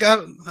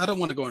don't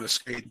want to go into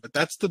skate, but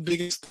that's the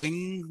biggest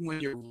thing when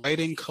you're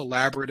writing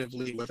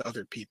collaboratively with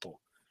other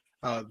people.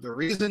 The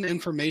reason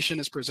information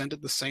is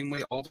presented the same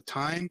way all the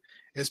time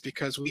is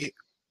because even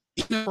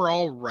if we're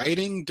all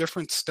writing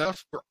different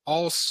stuff, we're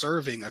all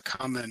serving a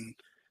common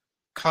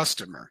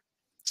customer.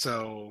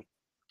 So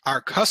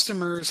our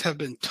customers have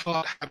been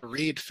taught how to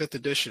read 5th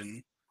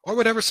edition or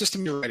whatever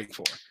system you're writing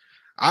for.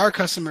 Our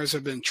customers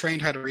have been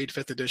trained how to read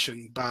 5th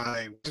edition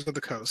by Wizards of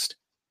the Coast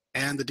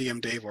and the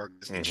DM Dave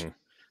organization. Mm-hmm.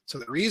 So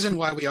the reason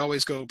why we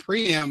always go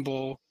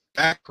preamble,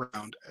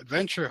 background,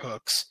 adventure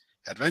hooks,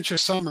 adventure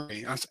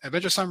summary,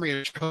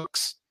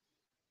 hooks,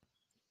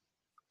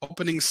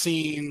 opening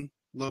scene,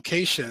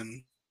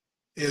 location,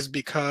 is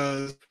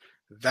because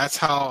that's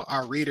how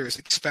our readers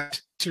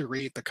expect to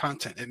read the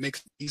content. It makes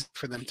it easy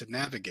for them to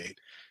navigate.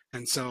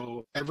 And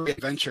so every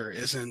adventure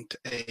isn't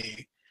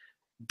a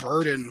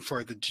burden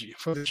for the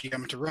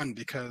GM to run,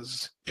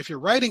 because if you're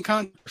writing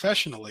content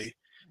professionally,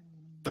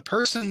 the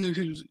person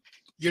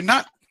you're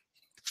not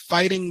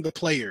fighting the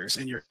players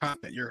in your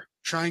content, you're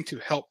trying to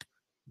help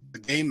the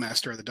game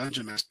master or the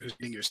dungeon master who's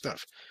reading your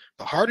stuff.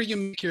 The harder you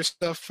make your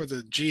stuff for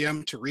the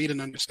GM to read and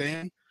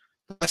understand,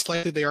 the less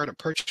likely they are to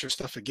purchase your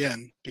stuff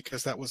again,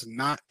 because that was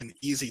not an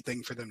easy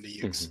thing for them to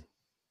use. Mm-hmm.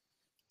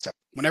 So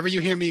whenever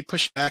you hear me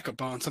push back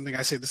upon something,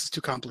 I say this is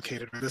too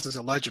complicated or this is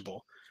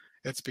illegible.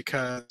 It's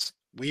because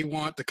we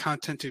want the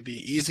content to be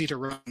easy to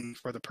run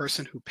for the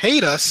person who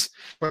paid us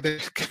for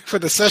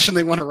the session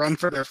they want to run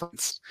for their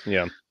friends.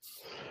 Yeah,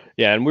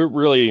 yeah, and we're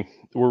really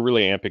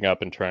amping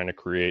up and trying to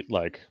create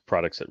like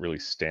products that really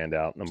stand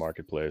out in the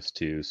marketplace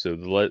too. So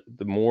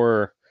the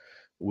more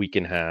we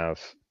can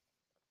have,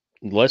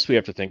 the less we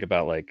have to think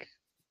about like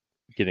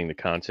getting the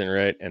content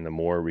right, and the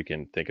more we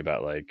can think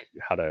about like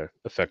how to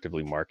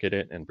effectively market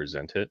it and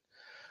present it,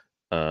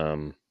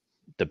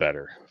 the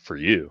better for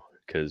you.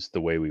 Because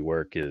the way we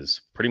work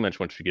is pretty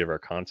much once we give our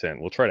content,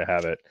 we'll try to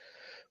have it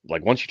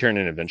like once you turn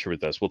in an adventure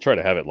with us, we'll try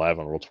to have it live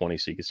on Roll20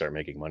 so you can start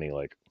making money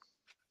like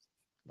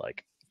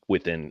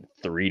within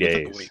 3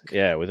 days. Within a week.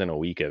 Yeah, within a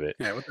week of it.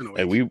 Yeah, within a week.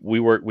 And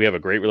we have a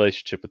great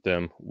relationship with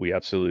them. We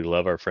absolutely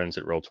love our friends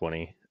at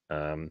Roll20.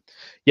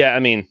 Yeah, I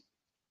mean,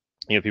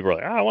 you know, people are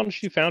like, why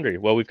don't you do Foundry?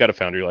 Well, we've got a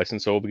Foundry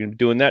license, so we'll be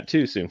doing that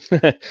too soon.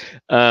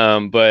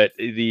 But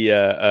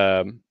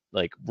the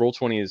like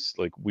Roll20 is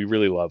like, we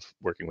really love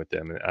working with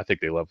them, and I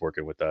think they love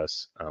working with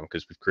us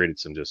because we've created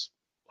some just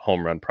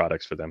home run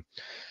products for them.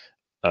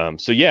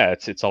 So yeah,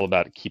 it's all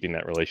about keeping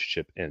that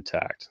relationship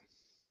intact.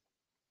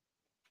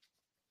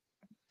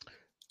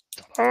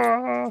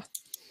 Ta-da!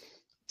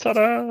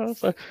 Ta-da!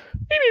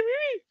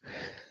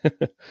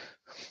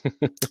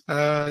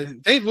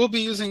 Dave will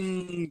be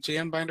using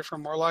GMBinder for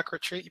Morlock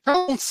Retreat. You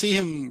probably won't see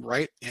him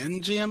write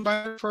in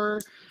GMBinder for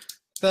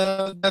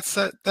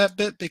that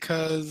bit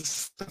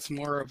because that's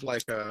more of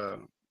like a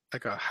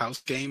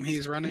house game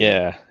he's running.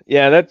 Yeah,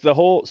 that's the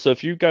whole. So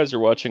if you guys are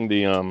watching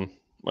the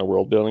my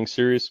world building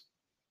series,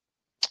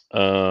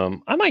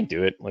 I might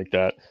do it like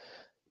that.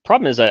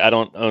 Problem is I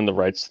don't own the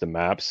rights to the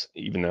maps,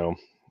 even though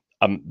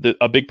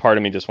a big part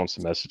of me just wants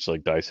to message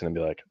like Dyson and be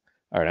like,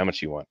 all right, how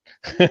much you want?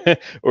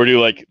 Or do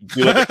like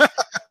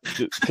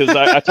because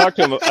I talked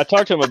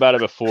to him about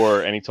it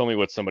before, and he told me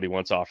what somebody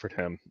once offered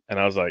him, and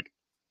I was like,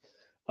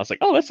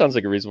 oh, that sounds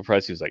like a reasonable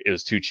price. He was like, it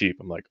was too cheap.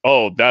 I'm like,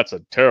 oh, that's a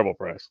terrible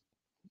price.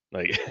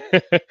 Like,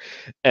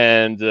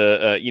 and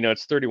you know,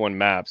 it's 31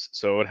 maps,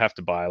 so I would have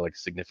to buy like a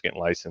significant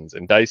license.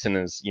 And Dyson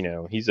is, you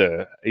know, he's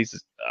I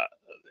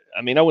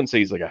mean, I wouldn't say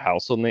he's like a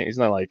household name. He's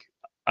not like,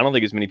 I don't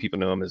think as many people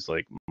know him as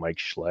like Mike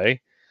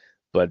Schley,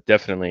 but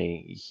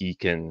definitely he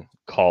can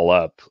call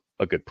up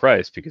a good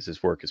price because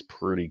his work is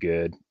pretty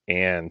good,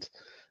 and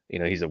you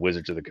know, he's a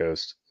Wizards of the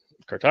Coast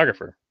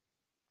cartographer.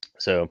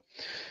 So,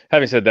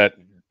 having said that,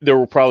 there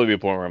will probably be a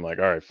point where I'm like,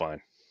 all right,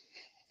 fine,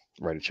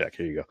 write a check,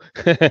 here you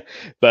go.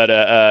 But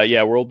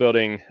yeah, world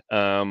building,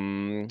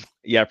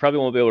 yeah, I probably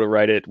won't be able to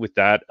write it with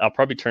that. I'll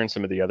probably turn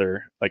some of the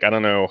other, like, I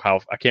don't know how,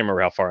 I can't remember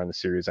how far in the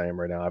series I am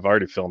right now. I've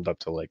already filmed up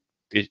to like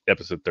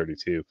episode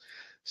 32.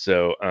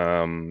 So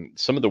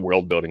some of the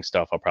world building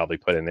stuff I'll probably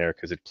put in there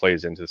because it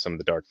plays into some of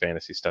the dark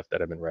fantasy stuff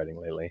that I've been writing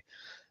lately.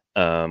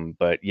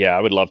 But yeah, I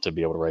would love to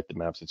be able to write the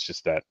maps. It's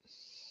just that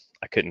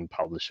I couldn't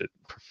publish it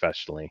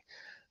professionally.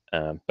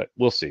 But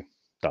we'll see. ...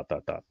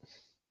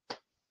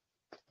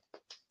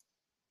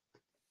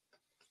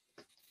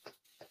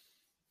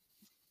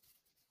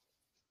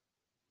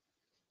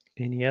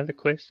 Any other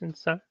questions,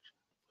 Sarge?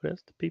 What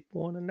else do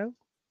people want to know?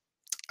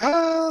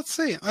 Let's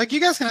see. Like, you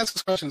guys can ask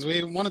us questions.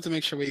 We wanted to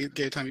make sure we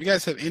gave time. You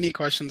guys have any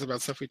questions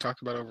about stuff we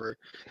talked about over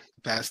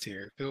the past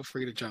year, feel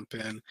free to jump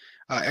in.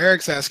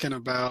 Eric's asking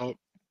about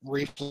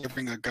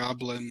reflavoring a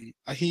goblin.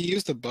 He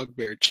used a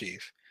bugbear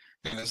chief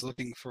and is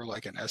looking for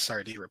like an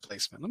SRD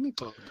replacement. Let me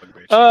pull up the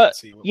bugbear chief and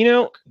see what you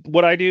know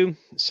what I do.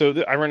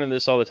 So I run into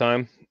this all the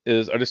time.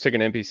 Is I just take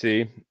an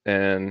NPC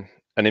and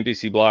an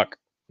NPC block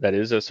that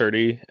is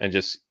SRD and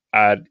just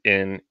add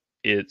in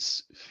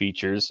its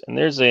features. And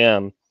there's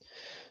a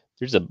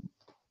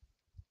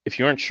if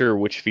you aren't sure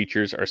which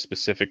features are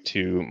specific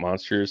to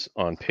monsters,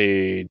 on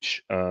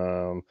page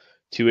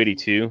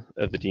 282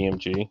 of the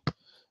DMG,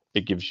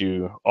 it gives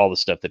you all the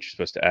stuff that you're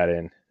supposed to add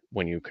in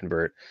when you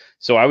convert.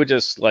 So I would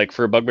just, like,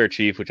 for a bugbear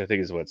chief, which I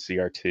think is what,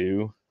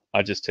 CR2,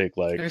 I just take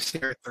like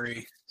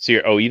CR3.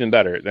 Oh, even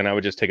better. Then I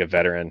would just take a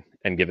veteran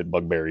and give it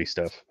bugbear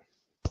stuff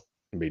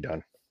and be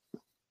done.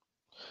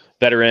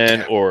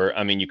 Veteran, yeah. Or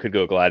I mean, you could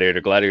go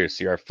gladiator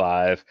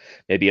CR5,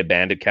 maybe a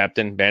bandit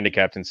captain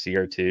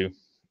CR2.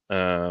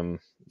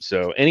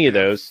 So any of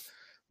those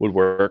would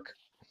work.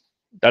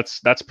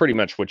 That's pretty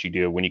much what you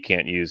do when you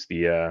can't use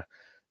the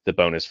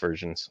bonus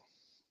versions.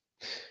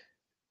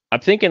 I'm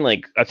thinking,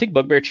 like, I think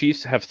bugbear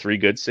chiefs have 3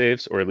 good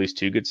saves, or at least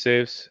 2 good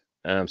saves,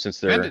 since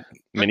they're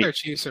bugbear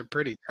chiefs are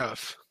pretty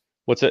tough.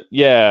 What's it?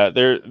 Yeah,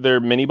 they're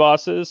mini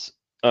bosses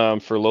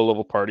for low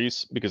level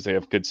parties because they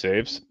have good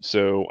saves.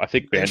 So I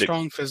think bandit,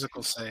 strong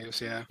physical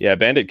saves. Yeah,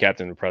 bandit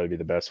captain would probably be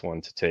the best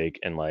one to take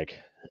and like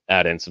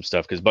add in some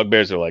stuff, because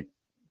bugbears are like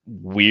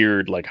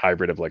weird, like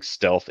hybrid of like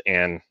stealth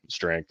and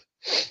strength.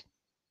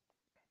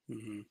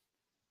 Mm-hmm.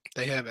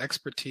 They have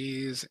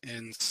expertise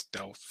in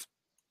stealth.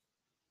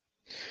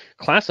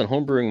 Class on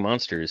homebrewing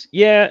monsters.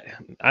 Yeah,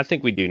 I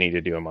think we do need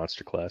to do a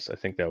monster class. I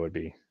think that would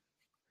be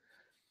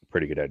a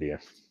pretty good idea.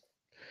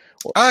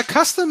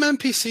 Custom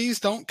NPCs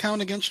don't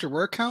count against your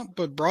word count,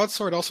 but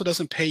Broadsword also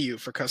doesn't pay you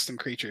for custom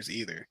creatures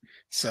either.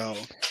 So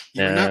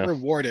you are not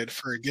rewarded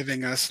for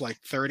giving us like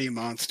 30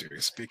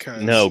 monsters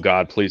because no,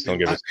 God, please we don't will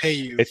give not us. pay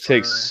you It for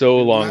takes so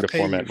we will long not to pay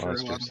you format for a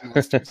lot monsters. of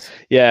monsters.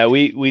 Yeah,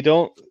 we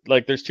don't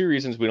like. There's two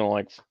reasons we don't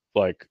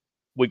like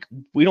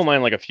we don't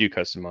mind like a few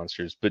custom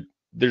monsters, but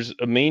there's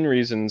two main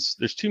reasons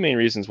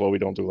why we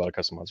don't do a lot of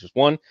custom monsters.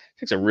 One, it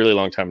takes a really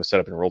long time to set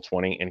up in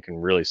Roll20 and can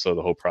really slow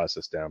the whole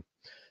process down.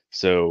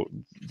 So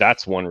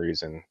that's one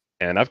reason.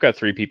 And I've got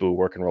 3 people who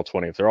work in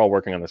Roll20. If they're all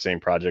working on the same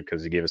project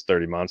because he gave us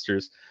 30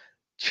 monsters,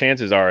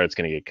 chances are it's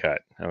going to get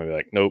cut. I'm going to be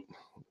like, nope,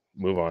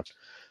 move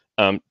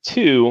on.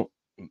 2,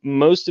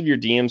 most of your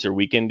DMs are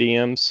weekend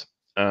DMs,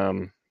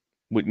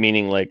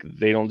 meaning like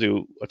they don't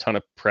do a ton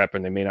of prep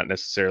and they may not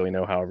necessarily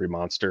know how every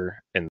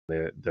monster in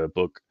the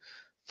book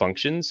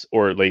functions,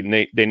 or they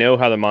know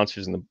how the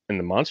monsters in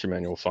the monster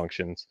manual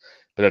functions,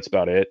 but that's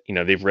about it. You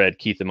know, they've read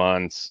Keith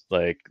Amon's,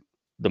 like,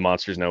 the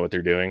monsters know what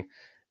they're doing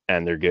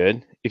and they're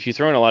good. If you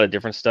throw in a lot of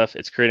different stuff,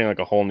 it's creating like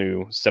a whole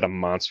new set of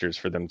monsters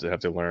for them to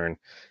have to learn.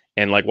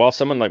 And like, while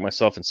someone like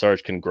myself and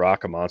Sarge can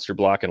grok a monster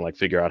block and like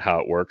figure out how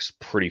it works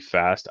pretty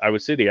fast, I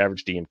would say the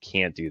average DM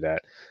can't do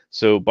that.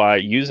 So by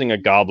using a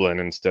goblin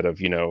instead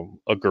of, you know,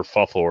 a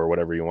gerfuffle or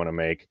whatever you want to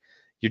make,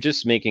 you're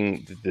just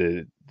making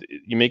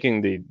you're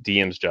making the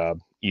DM's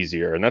job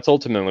easier. And that's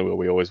ultimately what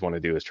we always want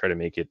to do, is try to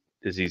make it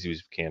as easy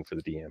as we can for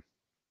the DM.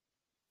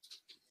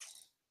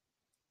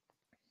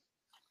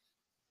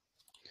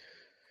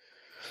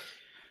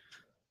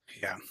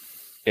 Yeah.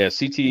 Yeah,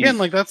 CT. Again,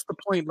 like that's the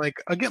point.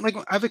 Like again, like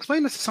I've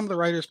explained this to some of the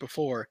writers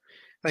before.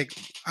 Like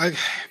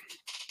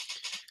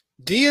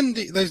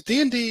D&D, there's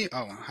D&D.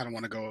 Oh, I don't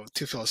want to go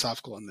too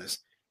philosophical on this.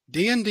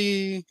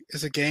 D&D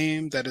is a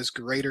game that is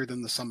greater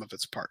than the sum of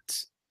its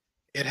parts.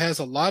 It has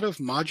a lot of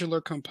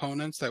modular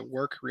components that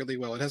work really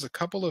well. It has a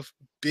couple of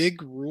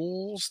big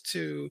rules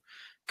to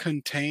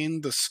contain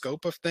the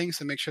scope of things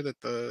to make sure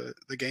that the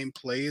game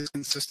plays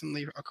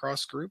consistently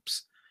across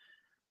groups.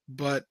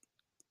 But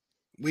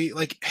we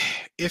like,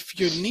 if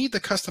you need the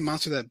custom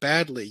monster that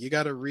badly, you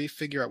got to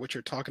refigure out what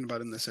you're talking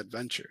about in this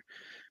adventure,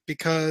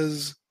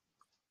 because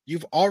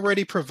you've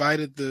already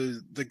provided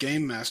the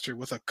game master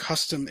with a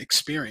custom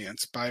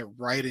experience by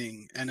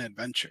writing an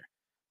adventure.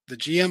 The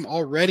GM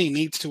already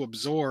needs to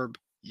absorb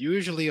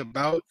usually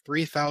about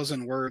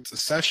 3,000 words a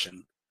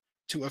session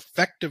to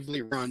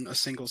effectively run a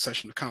single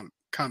session of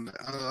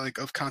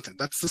content.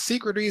 That's the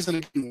secret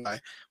reason why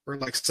we're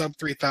like sub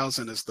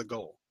 3,000 is the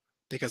goal,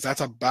 because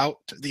that's about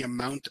the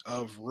amount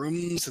of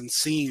rooms and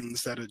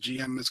scenes that a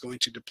GM is going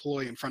to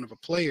deploy in front of a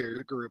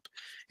player group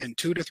in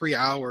 2 to 3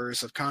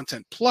 hours of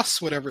content,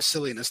 plus whatever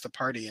silliness the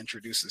party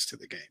introduces to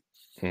the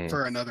game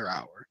for another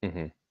hour.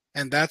 Mm-hmm.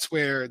 And that's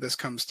where this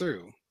comes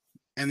through.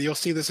 And you'll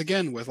see this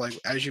again with, like,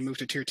 as you move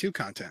to tier 2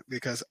 content,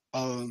 because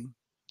a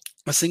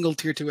single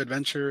tier 2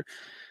 adventure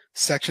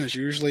section is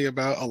usually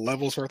about a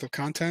level's worth of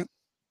content,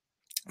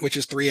 which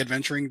is 3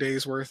 adventuring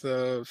days worth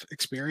of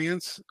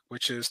experience,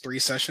 which is 3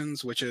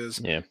 sessions, which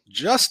is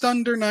just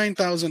under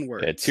 9,000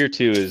 words. Yeah, tier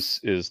 2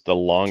 is the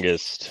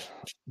longest,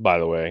 by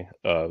the way,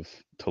 to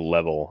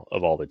level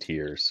of all the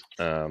tiers.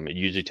 It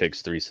usually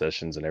takes 3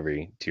 sessions in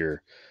every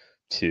tier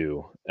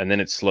 2, and then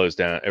it slows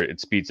down, or it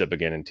speeds up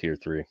again in tier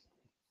 3.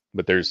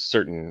 But there's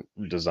certain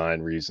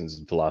design reasons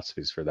and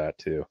philosophies for that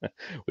too,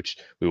 which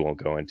we won't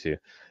go into.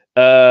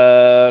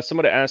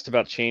 Somebody asked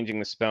about changing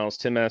the spells.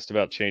 Tim asked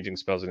about changing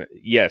spells.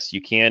 Yes,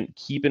 you can.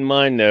 Keep in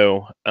mind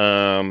though,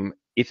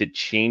 if it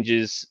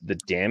changes the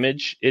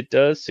damage it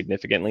does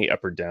significantly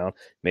up or down,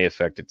 may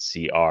affect its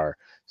CR.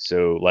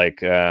 So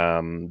like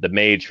the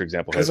mage, for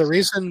example, has a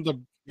reason.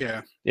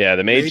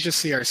 The mage is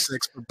CR6,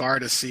 but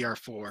Bard is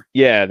CR4.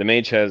 Yeah, the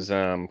mage has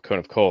Cone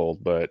of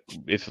Cold, but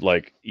if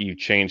like you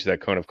change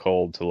that Cone of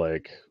Cold to,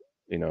 like,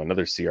 you know,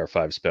 another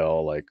CR5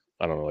 spell, like,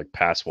 I don't know, like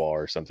Pass Wall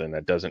or something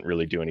that doesn't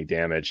really do any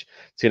damage,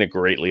 it's going to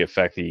greatly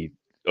affect the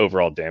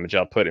overall damage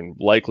output and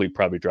likely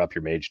probably drop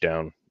your mage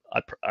down.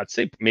 I'd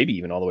say maybe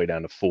even all the way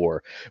down to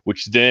 4,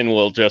 which then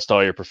will adjust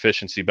all your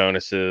proficiency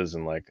bonuses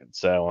and like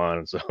so on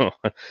and so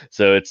on.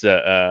 So it's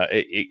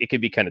it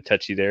could be kind of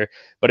touchy there.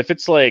 But if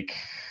it's like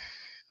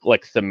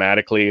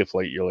thematically, if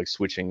like you're like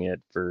switching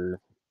it for,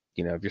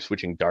 you know, if you're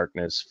switching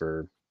darkness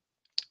for,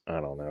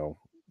 I don't know,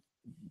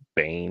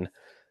 Bane,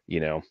 you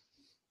know,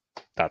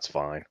 that's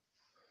fine.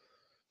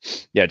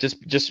 Yeah,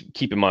 just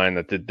keep in mind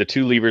that the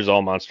 2 levers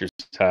all monsters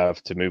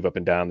have to move up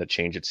and down that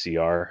change its CR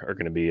are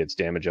going to be its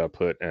damage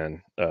output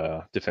and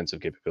defensive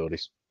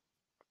capabilities.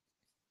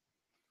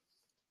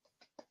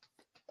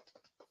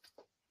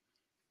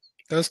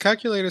 Those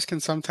calculators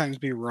can sometimes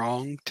be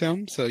wrong,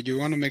 Tim, so you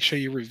want to make sure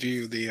you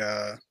review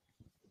the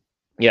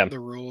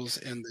rules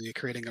in the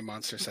creating a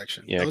monster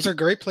section. Those are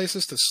great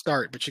places to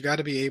start, but you got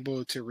to be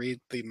able to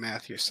read the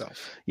math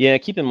yourself. Yeah,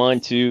 keep in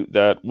mind too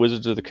that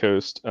Wizards of the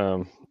Coast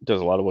does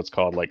a lot of what's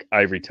called like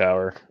ivory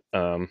tower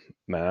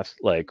math.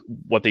 Like,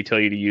 what they tell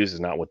you to use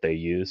is not what they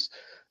use.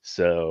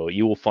 So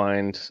you will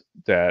find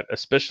that,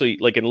 especially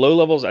like in low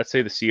levels, I'd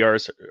say the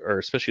CRs are,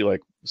 especially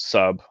like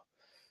sub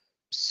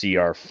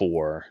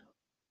CR4,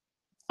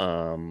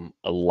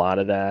 A lot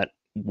of that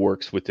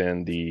works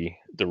within the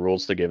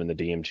rules they give in the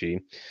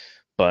DMG,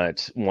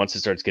 but once it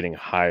starts getting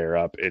higher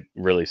up, it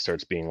really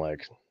starts being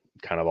like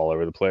kind of all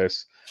over the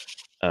place.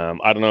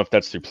 I don't know if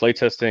that's through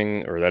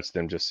playtesting or that's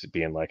them just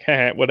being like,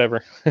 hey,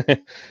 whatever.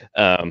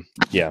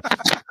 Yeah.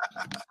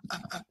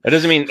 It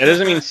doesn't mean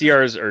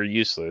CRs are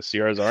useless.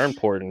 CRs are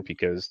important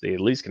because they at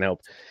least can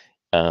help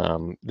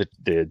the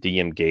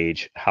DM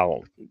gauge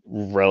how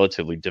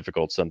relatively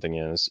difficult something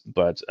is.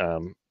 But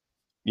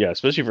yeah,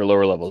 especially for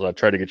lower levels, I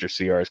try to get your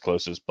CR as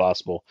close as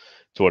possible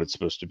to what it's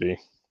supposed to be.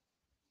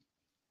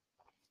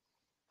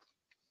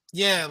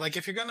 Yeah, like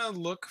if you're gonna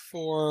look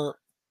for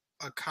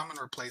a common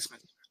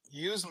replacement,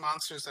 use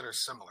monsters that are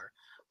similar.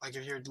 Like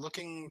if you're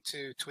looking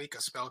to tweak a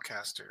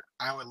spellcaster,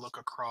 I would look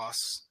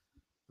across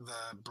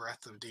the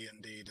breadth of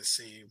D&D to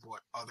see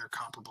what other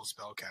comparable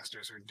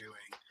spellcasters are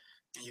doing,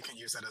 and you can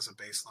use that as a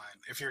baseline.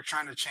 If you're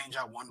trying to change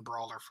out one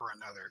brawler for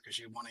another because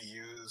you want to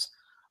use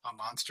a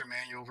monster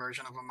manual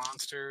version of a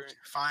monster,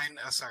 find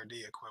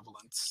SRD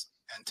equivalents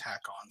and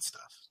tack on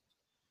stuff.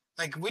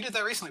 Like we did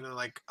that recently with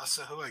like a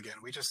Sahuagin.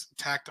 We just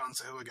tacked on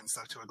Sahuagin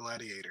stuff to a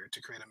gladiator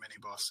to create a mini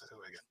boss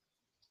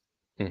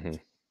Sahuagin.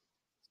 Mm-hmm.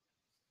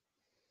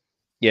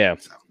 Yeah,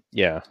 so.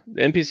 Yeah.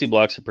 The NPC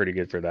blocks are pretty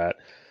good for that.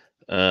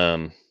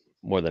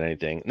 More than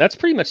anything, and that's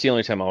pretty much the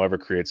only time I'll ever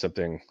create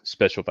something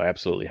special if I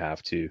absolutely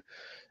have to.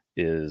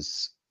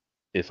 Is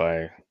if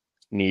I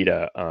need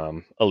a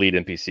elite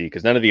NPC,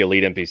 because none of the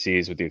elite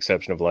NPCs, with the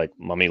exception of like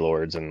mummy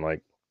lords and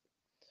like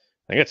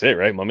I think that's it,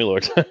 right? Mummy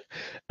lords,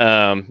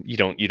 you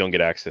don't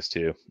get access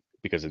to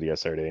because of the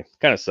SRD.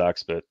 Kind of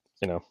sucks, but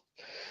you know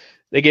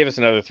they gave us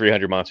another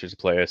 300 monsters to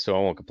play, so I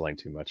won't complain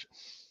too much.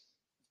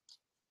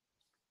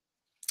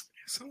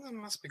 Something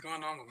must be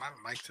going on with my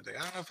mic today.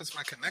 I don't know if it's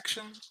my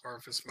connection or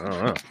if it's my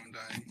microphone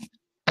dying.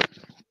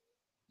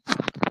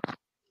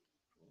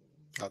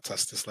 I'll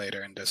test this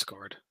later in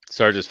Discord.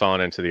 Sarge is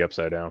falling into the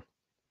upside down.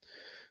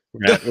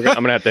 I'm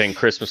gonna have to hang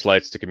Christmas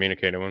lights to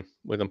communicate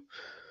with him.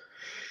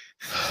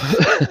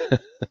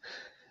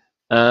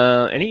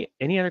 Any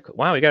other?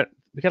 Wow, we got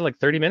like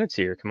 30 minutes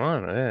here. Come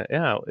on,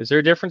 yeah. Is there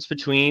a difference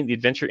between the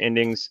adventure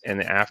endings and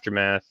the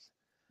aftermath?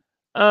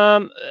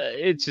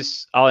 It's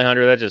just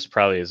Alejandro. That just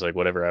probably is like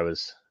whatever I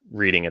was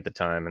reading at the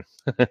time.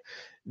 And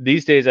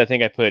these days, I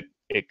think I put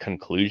a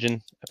conclusion.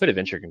 I put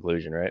adventure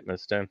conclusion, right,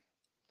 most of the time.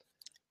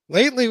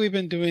 Lately, we've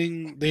been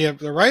doing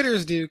the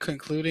writers do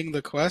concluding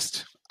the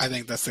quest. I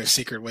think that's their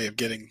secret way of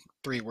getting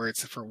 3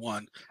 words for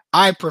one.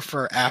 I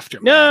prefer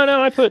aftermath.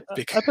 No, I put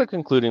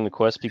concluding the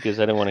quest because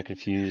I didn't want to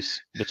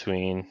confuse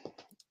between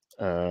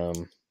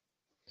the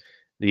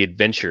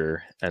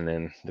adventure and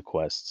then the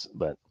quests.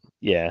 But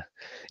yeah,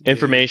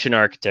 information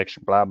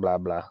architecture, blah blah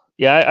blah.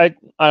 Yeah,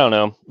 I don't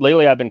know.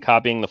 Lately, I've been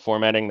copying the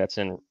formatting that's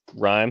in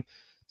Rhyme.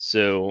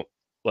 So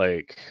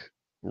like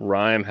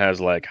Rhyme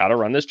has like how to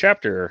run this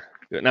chapter.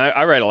 Now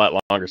I write a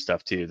lot longer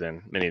stuff too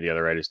than many of the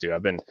other writers do.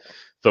 I've been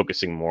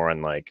focusing more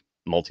on like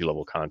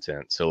multi-level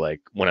content. So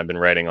like when I've been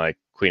writing like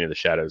Queen of the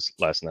Shadows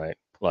last night,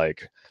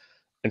 like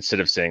instead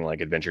of saying like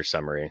adventure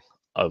summary,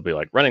 I'll be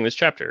like running this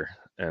chapter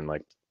and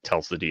like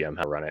tells the DM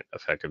how to run it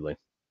effectively.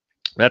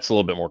 That's a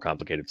little bit more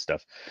complicated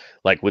stuff.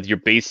 Like with your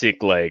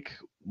basic like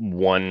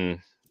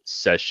 1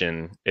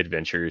 session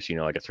adventures, you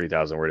know, like a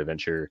 3,000 word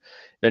adventure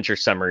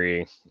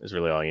summary is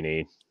really all you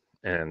need.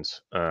 And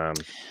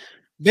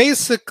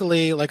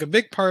basically, like a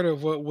big part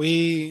of what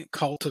we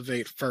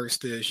cultivate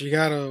first is you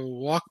got to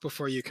walk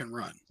before you can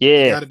run.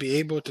 Yeah. You got to be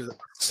able to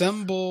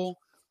assemble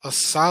a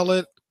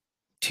solid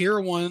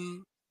tier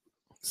 1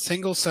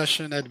 single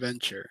session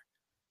adventure.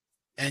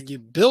 And you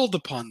build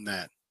upon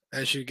that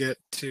as you get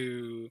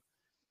to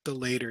the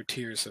later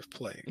tiers of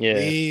play.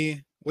 Yeah.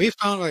 We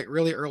found like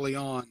really early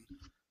on,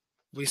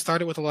 we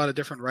started with a lot of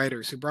different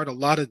writers who brought a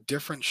lot of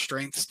different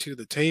strengths to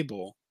the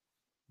table.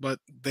 But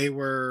there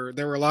were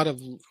a lot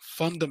of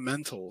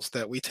fundamentals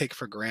that we take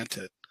for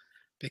granted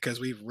because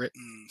we've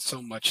written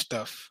so much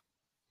stuff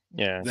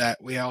that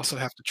we also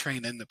have to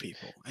train into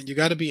people. And you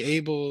got to be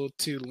able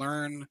to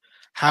learn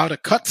how to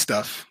cut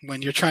stuff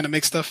when you're trying to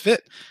make stuff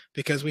fit,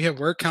 because we have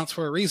word counts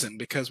for a reason,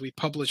 because we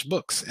publish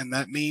books. And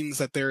that means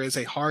that there is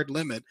a hard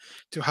limit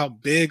to how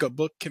big a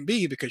book can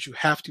be because you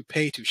have to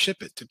pay to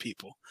ship it to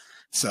people.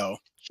 So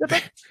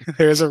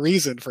there's a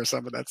reason for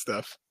some of that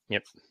stuff.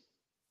 Yep.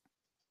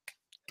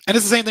 And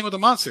it's the same thing with the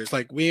monsters.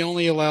 Like we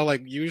only allow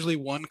like usually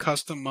 1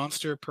 custom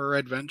monster per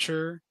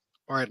adventure,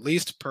 or at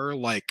least per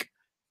like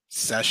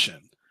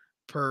session,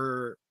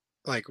 per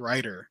like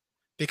writer,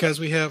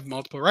 because we have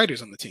multiple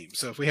writers on the team.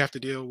 So if we have to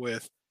deal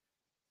with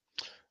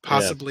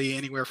possibly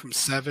anywhere from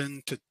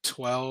 7 to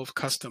 12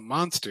 custom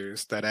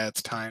monsters, that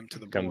adds time to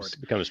the board.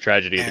 Becomes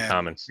tragedy of the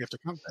commons. We have to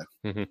count that.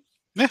 Mm-hmm.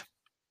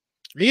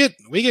 Yeah,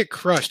 we get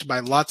crushed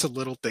by lots of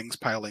little things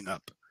piling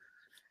up.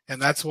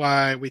 And that's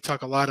why we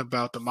talk a lot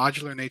about the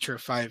modular nature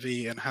of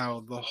 5e and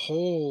how the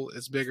whole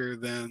is bigger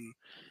than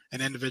an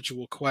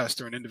individual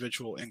quest or an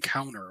individual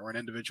encounter or an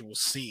individual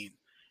scene.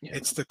 Yeah.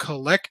 It's the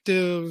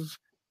collective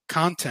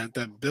content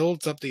that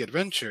builds up the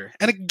adventure.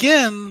 And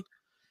again,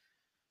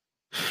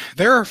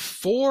 there are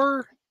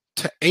 4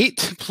 to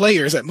 8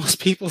 players at most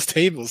people's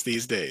tables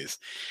these days.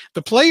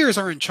 The players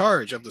are in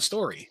charge of the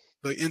story.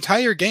 The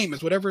entire game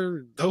is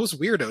whatever those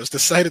weirdos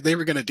decided they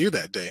were going to do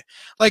that day.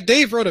 Like,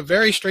 Dave wrote a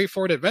very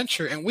straightforward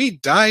adventure, and we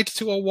died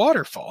to a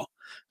waterfall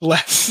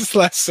last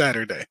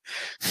Saturday.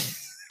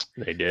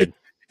 They did.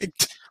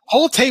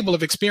 Whole table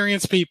of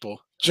experienced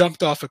people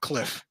jumped off a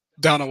cliff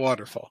down a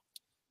waterfall.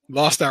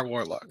 Lost our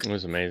warlock. It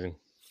was amazing.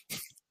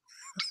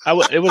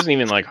 It wasn't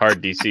even like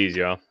hard DCs,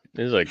 y'all.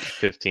 It was like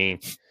 15.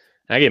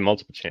 I gave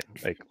multiple chance.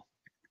 Like,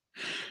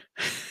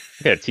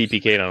 I got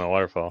TPK'd on a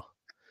waterfall.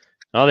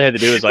 All they had to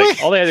do is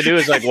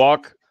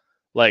walk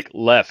like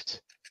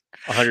left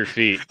 100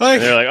 feet. Like,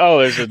 and they're like, oh,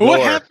 there's a door.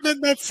 What happened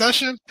in that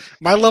session?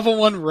 My level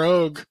 1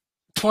 rogue,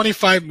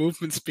 25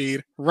 movement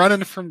speed,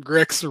 running from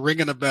Grix,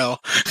 ringing a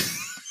bell.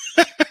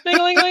 Ling,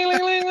 ling, ling,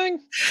 ling, ling, ling.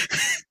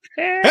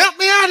 Help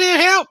me out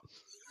here, help!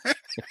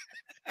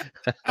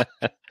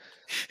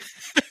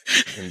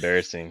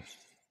 Embarrassing.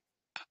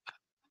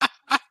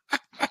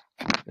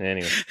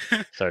 Anyway,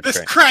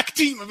 this crack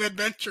team of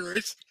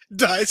adventurers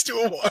dies to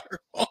a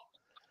waterfall.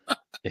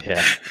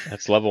 Yeah,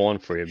 that's level 1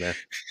 for you, man.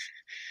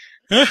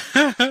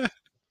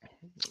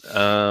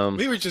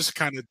 We were just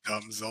kind of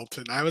dumb,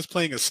 Zoltan. I was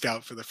playing a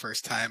scout for the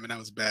first time, and I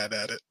was bad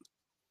at it.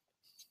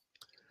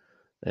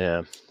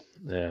 Yeah.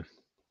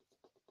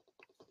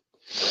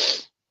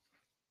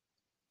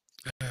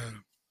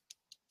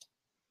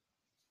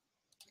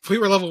 If we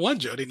were level 1,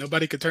 Jody,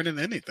 nobody could turn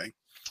into anything.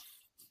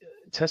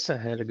 Tessa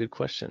had a good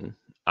question.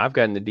 I've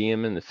gotten the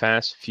DM in the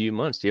past few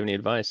months. Do you have any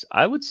advice?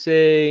 I would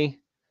say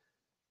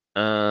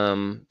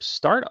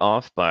start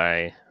off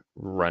by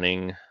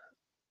running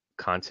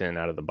content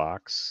out of the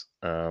box.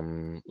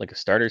 Like a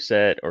starter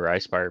set or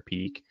Icefire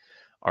Peak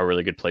are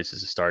really good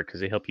places to start because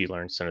they help you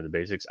learn some of the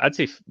basics. I'd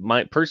say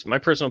my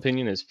personal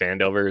opinion is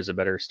Phandelver is a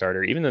better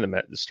starter, even though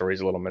the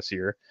story's a little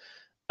messier.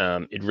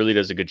 It really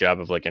does a good job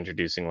of like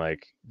introducing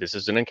like, this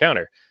is an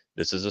encounter,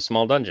 this is a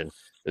small dungeon,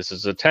 this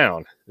is a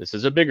town, this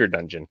is a bigger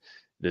dungeon,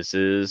 this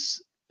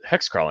is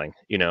hex crawling,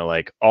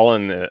 like all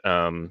in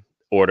the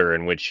order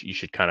in which you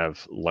should kind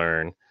of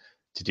learn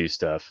to do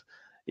stuff.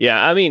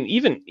 Yeah, I mean,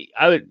 even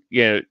I would,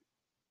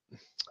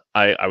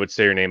 I would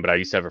say her name, but I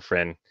used to have a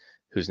friend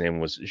whose name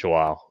was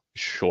Joao,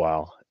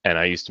 and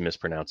I used to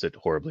mispronounce it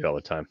horribly all the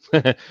time.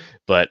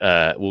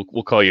 But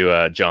we'll call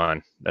you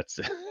John. That's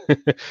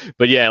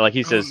but yeah, like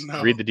he says,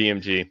 read the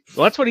DMG.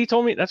 Well, that's what he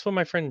told me. That's what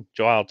my friend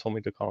Joao told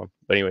me to call him.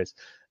 But anyways,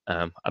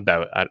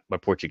 my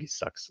Portuguese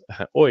sucks.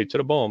 Oi, to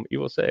the bomb,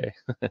 you will say.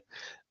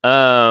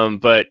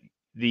 But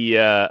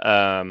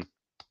the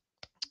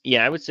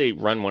yeah, I would say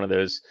run one of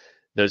those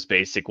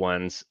basic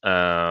ones,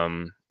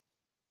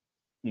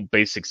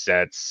 basic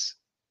sets.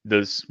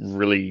 Those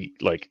really,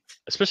 like,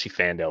 especially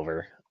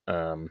Phandelver.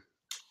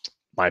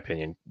 My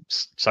opinion,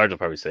 Sarge will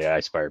probably say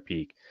Icefire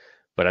Peak,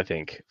 but I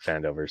think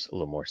Phandelver's a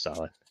little more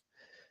solid.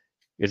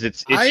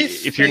 Because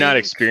if you're not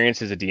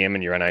experienced as a DM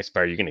and you're on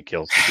Icefire, you're going to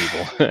kill some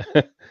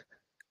people.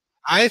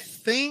 I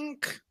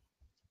think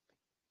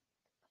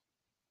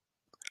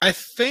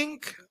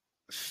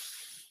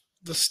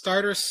the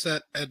starter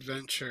set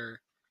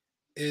adventure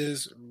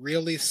is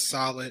really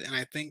solid, and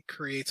I think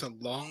creates a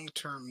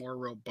long-term, more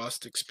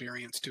robust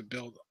experience to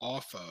build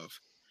off of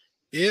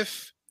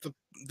if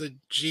the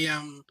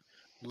GM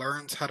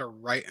learns how to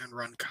write and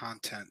run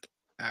content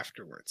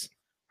afterwards.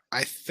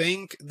 I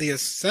think the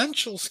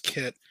Essentials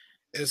kit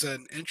is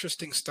an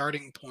interesting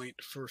starting point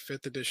for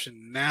 5th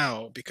edition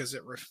now because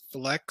it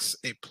reflects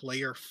a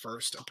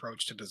player-first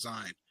approach to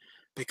design.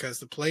 Because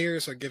the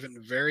players are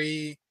given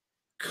very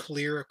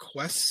clear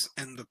quests,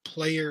 and the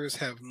players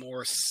have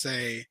more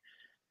say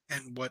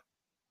in what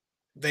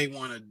they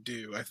want to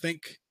do. I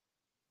think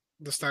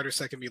the starter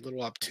set can be a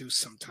little obtuse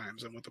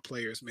sometimes on what the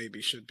players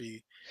maybe should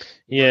be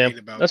worried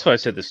about. That's why I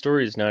said the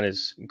story is not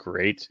as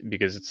great,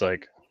 because it's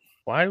like,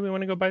 why do we want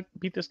to go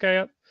beat this guy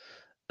up?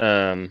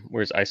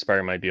 Whereas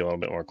Icefire might be a little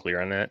bit more clear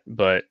on that.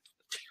 But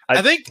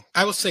I think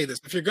I will say this: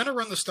 if you're going to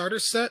run the starter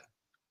set,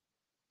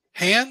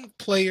 hand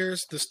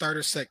players the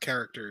starter set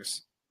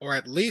characters, or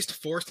at least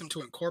force them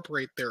to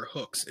incorporate their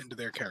hooks into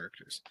their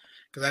characters.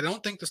 Because I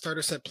don't think the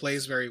starter set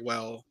plays very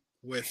well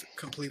with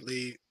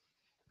completely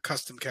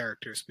custom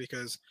characters,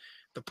 because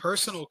the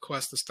personal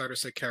quests the starter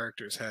set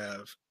characters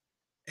have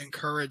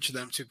encourage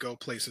them to go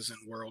places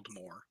in world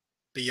more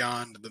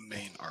beyond the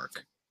main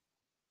arc.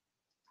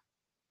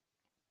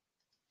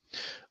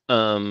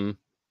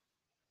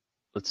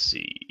 Let's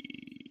see.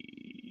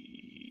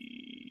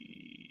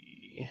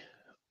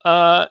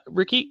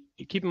 Ricky,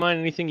 keep in mind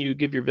anything you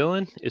give your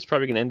villain is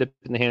probably going to end up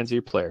in the hands of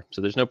your player.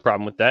 So there's no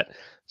problem with that.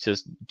 It's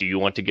just, do you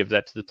want to give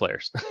that to the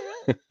players?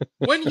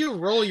 When you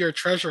roll your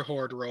treasure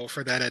hoard roll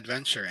for that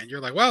adventure and you're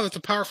like, wow, that's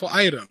a powerful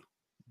item,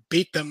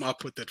 beat them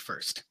up with it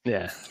first.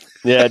 Yeah.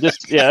 That's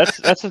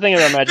the thing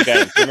about magic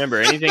items. Remember,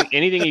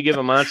 anything you give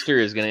a monster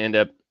is going to end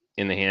up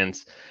in the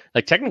hands.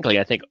 Like, technically,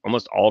 I think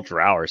almost all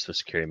drow are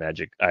supposed to carry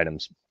magic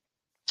items.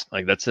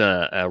 Like, that's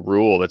a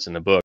rule that's in the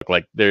book.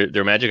 Like,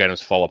 their magic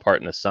items fall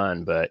apart in the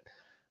sun, but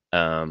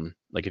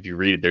like, if you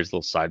read it, there's a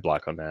little side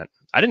block on that.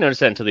 I didn't notice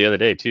that until the other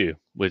day too.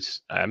 Which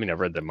I mean, I've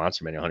read the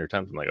monster manual 100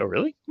 times. I'm like, oh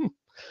really?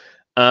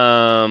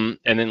 And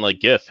then like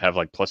GIF have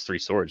like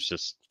 +3 swords,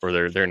 just or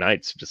their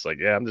knights, just like,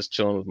 yeah, I'm just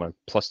chilling with my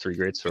 +3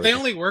 great sword. They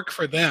only work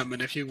for them,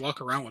 and if you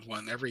walk around with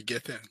one, every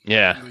Githin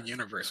Yeah. in the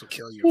universe will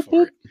kill you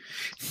for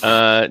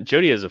it.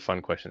 Jody has a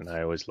fun question that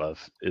I always love: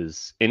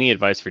 is any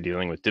advice for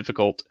dealing with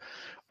difficult,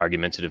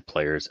 argumentative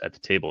players at the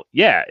table?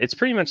 Yeah, it's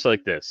pretty much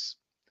like this.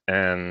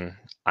 And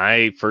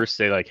I first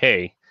say like,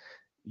 hey,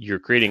 you're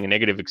creating a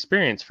negative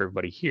experience for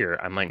everybody here.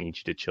 I might need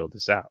you to chill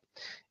this out.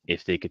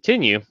 If they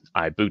continue,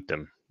 I boot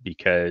them,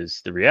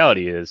 because the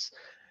reality is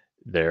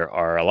there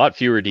are a lot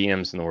fewer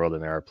DMs in the world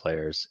than there are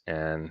players,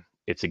 and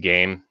it's a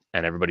game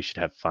and everybody should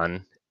have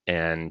fun.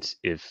 And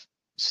if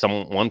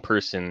one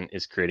person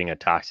is creating a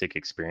toxic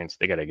experience,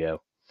 they got to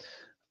go.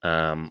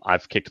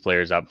 I've kicked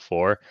players out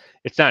before.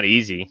 It's not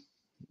easy,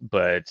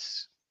 but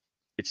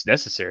it's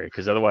necessary,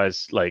 because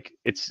otherwise, like,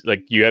 it's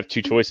like you have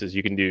two choices.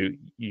 You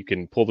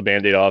can pull the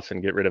band-aid off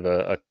and get rid of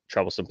a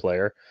troublesome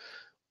player,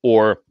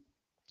 or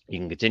you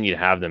can continue to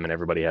have them and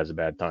everybody has a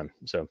bad time.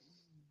 So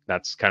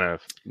that's kind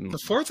of the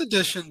 4th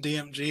edition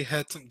DMG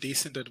had some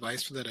decent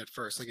advice for that at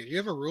first. Like, if you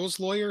have a rules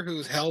lawyer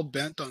who's hell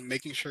bent on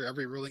making sure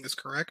every ruling is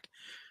correct,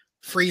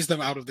 freeze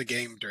them out of the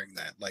game during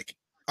that. Like,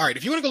 all right,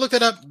 if you want to go look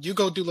that up, you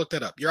go look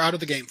that up. You're out of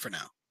the game for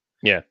now.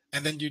 Yeah.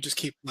 And then you just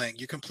keep playing.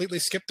 You completely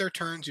skip their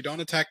turns. You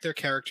don't attack their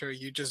character.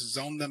 You just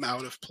zone them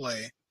out of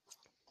play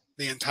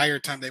the entire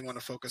time they want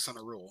to focus on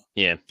a rule.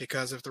 Yeah.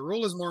 Because if the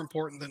rule is more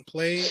important than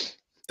play,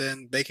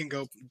 then they can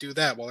go do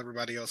that while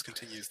everybody else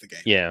continues the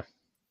game. Yeah.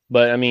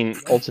 But I mean,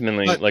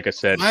 ultimately, like I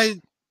said,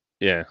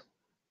 yeah.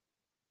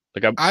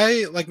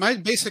 Like my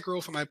basic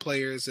rule for my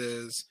players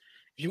is,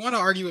 if you want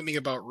to argue with me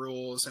about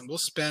rules and we'll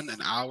spend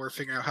an hour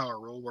figuring out how a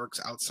rule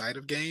works outside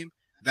of game,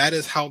 that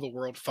is how the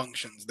world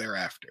functions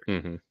thereafter.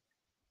 Mm-hmm.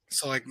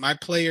 So like my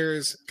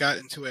players got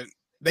into it.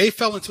 They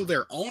fell into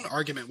their own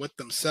argument with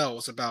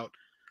themselves about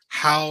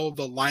how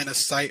the line of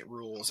sight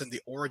rules and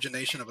the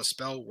origination of a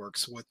spell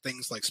works with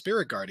things like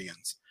Spirit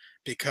Guardians,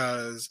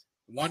 because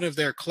one of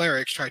their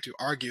clerics tried to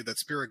argue that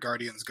Spirit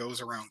Guardians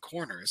goes around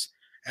corners,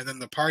 and then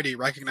the party,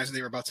 recognizing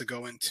they were about to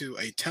go into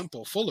a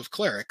temple full of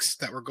clerics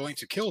that were going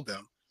to kill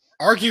them,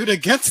 argued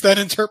against that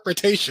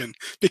interpretation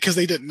because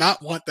they did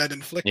not want that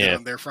inflicted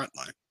on their front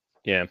line.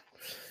 Yeah.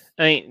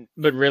 I mean,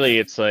 but really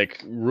it's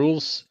like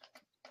rules,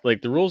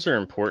 like the rules are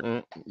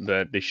important,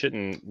 but they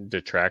shouldn't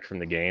detract from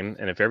the game.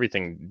 And if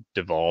everything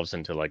devolves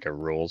into like a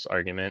rules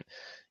argument,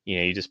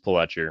 you just pull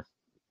out your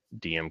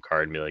DM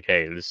card and be like,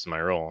 hey, this is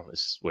my role. This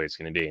is the way it's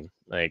going to be.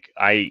 Like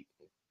I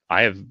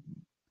have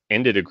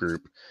ended a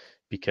group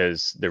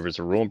because there was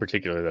a rule in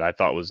particular that I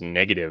thought was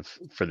negative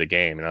for the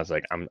game. And I was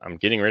like, I'm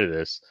getting rid of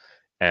this.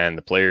 And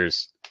the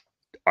players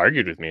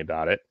argued with me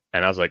about it.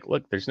 And I was like,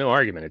 look, there's no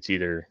argument. It's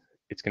either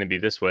it's going to be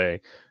this way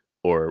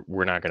or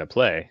we're not going to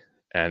play.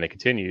 And they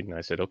continued. And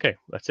I said, okay,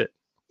 that's it.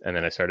 And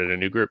then I started a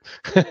new group.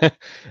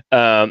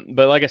 But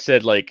like I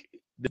said, like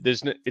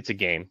it's a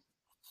game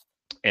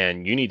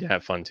and you need to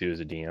have fun too as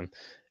a DM.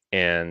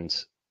 And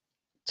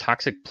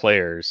toxic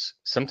players,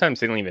 sometimes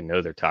they don't even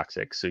know they're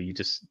toxic. So you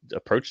just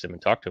approach them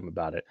and talk to them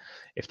about it.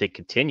 If they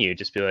continue,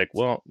 just be like,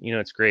 well,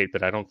 it's great,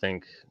 but I don't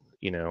think,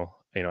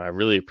 I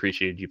really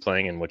appreciated you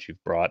playing and what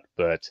you've brought,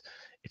 but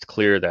it's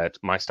clear that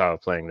my style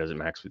of playing doesn't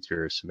match with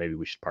yours. So maybe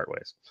we should part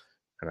ways.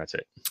 And that's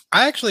it.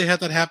 I actually had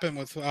that happen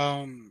with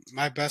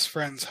my best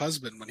friend's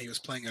husband when he was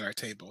playing at our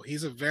table.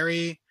 He's a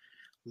very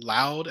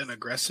loud and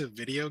aggressive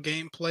video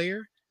game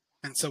player.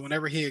 And so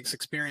whenever he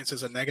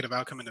experiences a negative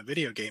outcome in a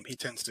video game, he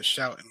tends to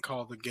shout and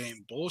call the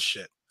game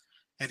bullshit.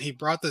 And he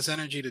brought this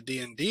energy to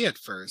D&D at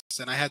first,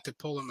 and I had to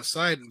pull him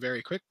aside and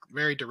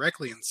very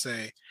directly and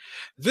say,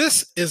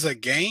 this is a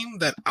game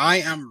that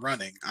I am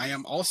running. I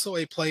am also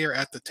a player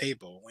at the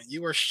table. When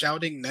you are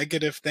shouting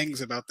negative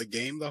things about the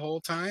game the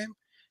whole time,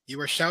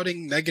 you are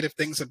shouting negative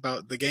things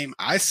about the game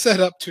I set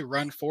up to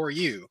run for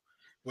you,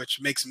 which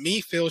makes me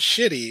feel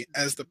shitty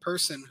as the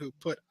person who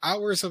put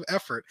hours of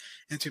effort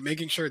into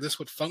making sure this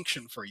would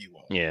function for you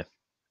all. Yeah.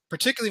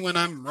 Particularly when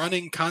I'm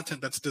running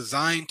content that's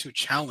designed to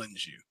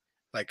challenge you.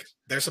 Like,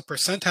 there's a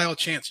percentile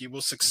chance you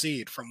will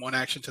succeed from one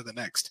action to the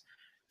next.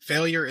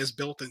 Failure is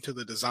built into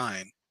the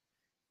design.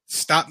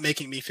 Stop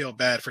making me feel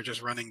bad for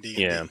just running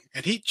D&D. Yeah.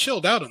 And he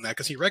chilled out on that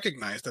because he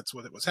recognized that's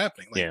what it was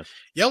happening. Like,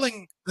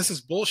 yelling, this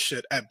is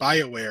bullshit at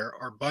BioWare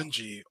or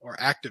Bungie or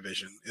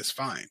Activision is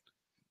fine.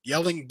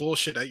 Yelling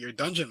bullshit at your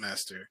dungeon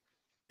master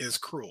is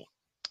cruel.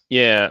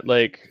 Yeah,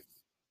 like,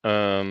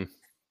 yeah.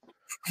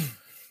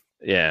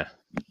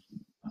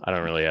 I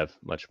don't really have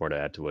much more to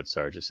add to what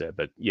Sarge just said,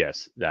 but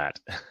yes, that.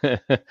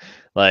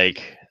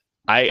 Like,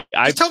 I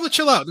just tell them to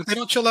chill out. If they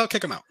don't chill out,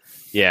 kick them out.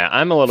 Yeah,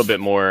 I'm a little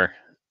bit more.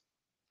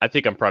 I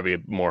think I'm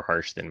probably more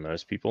harsh than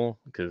most people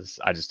because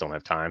I just don't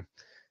have time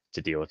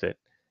to deal with it.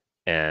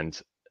 And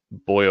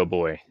boy, oh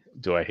boy,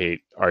 do I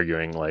hate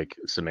arguing like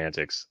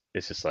semantics.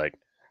 It's just like,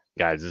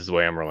 guys, this is the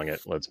way I'm rolling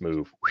it. Let's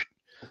move.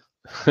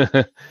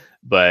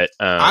 But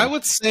I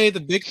would say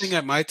the big thing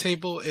at my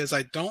table is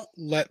I don't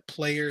let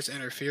players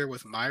interfere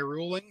with my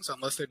rulings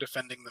unless they're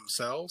defending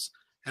themselves.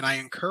 and I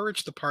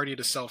encourage the party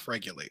to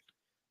self-regulate.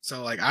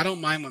 So like I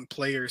don't mind when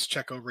players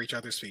check over each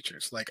other's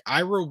features. Like I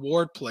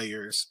reward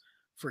players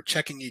for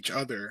checking each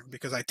other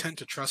because I tend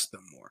to trust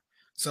them more.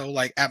 So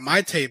like at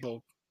my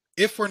table,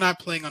 if we're not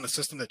playing on a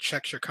system that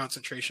checks your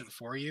concentration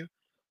for you,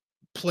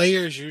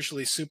 players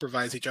usually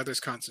supervise each other's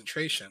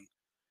concentration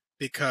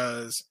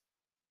because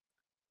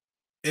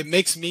it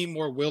makes me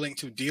more willing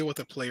to deal with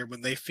a player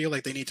when they feel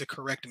like they need to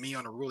correct me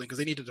on a ruling because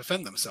they need to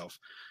defend themselves.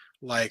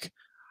 Like,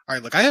 all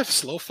right, look, I have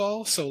slow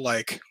fall, so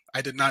like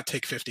I did not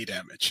take 50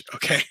 damage,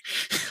 okay?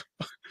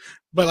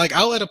 But like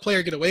I'll let a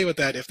player get away with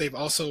that if they've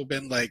also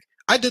been like,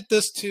 I did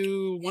this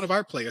to one of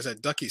our players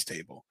at Ducky's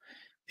table.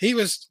 He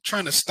was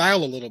trying to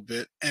style a little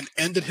bit and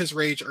ended his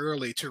rage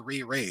early to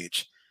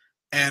re-rage.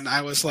 And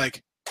I was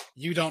like,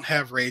 you don't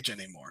have rage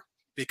anymore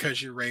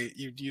because you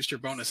used your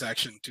bonus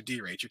action to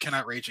derage. You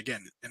cannot rage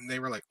again. And they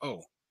were like,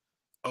 oh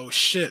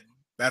shit,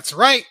 that's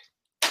right.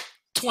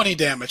 20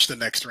 damage the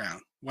next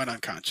round, went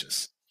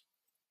unconscious.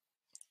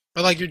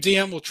 But like your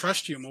DM will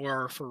trust you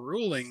more for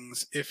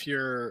rulings if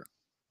you're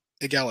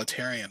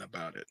egalitarian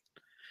about it.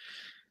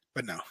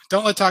 But no,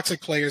 don't let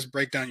toxic players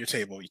break down your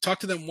table. You talk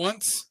to them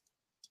once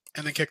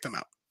and then kick them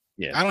out.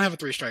 Yeah. I don't have a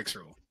 3 strikes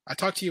rule. I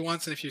talk to you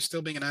once, and if you're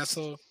still being an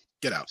asshole,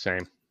 get out.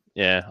 Same.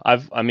 Yeah.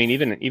 I mean,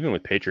 even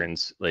with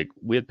patrons, like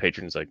we had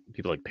patrons, like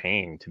people like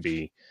paying to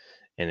be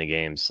in the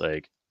games.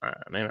 Like,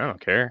 man, I don't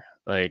care.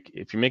 Like,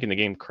 if you're making the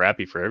game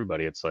crappy for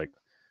everybody, it's like,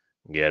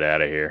 get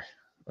out of here.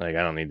 Like,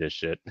 I don't need this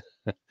shit.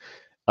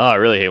 Oh, I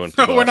really hate when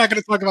people. We're not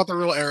going to talk about the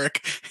rule,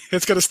 Eric.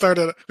 It's going to start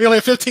at. We only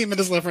have 15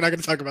 minutes left. We're not going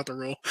to talk about the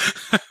rule.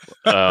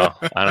 Oh,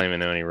 I don't even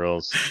know any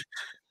rules.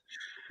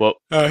 Well,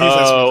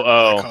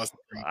 I'll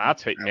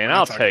tell you, man.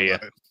 I'll tell you.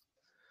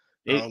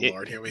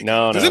 Lord, here we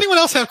go. Does anyone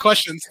else have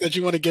questions that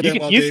you want to get in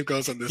while Dave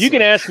goes on this? You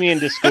can ask me in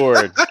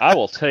Discord. I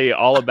will tell you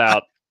all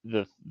about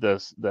the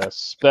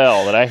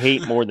spell that I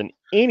hate more than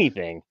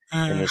anything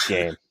in this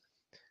game.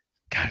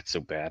 God, it's so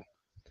bad.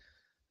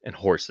 And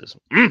horses.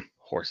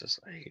 Horses.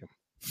 I hate them.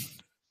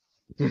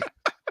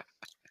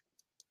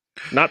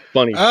 Not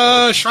funny.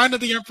 Shrine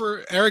of the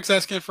Emperor. Eric's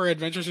asking for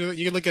adventures.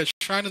 You can look at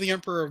Shrine of the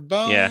Emperor of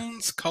Bones. Yeah.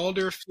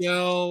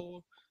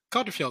 Calderfjell.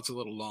 Calderfjell's a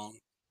little long.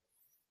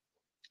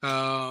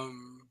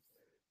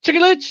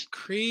 Chicken Lich.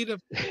 Creed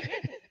of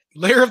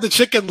Lair of the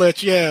Chicken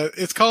Lich. Yeah,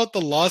 it's called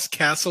the Lost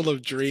Castle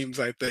of Dreams.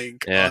 I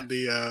think on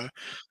the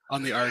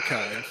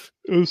archive.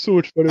 It was so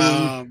much fun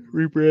when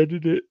we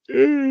rebranded it.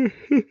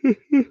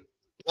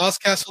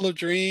 Lost Castle of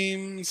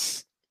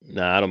Dreams.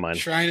 Nah, I don't mind.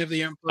 Shrine of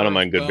the Emperor. I don't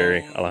mind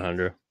Goodberry,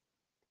 Alejandro.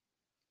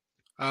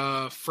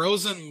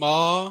 Frozen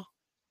Maw.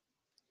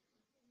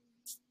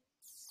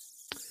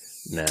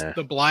 Nah.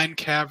 The Blind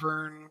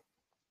Cavern.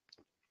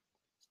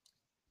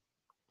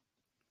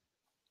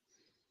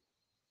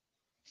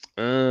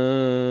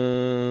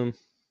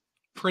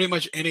 Pretty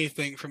much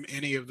anything from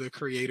any of the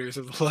creators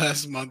of the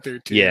last month or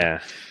two.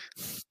 Yeah.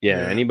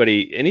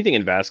 Anything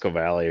in Vasco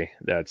Valley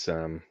that's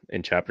in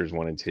chapters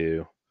 1 and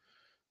 2,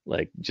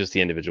 like just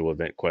the individual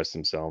event quests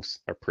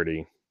themselves are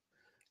pretty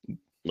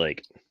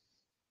like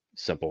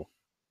simple,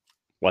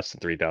 less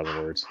than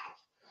 3,000 words.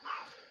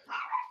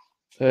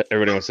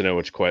 Everybody wants to know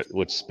which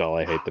spell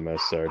I hate the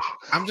most, Sarge.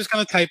 I'm just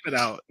going to type it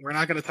out. We're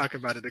not going to talk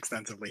about it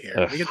extensively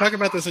here. We can talk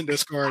about this in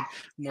Discord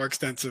more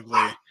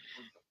extensively.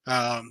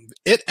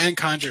 It and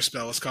Conjure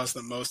spells cause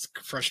the most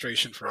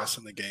frustration for us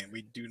in the game.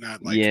 We do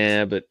not like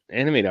it. But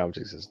Animate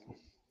Objects is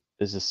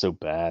just so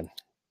bad.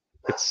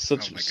 It's so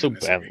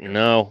bad.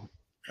 No.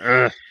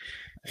 I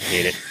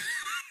hate it.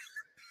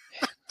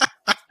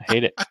 I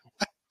hate it.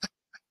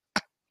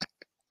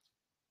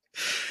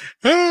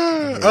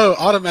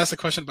 Autumn asked a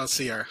question about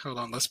CR. Hold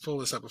on, let's pull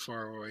this up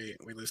before we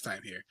lose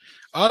time here.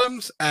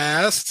 Autumn's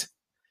asked,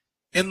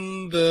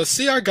 in the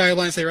CR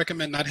guidelines, they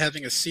recommend not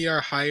having a CR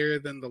higher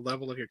than the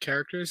level of your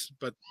characters,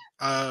 but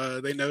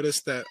they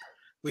noticed that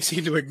we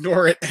seem to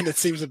ignore it, and it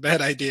seems a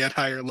bad idea at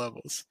higher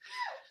levels.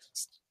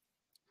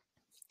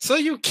 So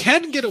you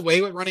can get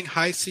away with running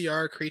high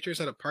CR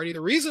creatures at a party.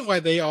 The reason why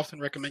they often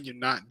recommend you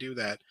not do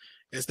that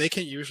is they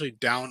can usually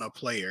down a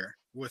player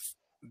with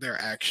their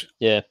action.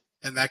 Yeah.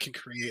 And that can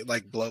create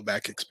like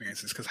blowback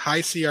experiences because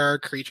high CR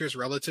creatures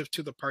relative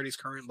to the party's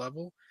current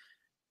level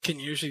can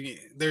usually,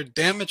 their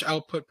damage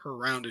output per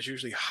round is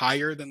usually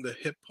higher than the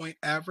hit point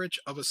average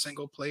of a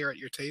single player at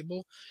your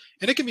table.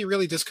 And it can be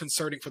really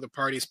disconcerting for the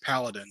party's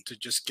paladin to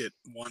just get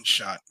one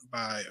shot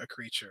by a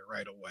creature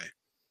right away,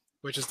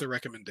 which is the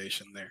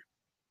recommendation there.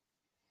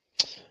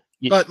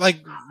 Yeah. But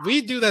like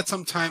we do that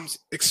sometimes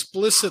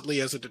explicitly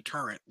as a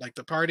deterrent. Like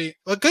the party,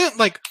 one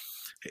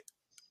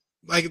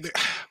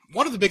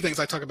of the big things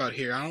I talk about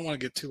here, I don't want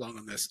to get too long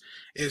on this,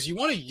 is you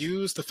want to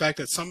use the fact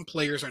that some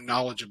players are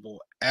knowledgeable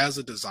as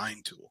a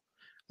design tool.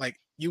 Like,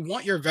 you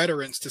want your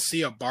veterans to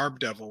see a Barb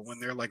Devil when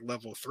they're like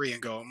level 3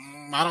 and go,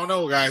 I don't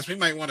know, guys, we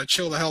might want to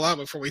chill the hell out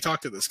before we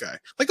talk to this guy.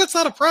 Like, that's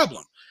not a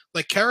problem.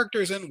 Like,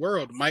 characters in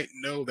world might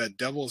know that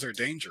devils are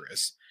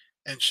dangerous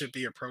and should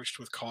be approached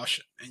with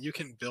caution. And you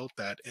can build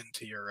that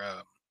into your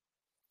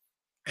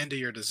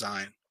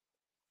design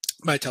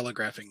by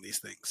telegraphing these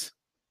things.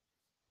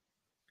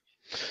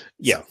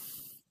 Yeah.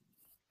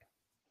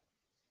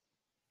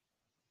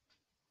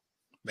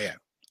 But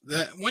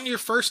yeah, when you're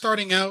first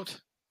starting out,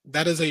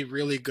 that is a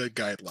really good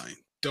guideline.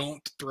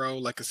 Don't throw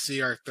like a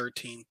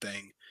CR13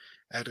 thing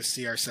at a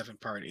CR7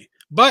 party.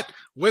 But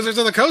Wizards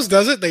of the Coast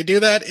does it. They do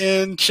that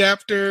in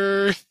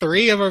Chapter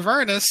 3 of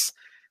Avernus.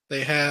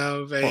 They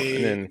have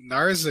a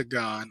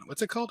Narzagon.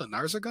 What's it called? A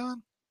Narzagon?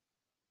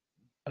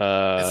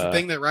 It's the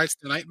thing that rides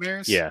the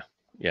nightmares? Yeah,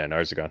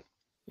 Narzagon.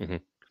 Mm-hmm.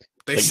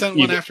 They send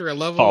one after a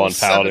level Fallen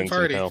 7 Paladins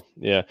party. in hell.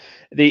 Yeah.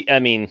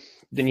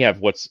 Then you have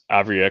what's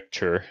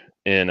Avriecture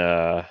in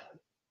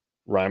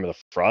Rime of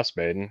the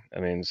Frostmaiden. I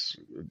mean, it's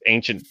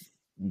ancient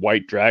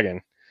white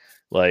dragon,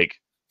 like,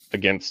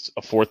 against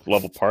a 4th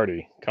level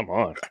party. Come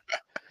on.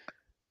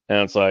 And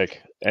it's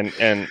like,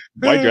 and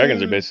white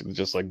dragons are basically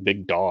just like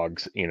big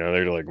dogs, you know.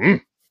 They're like,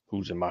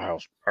 who's in my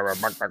house?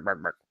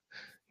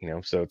 You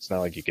know, so it's not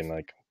like you can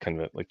like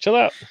kind of like chill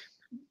out.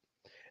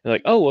 And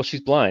like, oh well,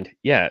 she's blind.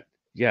 Yeah,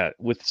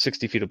 with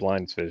 60 feet of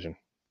blind vision,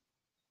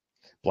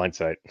 blind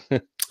sight.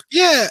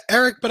 Yeah,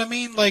 Eric, but I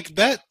mean, like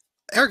that.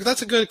 Eric,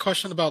 that's a good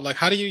question about like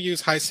how do you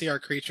use high CR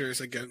creatures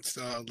against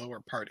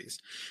lower parties?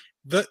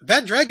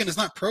 That dragon is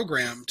not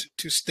programmed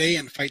to stay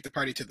and fight the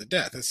party to the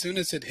death. As soon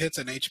as it hits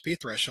an HP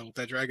threshold,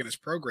 that dragon is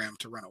programmed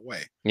to run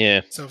away.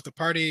 Yeah. So if the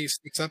party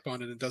sneaks up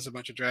on it and does a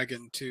bunch of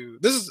dragon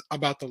this is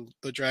about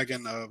the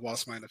dragon of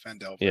Lost Mine of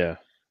Fendelver. Yeah.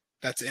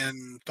 That's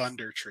in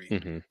Thunder Tree.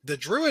 Mm-hmm. The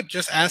druid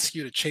just asks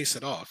you to chase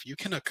it off. You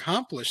can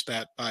accomplish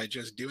that by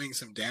just doing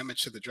some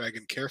damage to the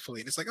dragon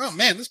carefully. And it's like, oh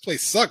man, this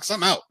place sucks.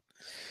 I'm out.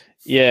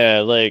 Yeah,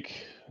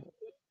 like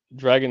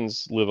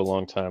dragons live a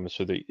long time,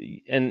 so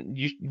and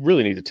you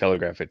really need to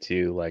telegraph it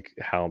too, like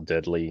how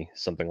deadly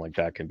something like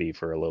that can be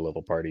for a low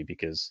level party,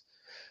 because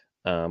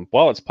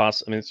while it's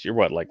possible, I mean, you're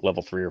what, like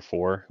level 3 or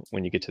 4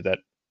 when you get to that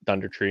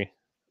Thunder Tree.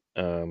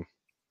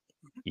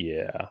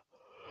 Yeah,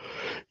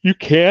 you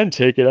can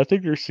take it. I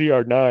think you're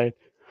CR9,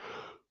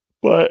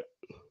 but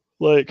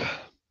like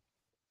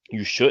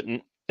you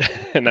shouldn't.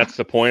 And that's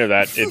the point of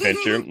that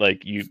adventure.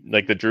 Like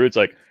the druid's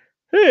like,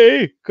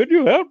 hey, could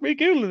you help me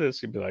kill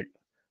this? You'd be like,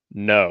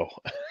 no.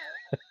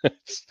 The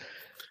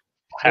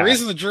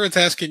reason the druid's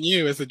asking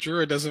you is the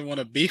druid doesn't want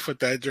to beef with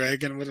that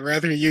dragon, would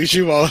rather use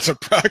you all as a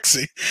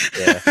proxy.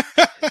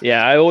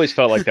 Yeah, I always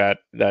felt like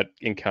that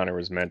encounter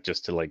was meant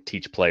just to like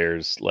teach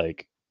players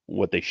like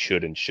what they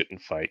should and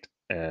shouldn't fight,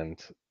 and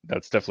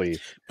that's definitely.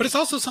 But it's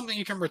also something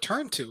you can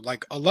return to.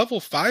 Like a level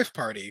 5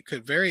 party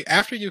could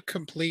after you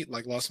complete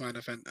like Lost Mine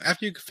of Fendelver,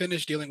 after you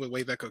finish dealing with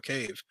Wave Echo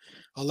Cave,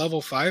 a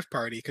level 5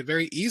 party could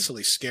very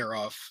easily scare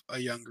off a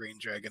young green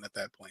dragon at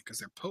that point because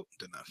they're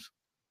potent enough.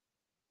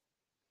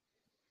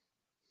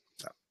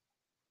 So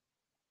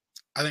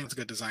I think it's a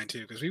good design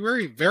too, because we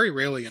very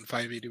rarely in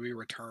 5e do we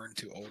return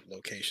to old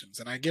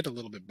locations, and I get a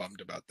little bit bummed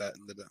about that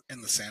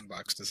in the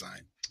sandbox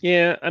design.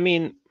 Yeah, I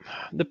mean,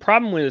 the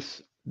problem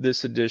with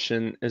this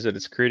edition is that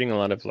it's creating a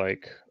lot of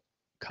like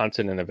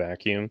content in a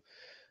vacuum,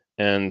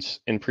 and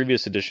in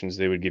previous editions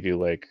they would give you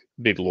like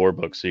big lore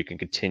books so you can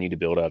continue to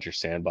build out your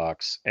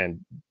sandbox,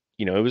 and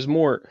you know, it was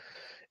more,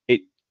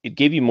 it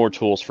gave you more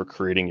tools for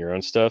creating your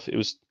own stuff. It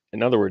was,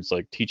 in other words,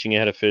 like teaching you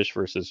how to fish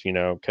versus, you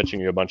know, catching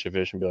you a bunch of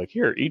fish and be like,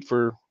 here, eat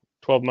for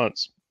 12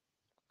 months.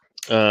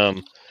 I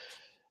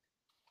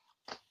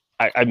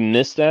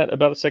missed that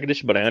about the second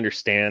edition, but I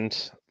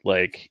understand,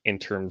 like, in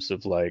terms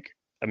of like,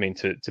 I mean,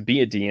 to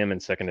be a DM in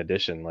second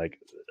edition, like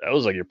that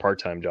was like your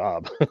part-time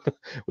job,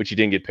 which you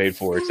didn't get paid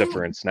for except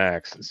for in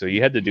snacks. So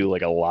you had to do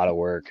like a lot of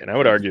work, and I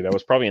would argue that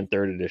was probably in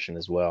third edition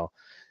as well.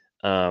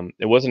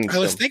 It wasn't. I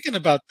was thinking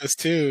about this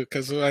too,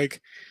 because like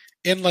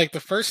in like the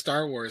first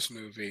Star Wars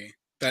movie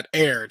that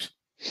aired,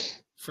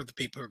 for the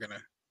people who are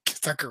gonna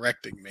start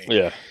correcting me,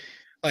 yeah.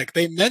 Like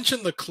they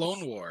mentioned the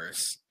Clone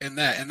Wars in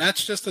that, and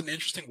that's just an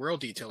interesting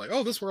world detail. Like,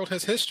 oh, this world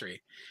has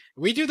history.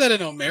 We do that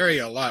in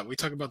Omeria a lot. We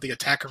talk about the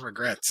Attack of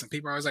Regrets, and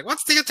people are always like,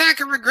 "What's the Attack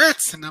of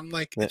Regrets?" And I'm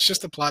like, "It's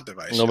just a plot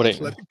device. Nobody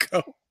let it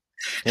go."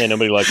 Yeah,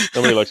 nobody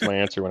likes my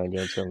answer when I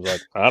get into it. I'm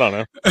like, I don't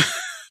know.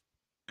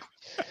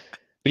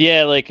 But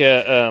yeah, like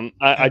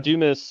I do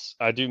miss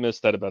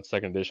that about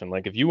second edition.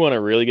 Like if you want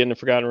to really get into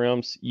Forgotten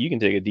Realms, you can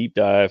take a deep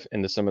dive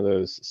into some of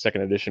those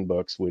second edition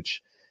books,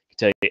 which can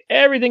tell you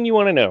everything you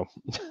want to know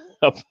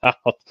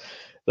about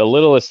the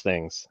littlest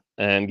things,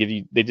 and give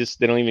you they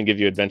don't even give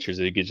you adventures.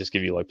 They could just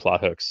give you like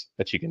plot hooks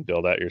that you can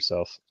build out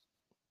yourself.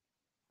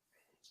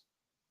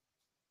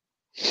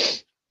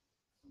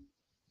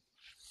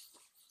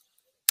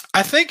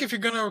 I think if you're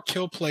gonna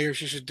kill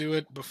players, you should do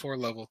it before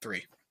level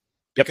 3.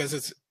 Because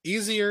it's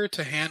easier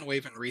to hand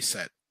wave and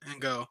reset and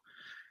go.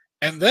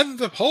 And then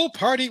the whole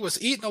party was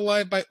eaten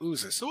alive by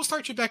oozes. So we'll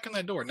start you back in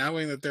that door.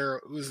 Knowing that there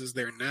are oozes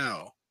there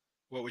now,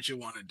 what would you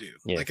want to do?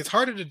 Yeah. Like it's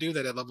harder to do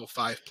that at level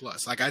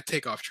 5+. Like I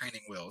take off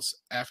training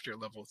wheels after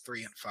level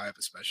 3 and 5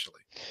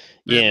 especially.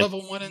 But at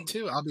level 1 and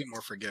 2, I'll be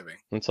more forgiving.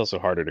 It's also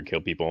harder to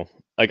kill people.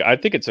 Like I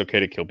think it's okay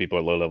to kill people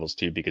at low levels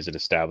too, because it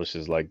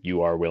establishes like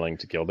you are willing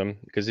to kill them.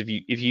 Because if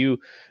you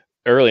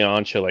early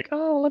on show like,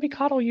 oh, let me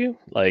coddle you,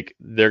 like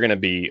they're going to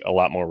be a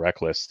lot more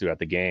reckless throughout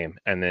the game.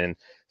 And then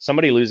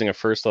somebody losing a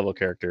first level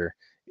character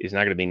he's not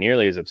going to be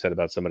nearly as upset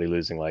about somebody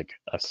losing like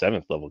a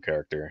 7th level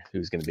character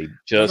who's going to be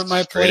just one of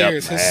my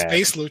players, his mad.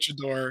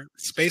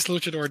 Space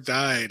Luchador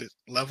died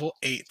level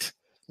 8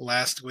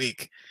 last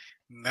week.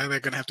 Now they're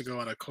going to have to go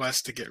on a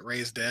quest to get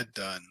Raise Dead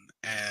done,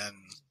 and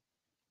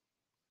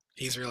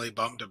he's really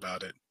bummed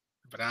about it.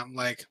 But I'm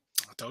like,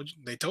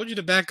 they told you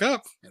to back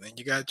up, and then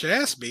you got your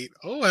ass beat.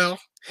 Oh well.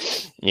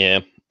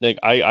 Yeah, like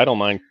I don't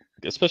mind,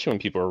 especially when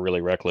people are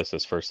really reckless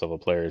as 1st level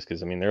players,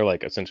 because I mean they're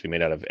like essentially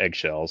made out of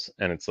eggshells,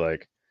 and it's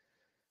like,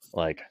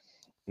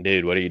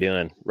 dude, what are you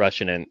doing?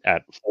 Rushing in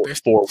at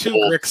four 2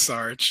 Grix,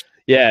 Sarge.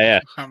 Yeah.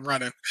 I'm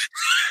running.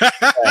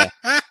 Yeah,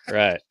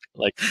 right.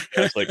 Like,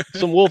 it's like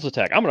some wolves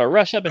attack. I'm gonna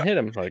rush up and hit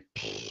him. Like,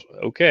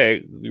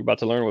 okay, you're about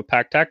to learn what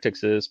pack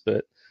tactics is,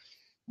 but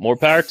more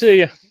power to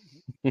you.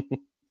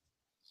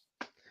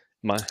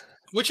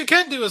 What you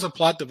can do as a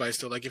plot device,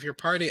 though, like if your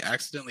party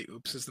accidentally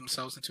oopses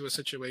themselves into a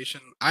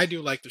situation, I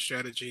do like the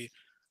strategy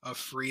of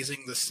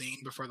freezing the scene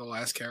before the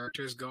last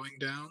character is going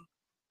down,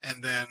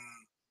 and then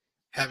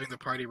having the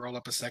party roll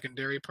up a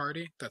secondary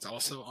party that's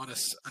also on an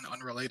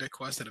unrelated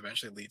quest that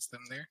eventually leads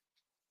them there.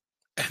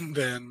 And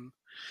then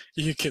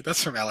you can,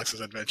 that's from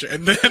Alex's adventure.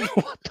 And then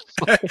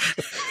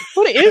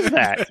what is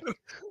that?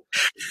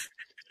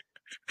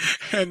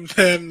 And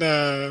then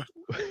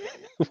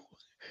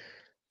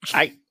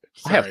I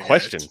have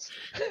questions.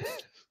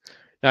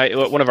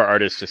 One of our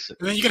artists just.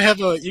 And then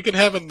you can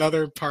have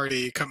another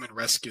party come and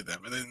rescue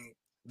them, and then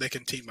they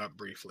can team up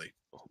briefly.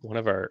 What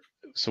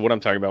I'm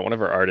talking about, one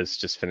of our artists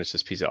just finished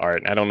this piece of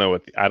art, and I don't know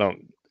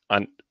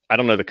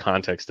the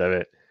context of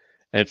it,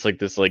 and it's like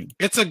this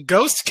it's a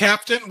ghost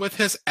captain with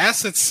his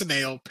acid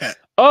snail pet.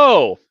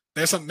 Oh,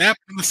 there's a map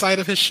on the side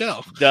of his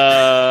shell.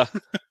 That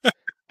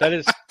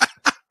is.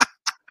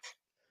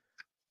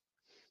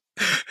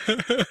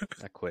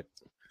 I quit.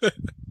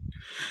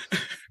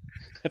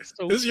 This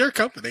is your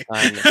company.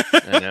 I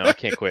know. I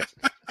can't quit.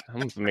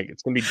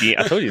 It's gonna be.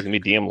 I told you it's gonna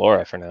be DM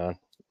Laura for now.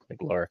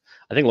 Laura.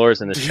 I think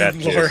Laura's in the chat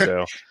too.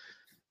 So.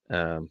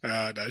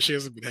 No, she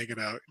hasn't been hanging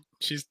out.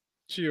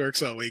 She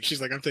works all week.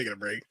 She's like, I'm taking a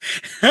break.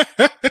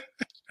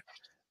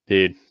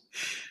 Dude,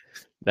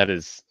 that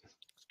is.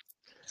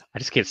 I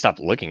just can't stop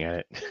looking at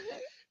it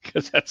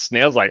because that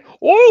snail's like,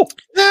 oh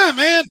yeah,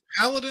 man.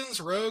 Paladins,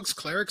 rogues,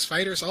 clerics,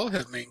 fighters all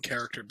have main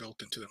character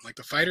built into them. Like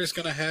the fighter's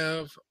gonna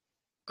have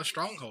a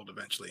stronghold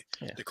eventually.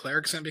 Yeah. The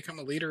cleric's gonna become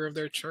a leader of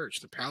their church.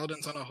 The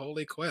paladin's on a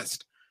holy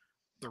quest.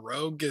 The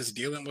rogue is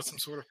dealing with some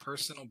sort of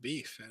personal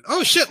beef. And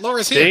oh shit,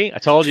 Laura's here. See, I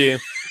told you.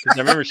 I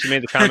remember she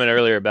made the comment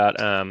earlier about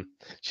I'm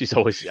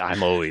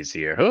always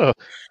here. Oh.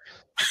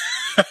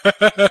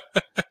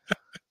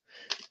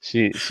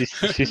 She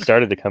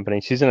started the company.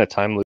 She's in a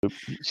time loop.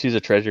 She's a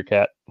treasure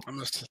cat.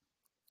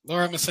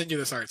 Laura, I'm gonna send you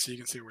this art so you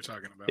can see what we're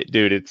talking about.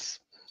 Dude, it's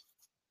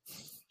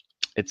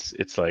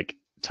like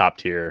top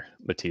tier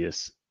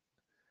Matthias.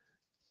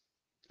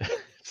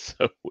 It's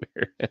so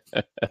weird.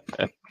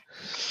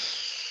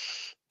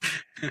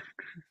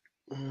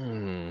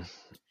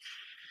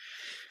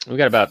 We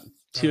got about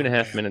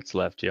 2.5 minutes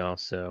left, y'all.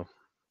 So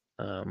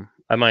I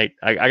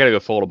gotta go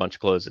fold a bunch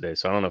of clothes today.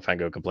 So I don't know if I can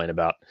go complain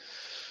about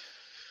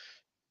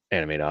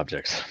animate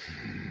objects.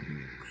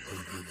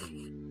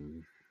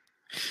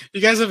 You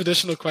guys have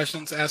additional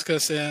questions, ask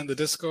us in the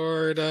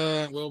Discord.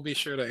 We'll be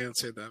sure to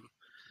answer them.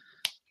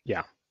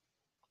 Yeah,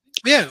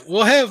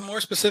 we'll have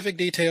more specific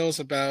details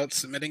about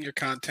submitting your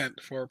content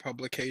for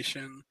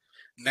publication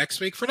next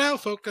week. For now,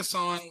 focus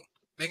on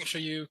making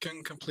sure you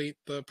can complete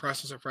the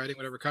process of writing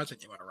whatever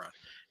content you want to run.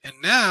 And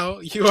now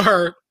you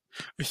are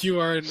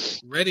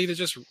ready to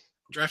just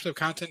draft up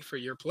content for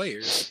your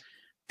players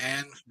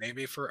and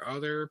maybe for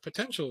other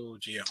potential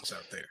GMs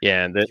out there.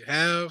 Yeah, and you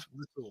have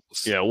the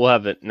tools. Yeah, we'll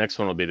have the next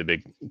one will be the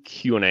big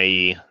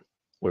Q&A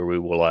where we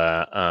will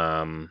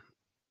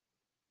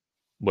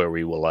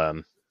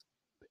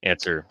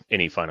answer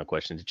any final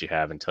questions that you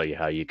have and tell you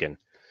how you can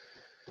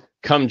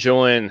come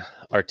join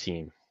our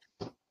team.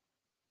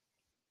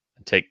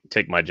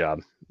 Take my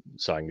job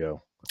so I can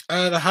go.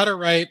 The How to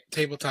Write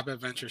Tabletop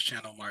Adventures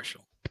channel,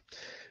 Marshall.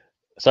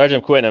 Sarge, I'm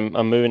quitting.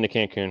 I'm moving to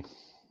Cancun.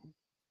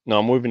 No,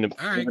 I'm moving to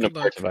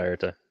Puerto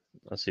Vallarta.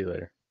 I'll see you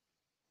later.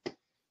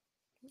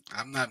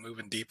 I'm not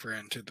moving deeper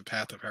into the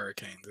path of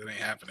hurricanes. It ain't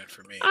happening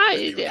for me.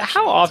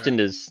 How often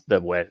does No,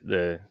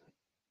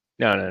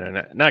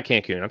 not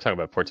Cancun. I'm talking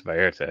about Puerto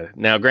Vallarta.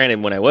 Now,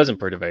 granted, when I was in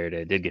Puerto Vallarta,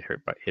 I did get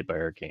hit by a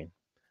hurricane.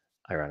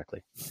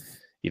 Ironically,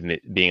 even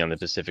being on the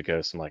Pacific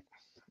Coast, I'm like,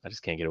 I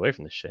just can't get away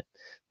from this shit.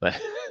 But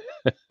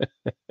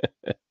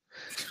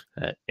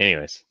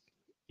anyways,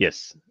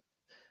 yes,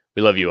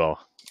 we love you all.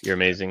 You're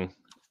amazing.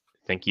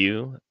 Thank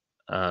you.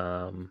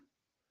 And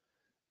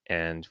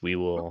we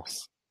will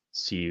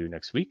see you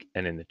next week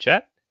and in the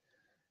chat.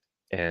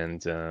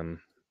 And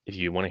if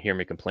you want to hear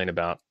me complain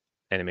about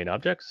animate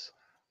objects,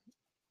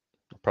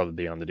 I'll probably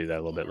be on to do that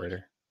a little bit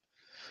later.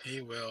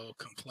 He will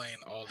complain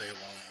all day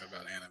long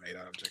about animate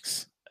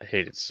objects. I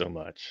hate it so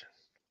much.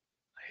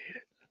 I hate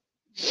it.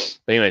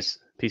 But anyways,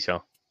 peace,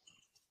 y'all.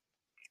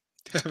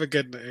 Have a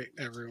good night,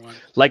 everyone.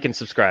 Like and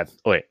subscribe.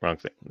 Oh wait, wrong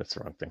thing. That's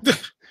the wrong thing.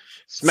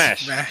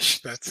 Smash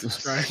that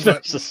subscribe Smash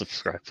button. the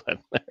subscribe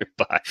button.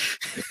 Bye.